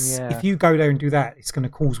 and it's if you go there and do that, it's going to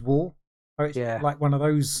cause war. So it's like one of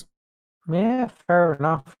those. Yeah, fair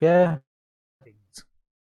enough. Yeah. Things.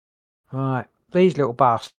 Right, these little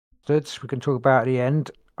bastards we can talk about at the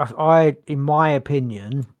end. I, in my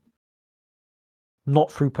opinion,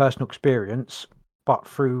 not through personal experience, but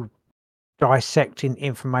through dissecting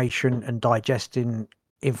information and digesting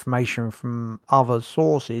information from other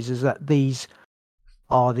sources, is that these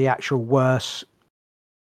are the actual worse,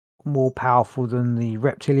 more powerful than the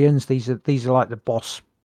reptilians. These are like the boss.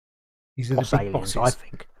 These are the big aliens, bosses. I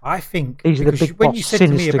think. I think These are the big when boss, you said to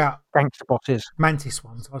me sinister about gangster bosses. mantis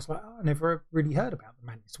ones, I was like, oh, I never really heard about the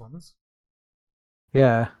mantis ones.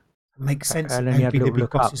 Yeah, it makes sense and that then they you would had be the a little big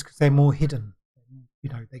look up. bosses because they're more hidden. You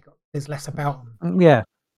know, there's less about them. Yeah,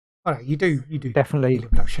 Oh, no, you do definitely.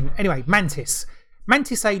 production. Anyway, mantis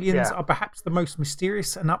aliens are perhaps the most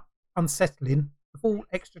mysterious and unsettling of all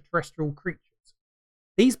extraterrestrial creatures.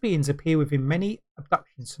 These beings appear within many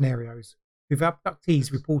abduction scenarios, with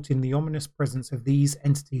abductees reporting the ominous presence of these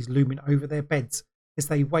entities looming over their beds as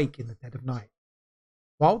they wake in the dead of night.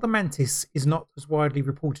 While the mantis is not as widely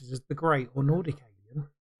reported as the grey or Nordic alien,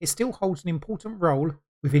 it still holds an important role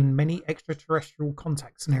within many extraterrestrial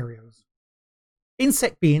contact scenarios.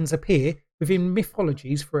 Insect beings appear within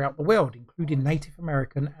mythologies throughout the world, including Native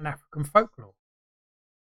American and African folklore.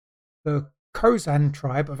 The Khoisan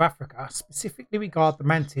tribe of Africa specifically regard the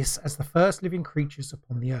mantis as the first living creatures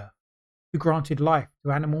upon the earth, who granted life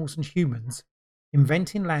to animals and humans,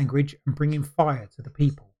 inventing language and bringing fire to the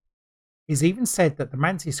people. It is even said that the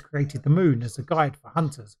mantis created the moon as a guide for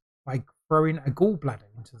hunters by throwing a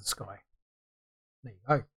gallbladder into the sky. There you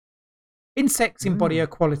go. Insects embody a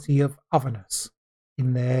quality of otherness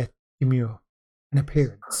in their demure and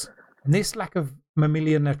appearance, and this lack of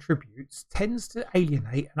mammalian attributes tends to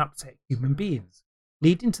alienate and upset human beings,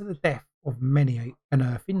 leading to the death of many an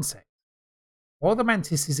earth insect. While the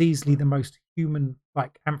mantis is easily the most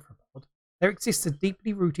human-like amphipod, there exists a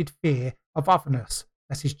deeply rooted fear of otherness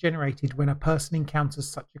that is generated when a person encounters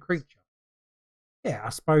such a creature. Yeah, I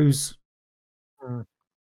suppose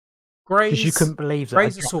Greys, you couldn't believe that.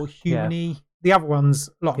 Greys are sort of human-y. The other ones,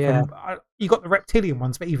 a lot of them, you got the reptilian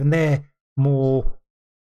ones, but even they're more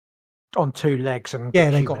on two legs and Yeah,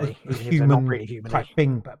 they got human-y, a even if they're not human really human-y. type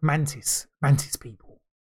thing, but mantis people.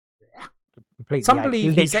 Completely Some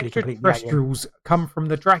believe these literally completely alien. extraterrestrials come from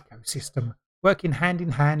the Draco system, working hand in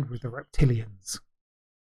hand with the reptilians.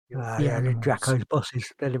 The Yeah, the animals. Draco's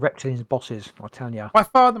bosses. They're the reptilians' bosses, I'm telling you. By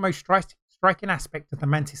far the most striking aspect of the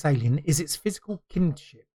mantis alien is its physical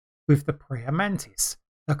kinship with the prayer mantis,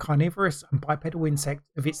 the carnivorous and bipedal insect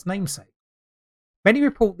of its namesake. Many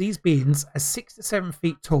report these beings as 6 to 7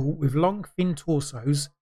 feet tall with long, thin torsos,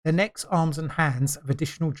 their necks, arms, and hands have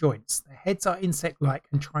additional joints. Their heads are insect like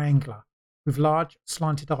and triangular, with large,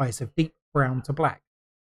 slanted eyes of deep brown to black.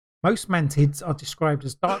 Most mantids are described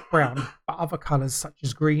as dark brown, but other colours such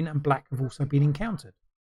as green and black have also been encountered.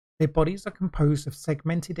 Their bodies are composed of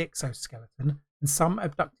segmented exoskeleton, and some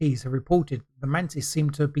abductees have reported that the mantis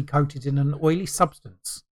seem to be coated in an oily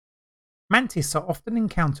substance. Mantis are often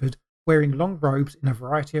encountered wearing long robes in a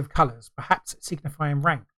variety of colours, perhaps signifying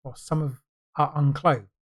rank, while some are unclothed.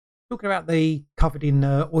 Talking about the covered in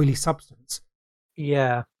oily substance.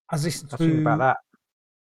 Yeah, I was listening I think about to that.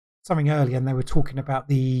 something earlier, and they were talking about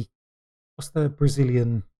what's the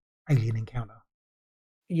Brazilian alien encounter?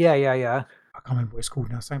 Yeah. I can't remember what it's called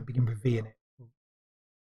now. Something begin with V in it.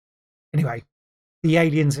 Anyway, the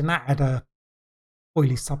aliens in that had a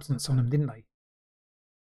oily substance on them, didn't they?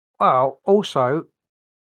 Well, also,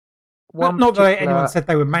 Not that anyone said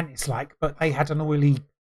they were mantis-like, but they had an oily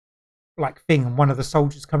like thing, and one of the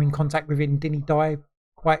soldiers come in contact with it, and didn't he die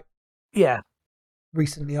quite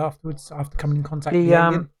recently afterwards after coming in contact with the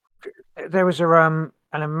alien? There was an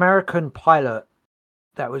American pilot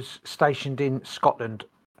that was stationed in Scotland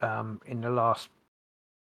in the last,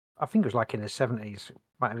 I think it was like in the 70s,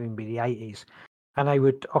 might even be the 80s, and they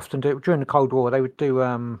would often do during the Cold War. They would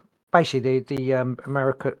do basically the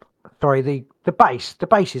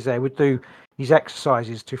bases there would do these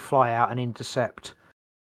exercises to fly out and intercept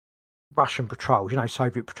Russian patrols,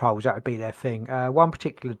 Soviet patrols. That would be their thing. One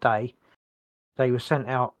particular day, they were sent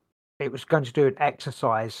out. It was going to do an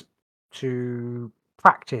exercise to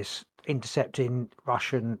practice intercepting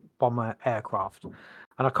Russian bomber aircraft.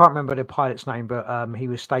 And I can't remember the pilot's name, but he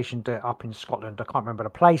was stationed up in Scotland. I can't remember the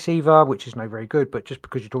place either, which is no very good, but just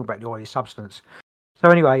because you're talking about the oily substance. So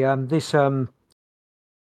anyway, they sound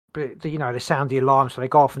the alarm, so they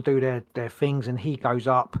go off and do their things, and he goes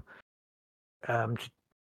up to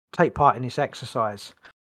take part in this exercise.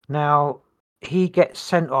 Now, he gets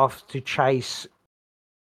sent off to chase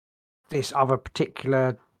this other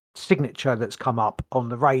particular signature that's come up on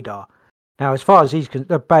the radar. Now, as far as he's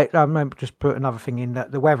concerned, I remember just put another thing in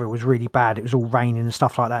that the weather was really bad. It was all raining and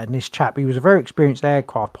stuff like that. And this chap, he was a very experienced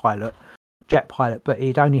aircraft pilot, jet pilot, but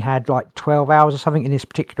he'd only had like 12 hours or something in this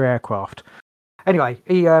particular aircraft. Anyway,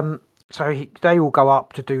 they all go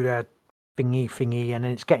up to do their thingy, and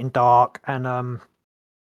then it's getting dark, and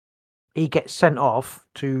he gets sent off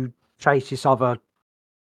to chase this other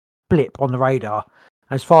blip on the radar.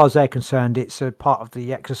 As far as they're concerned, it's a part of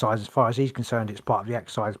the exercise. As far as he's concerned, it's part of the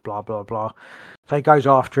exercise, blah, blah, blah. So he goes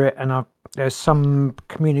after it, and there's some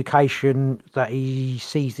communication that he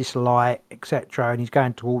sees this light, etc., and he's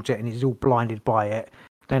going towards it, and he's all blinded by it.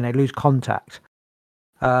 Then they lose contact.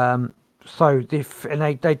 So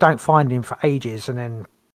they don't find him for ages, and then,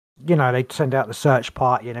 they send out the search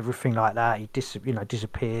party and everything like that. He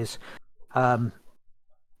disappears. And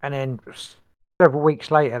then several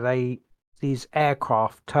weeks later, these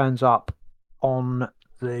aircraft turns up on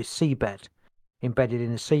the seabed, embedded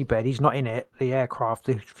in the seabed. He's not in it. The aircraft,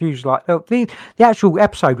 the fuselage, the actual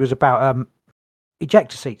episode was about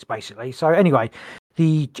ejector seats, basically. So anyway,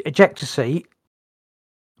 the ejector seat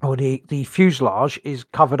or the fuselage is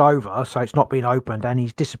covered over, so it's not been opened, and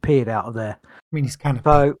he's disappeared out of there. I mean, his canopy.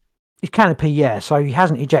 So his canopy, yeah. So he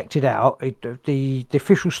hasn't ejected out. The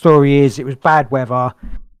official story is it was bad weather.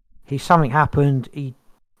 Something happened. He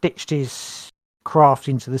ditched his craft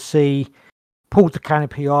into the sea, pulled the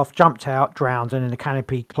canopy off, jumped out, drowned, and then the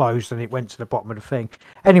canopy closed and it went to the bottom of the thing.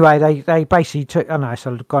 Anyway, they basically took, I know,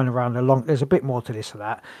 so going around there's a bit more to this or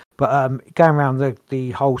that, but going around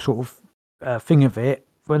the whole sort of thing of it,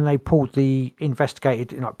 when they pulled the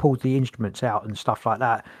instruments out and stuff like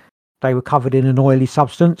that, they were covered in an oily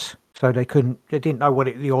substance. So they didn't know what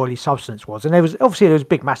the oily substance was. And there was a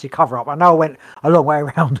big massive cover up. I know I went a long way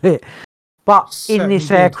around it. But in this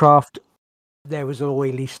aircraft, there was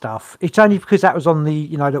oily stuff. It's only because that was on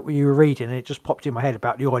the, that we were reading, and it just popped in my head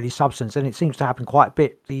about the oily substance. And it seems to happen quite a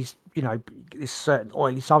bit. This certain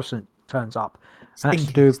oily substance turns up.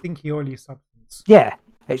 Stinky oily substance. Yeah.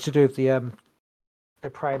 It's to do with the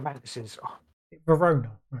praying mantises. Oh. Verona.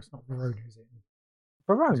 No, it's not Verona, is it?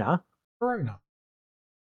 Verona? Verona.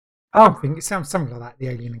 Oh. It sounds something like that, the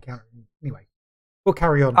alien encounter. Anyway, we'll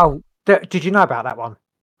carry on. Oh, Did you know about that one?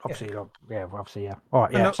 Obviously, obviously, yeah. All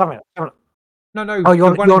right, yeah. No, Something. No. Oh, you're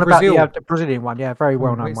on about Brazil. the Brazilian one, yeah. Very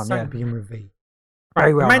well known one, yeah. Being with V.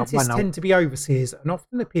 Very well the known. mantis tend to be overseers and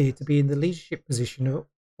often appear to be in the leadership position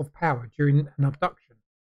of power during an abduction.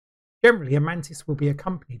 Generally, a mantis will be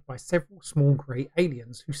accompanied by several small grey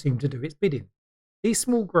aliens who seem to do its bidding. These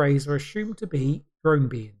small greys are assumed to be drone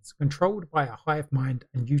beings, controlled by a hive mind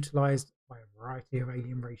and utilised by a variety of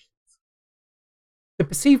alien races. The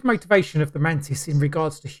perceived motivation of the mantis in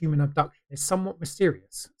regards to human abduction is somewhat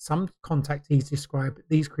mysterious. Some contactees describe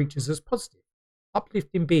these creatures as positive,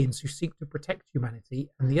 uplifting beings who seek to protect humanity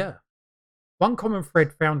and the Earth. One common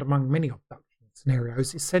thread found among many abduction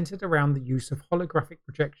scenarios is centered around the use of holographic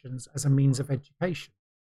projections as a means of education.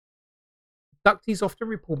 Abductees often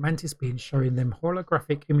report mantis beings showing them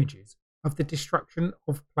holographic images of the destruction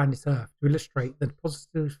of planet Earth to illustrate the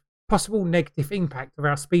possible negative impact of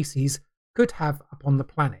our species could have upon the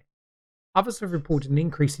planet. Others have reported an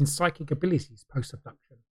increase in psychic abilities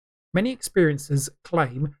post-abduction. Many experiencers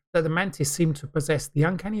claim that the mantis seem to possess the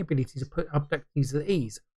uncanny ability to put abductees at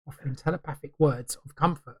ease, offering telepathic words of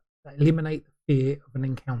comfort that eliminate the fear of an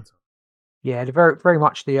encounter. Yeah, they're very, very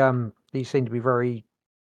much these seem to be very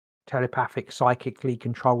telepathic, psychically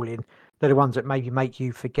controlling. They're the ones that maybe make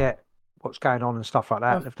you forget what's going on and stuff like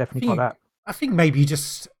that. They've definitely got that. I think maybe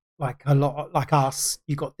just like a lot like us,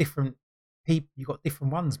 you got different people, you got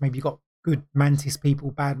different ones. Maybe you got good mantis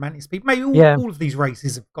people, bad mantis people. Maybe all of these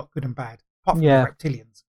races have got good and bad, apart from the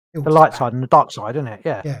reptilians. The light side and the dark side, isn't it?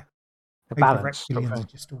 Yeah. Yeah. The maybe balance. The reptilians are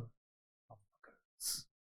just all.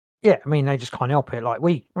 Yeah, I mean, they just can't help it. Like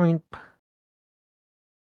I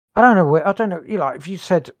don't know. You know, if you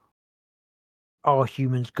said, are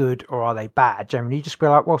humans good or are they bad? Generally, you just be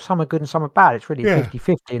like, well, some are good and some are bad. It's really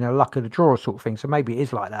 50-50 and a luck of the draw sort of thing. So maybe it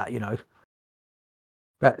is like that, you know.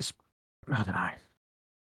 But I don't know.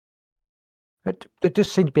 There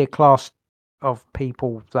does seem to be a class of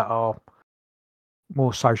people that are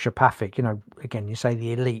more sociopathic. You know, again, you say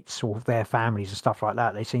the elites or their families and stuff like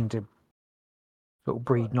that. They seem to sort of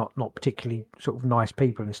breed not particularly sort of nice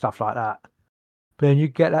people and stuff like that. But then you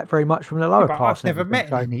get that very much from the lower class. I've never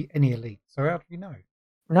met any elite, so how do you know?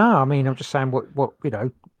 No, I mean, I'm just saying what you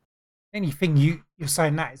know. Anything you're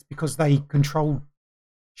saying that is because they control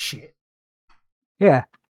shit. Yeah.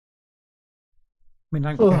 I mean,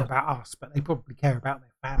 they don't care about us, but they probably care about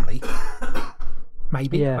their family.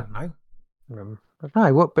 Maybe. Yeah. I don't know. I don't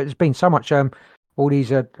know what, but there's been so much all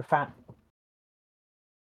these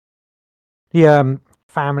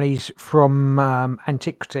families from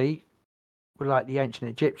antiquity, like the ancient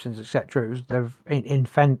Egyptians, etc.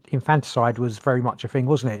 Infanticide was very much a thing,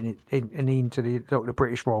 wasn't it? Into the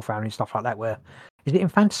British royal family and stuff like that. Where is it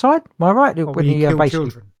infanticide? Am I right? When you kill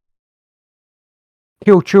children.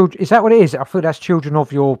 Kill children. Is that what it is? I thought that's children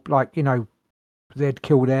of your, like, you know, they'd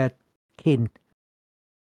kill their kin.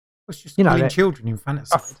 It's just killing children,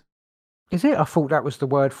 infanticide. Is it? I thought that was the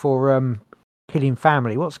word for killing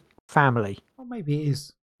family. What's family? Well, maybe it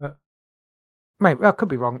is. But maybe I could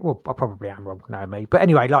be wrong. Well, I probably am wrong. No, me. But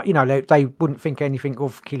anyway, like, you know, they wouldn't think anything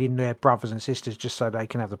of killing their brothers and sisters just so they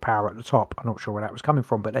can have the power at the top. I'm not sure where that was coming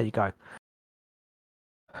from, but there you go.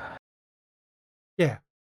 Yeah.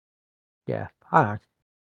 Yeah. I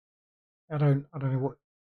don't know. I don't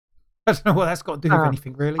know what that's got to do with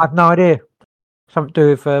anything, really. I've no idea. Something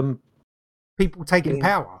to do with people taking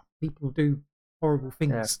power. People do horrible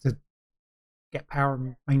things to get power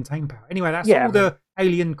and maintain power. Anyway, that's all the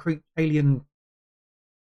alien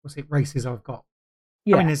races I've got.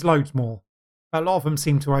 I mean, there's loads more. But a lot of them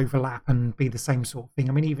seem to overlap and be the same sort of thing.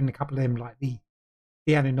 I mean, even a couple of them, like the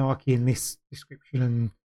Anunnaki in this description,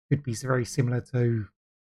 and could be very similar to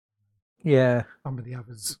some of the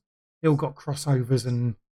others. They all got crossovers,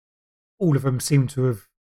 and all of them seem to have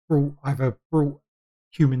either brought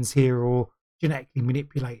humans here or genetically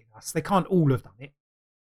manipulated us. They can't all have done it,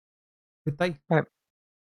 could they?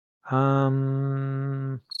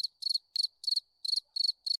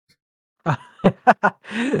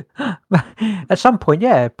 At some point,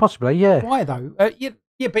 yeah, possibly, yeah. Why though? Yeah,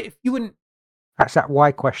 but if you wouldn't, that's that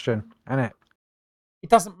why question, isn't it? It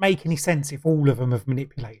doesn't make any sense if all of them have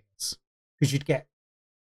manipulated us, because you'd get.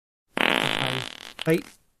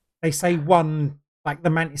 They say one, like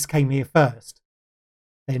the mantis came here first,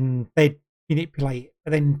 then they'd manipulate it.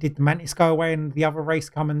 But then did the mantis go away and the other race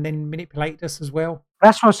come and then manipulate us as well?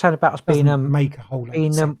 That's what I was saying about us being make a whole lot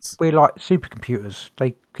of sense. We're like supercomputers.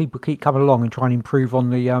 People keep coming along and trying to improve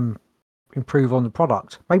on the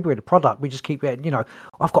product. Maybe we're the product. We just keep getting, you know,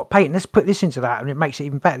 I've got patent. Let's put this into that, and it makes it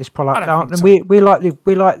even better. This product, and so. we're like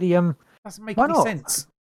the doesn't make any sense.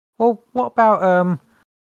 Well, what about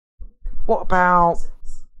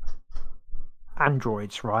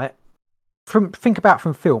androids, right? Think about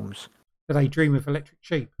from films. Do they dream of electric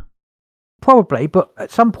sheep? Probably, but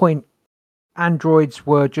at some point, androids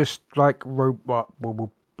were just like robot,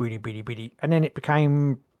 bitty, and then it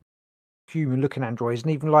became human-looking androids,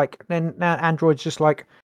 and even like then now androids just like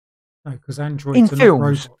No, because in androids are not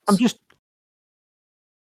films. robots.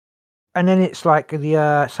 And then it's like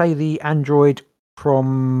the say the android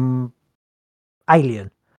from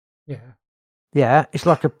Alien. Yeah, it's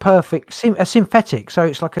like a perfect a synthetic. So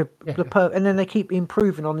it's like and then they keep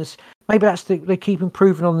improving on this. Maybe they keep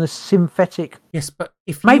improving on the synthetic. Yes, but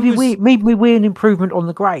if maybe we're an improvement on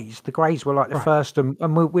the greys. The greys were like the Right. first, and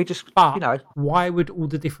we're just But why would all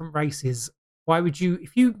the different races? Why would you,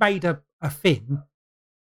 if you made a thing,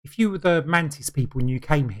 if you were the mantis people and you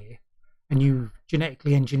came here and you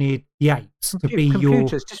genetically engineered the apes to be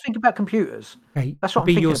computers? Just think about computers. Okay, that's what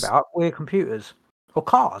I'm thinking about. We're computers or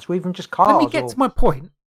cars. We're even just cars. Let me get to my point.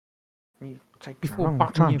 Before a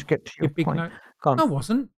long time to get to your big point. note. Go on. No, I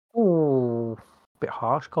wasn't. Oh, bit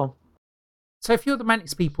harsh. Go on. So if you're the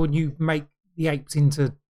mantis people and you make the apes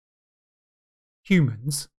into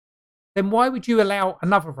humans, then why would you allow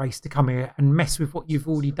another race to come here and mess with what you've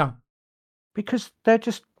already done? Because they're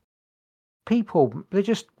just people. They're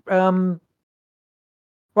just right.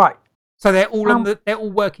 So they're all they're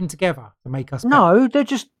all working together to make us better. No, they're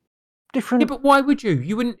just different. Yeah, but why would you?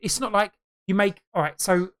 You wouldn't. It's not like you make. All right.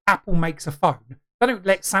 So Apple makes a phone. They don't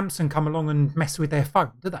let Samsung come along and mess with their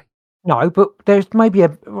phone, do they? No, but there's maybe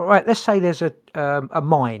right. Let's say there's a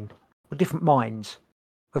mine, or different mines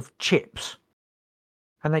of chips,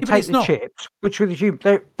 and they take the chips, which are the human.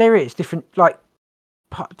 There is different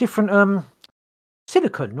different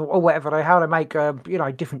silicon or whatever how they make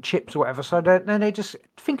different chips or whatever. So then they just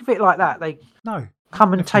think of it like that. They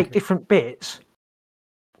come and take different bits,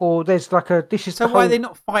 or there's like a this is so why are they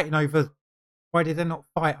not fighting over? Why did they not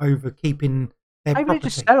fight over keeping their maybe property? They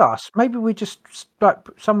just sell us. Maybe we just like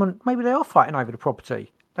someone. Maybe they are fighting over the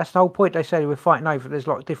property. That's the whole point. They say we're fighting over. There's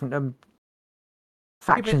like different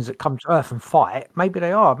factions that come to Earth and fight. Maybe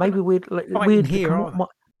they are. Maybe we're like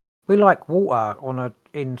water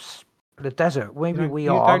in the desert. Maybe we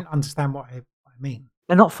are. You don't understand what I mean.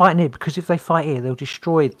 They're not fighting here because if they fight here, they'll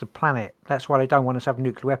destroy the planet. That's why they don't want us to have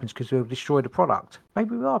nuclear weapons because they'll destroy the product.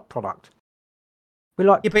 Maybe we are product.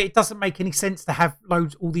 Yeah, but it doesn't make any sense to have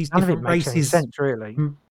all these different races. Sense, really.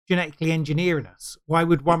 Genetically engineering us. Why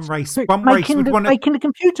would one race? Making the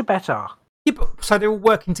computer better. Yeah, but so they're all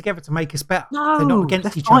working together to make us better. No, they're not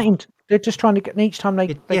against each other. They're just trying to get. Each time they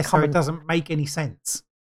come. So it doesn't make any sense.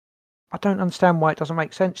 I don't understand why it doesn't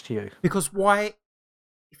make sense to you. Because why?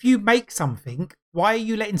 If you make something, why are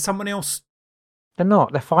you letting someone else? They're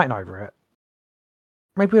not. They're fighting over it.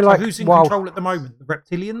 Maybe we're who's in control at the moment? The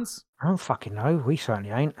reptilians? I don't fucking know. We certainly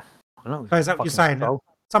ain't. I don't know. So is that what you're saying? At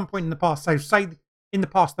some point in the past, so say in the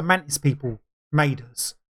past, the Mantis people made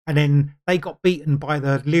us, and then they got beaten by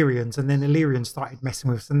the Lyrians, and then the Lyrians started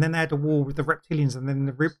messing with us, and then they had a war with the reptilians, and then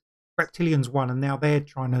the reptilians won, and now they're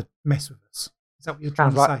trying to mess with us. Is that what you're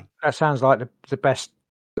trying to say? That sounds like the best.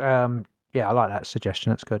 Yeah, I like that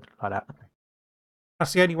suggestion. That's good. I like that.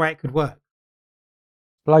 That's the only way it could work.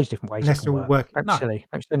 Loads of different ways. Unless they're all working. Don't be silly.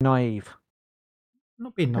 Don't be so naive. I'm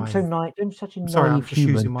not being naive. I'm such a naive Sorry, I'm just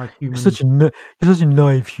human. using my human. You're such a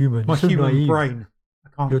naive human. My human brain. I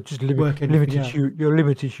can't. You're just limited. Your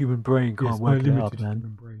limited human brain can't work it out,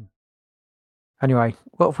 man. Brain. Anyway,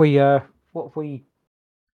 what have we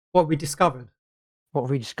discovered? What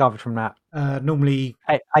have we discovered from that? Normally,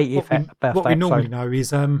 80th birthday what we normally know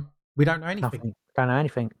is we don't know anything. Nothing. Don't know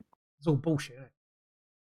anything. It's all bullshit. Isn't it?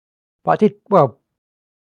 But I did well.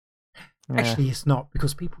 Actually, it's not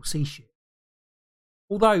because people see shit.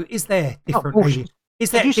 Although, is there different?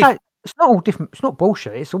 Is there? Say it's not all different? It's not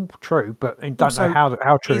bullshit. It's all true, but I don't know how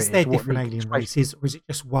true it is. Is there different alien races, or is it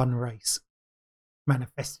just one race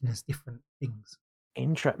manifesting as different things?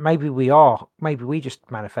 Maybe we are. Maybe we just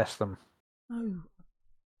manifest them. No.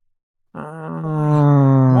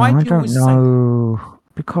 Why do you always say?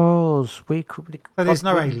 Because we could. So there's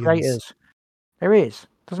no aliens. Creators. There is.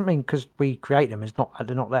 Doesn't mean because we create them,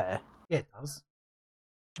 they're not there. Yeah, it does.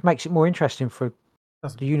 It makes it more interesting for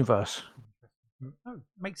the universe. No, it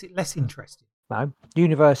makes it less interesting. No, the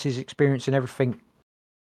universe is experiencing everything.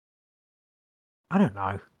 I don't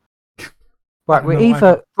know.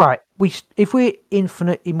 Right, if we're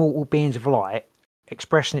infinite, immortal beings of light,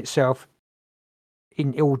 expressing itself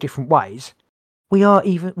in all different ways, we are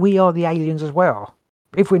the aliens as well.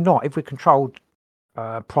 If we're controlled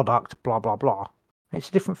product, blah blah blah. It's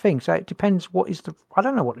a different thing. So it depends I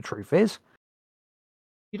don't know what the truth is.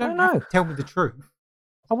 You don't have to tell me the truth.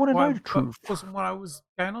 I want to know the truth. That wasn't what I was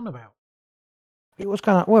going on about. It was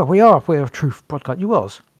kind of, well, we're a truth podcast. You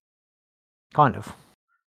was. Kind of.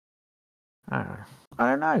 I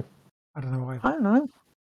don't know. I don't know why. I don't know.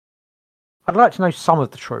 I'd like to know some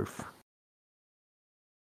of the truth.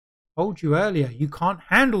 I told you earlier, you can't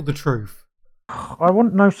handle the truth. I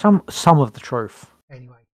want to know some of the truth.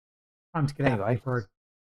 Anyway, time to get out of here, bro.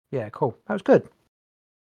 Yeah, cool. That was good. I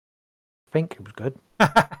think it was good.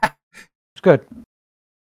 It's good.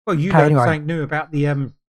 Well, you learned something new about the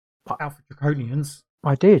Alpha Draconians.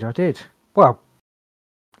 I did. Well,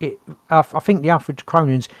 I think the Alpha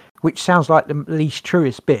Draconians, which sounds like the least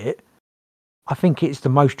truest bit, I think it's the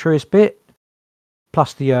most truest bit.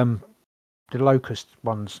 Plus the locust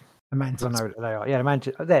ones. The mantis. I know that they are. Yeah, the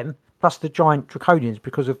mantis. Them plus the giant draconians,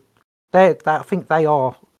 because of I think they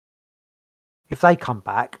are. If they come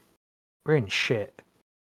back, we're in shit.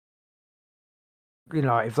 You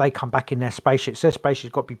know, if they come back in their spaceships got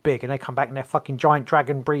to be big, and they come back in their fucking giant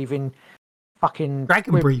dragon breathing, fucking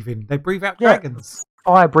breathing. They breathe out dragons.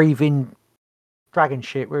 Fire breathing dragon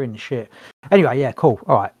shit. We're in the shit. Anyway, yeah, cool.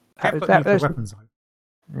 All right. Weapons.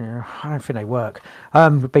 Yeah, I don't think they work.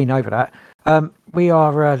 We've been over that. We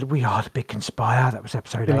are the Big Conspire. That was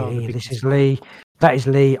episode 80. This is Lee. That is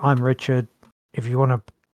Lee. I'm Richard. If you want to,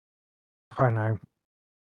 I don't know,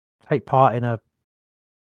 take part in a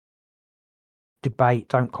debate,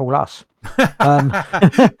 don't call us.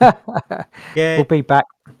 Yeah, we'll be back.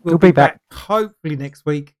 We'll be back hopefully next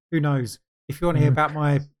week. Who knows? If you want to hear about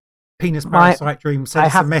my penis parasite dream, send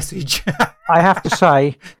us a message. I have to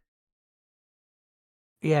say,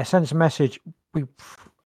 yeah, send us a message. We're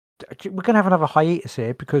going to have another hiatus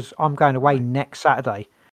here because I'm going away next Saturday.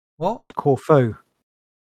 What? Corfu.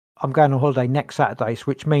 I'm going on holiday next Saturday,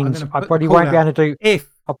 which means I probably won't be able to do.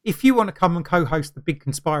 If you want to come and co-host the Big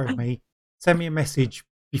Conspire with me, send me a message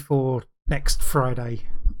before next Friday.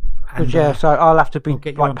 And, so I'll have to be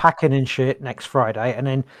like packing and shit next Friday, and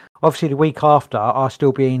then obviously the week after I'll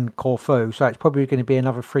still be in Corfu, so it's probably going to be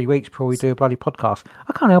another 3 weeks before we do a bloody podcast.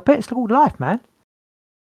 I can't help it; it's all life, man.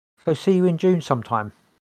 So see you in June sometime.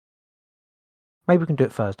 Maybe we can do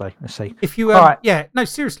it Thursday. Let's see. If you, all right. Yeah, no,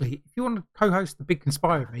 seriously, if you want to co-host the Big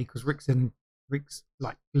Conspire with me, because Rick's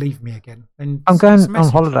like leave me again, then I'm going on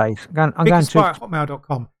holidays. I'm going to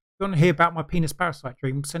hotmail.com. If you want to hear about my penis parasite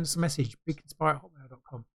dream, send us a message.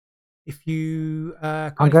 bigconspire@hotmail.com. If you,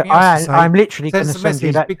 I'm literally going to send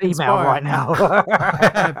you that email right now.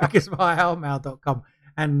 bigconspire@hotmail.com,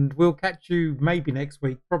 and we'll catch you maybe next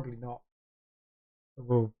week. Probably not. But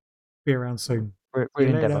we'll be around soon. We're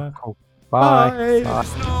in Denver. Cool. Bye. Bye.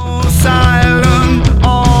 There's no silent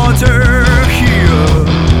order here.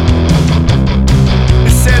 They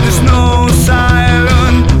said there's no silent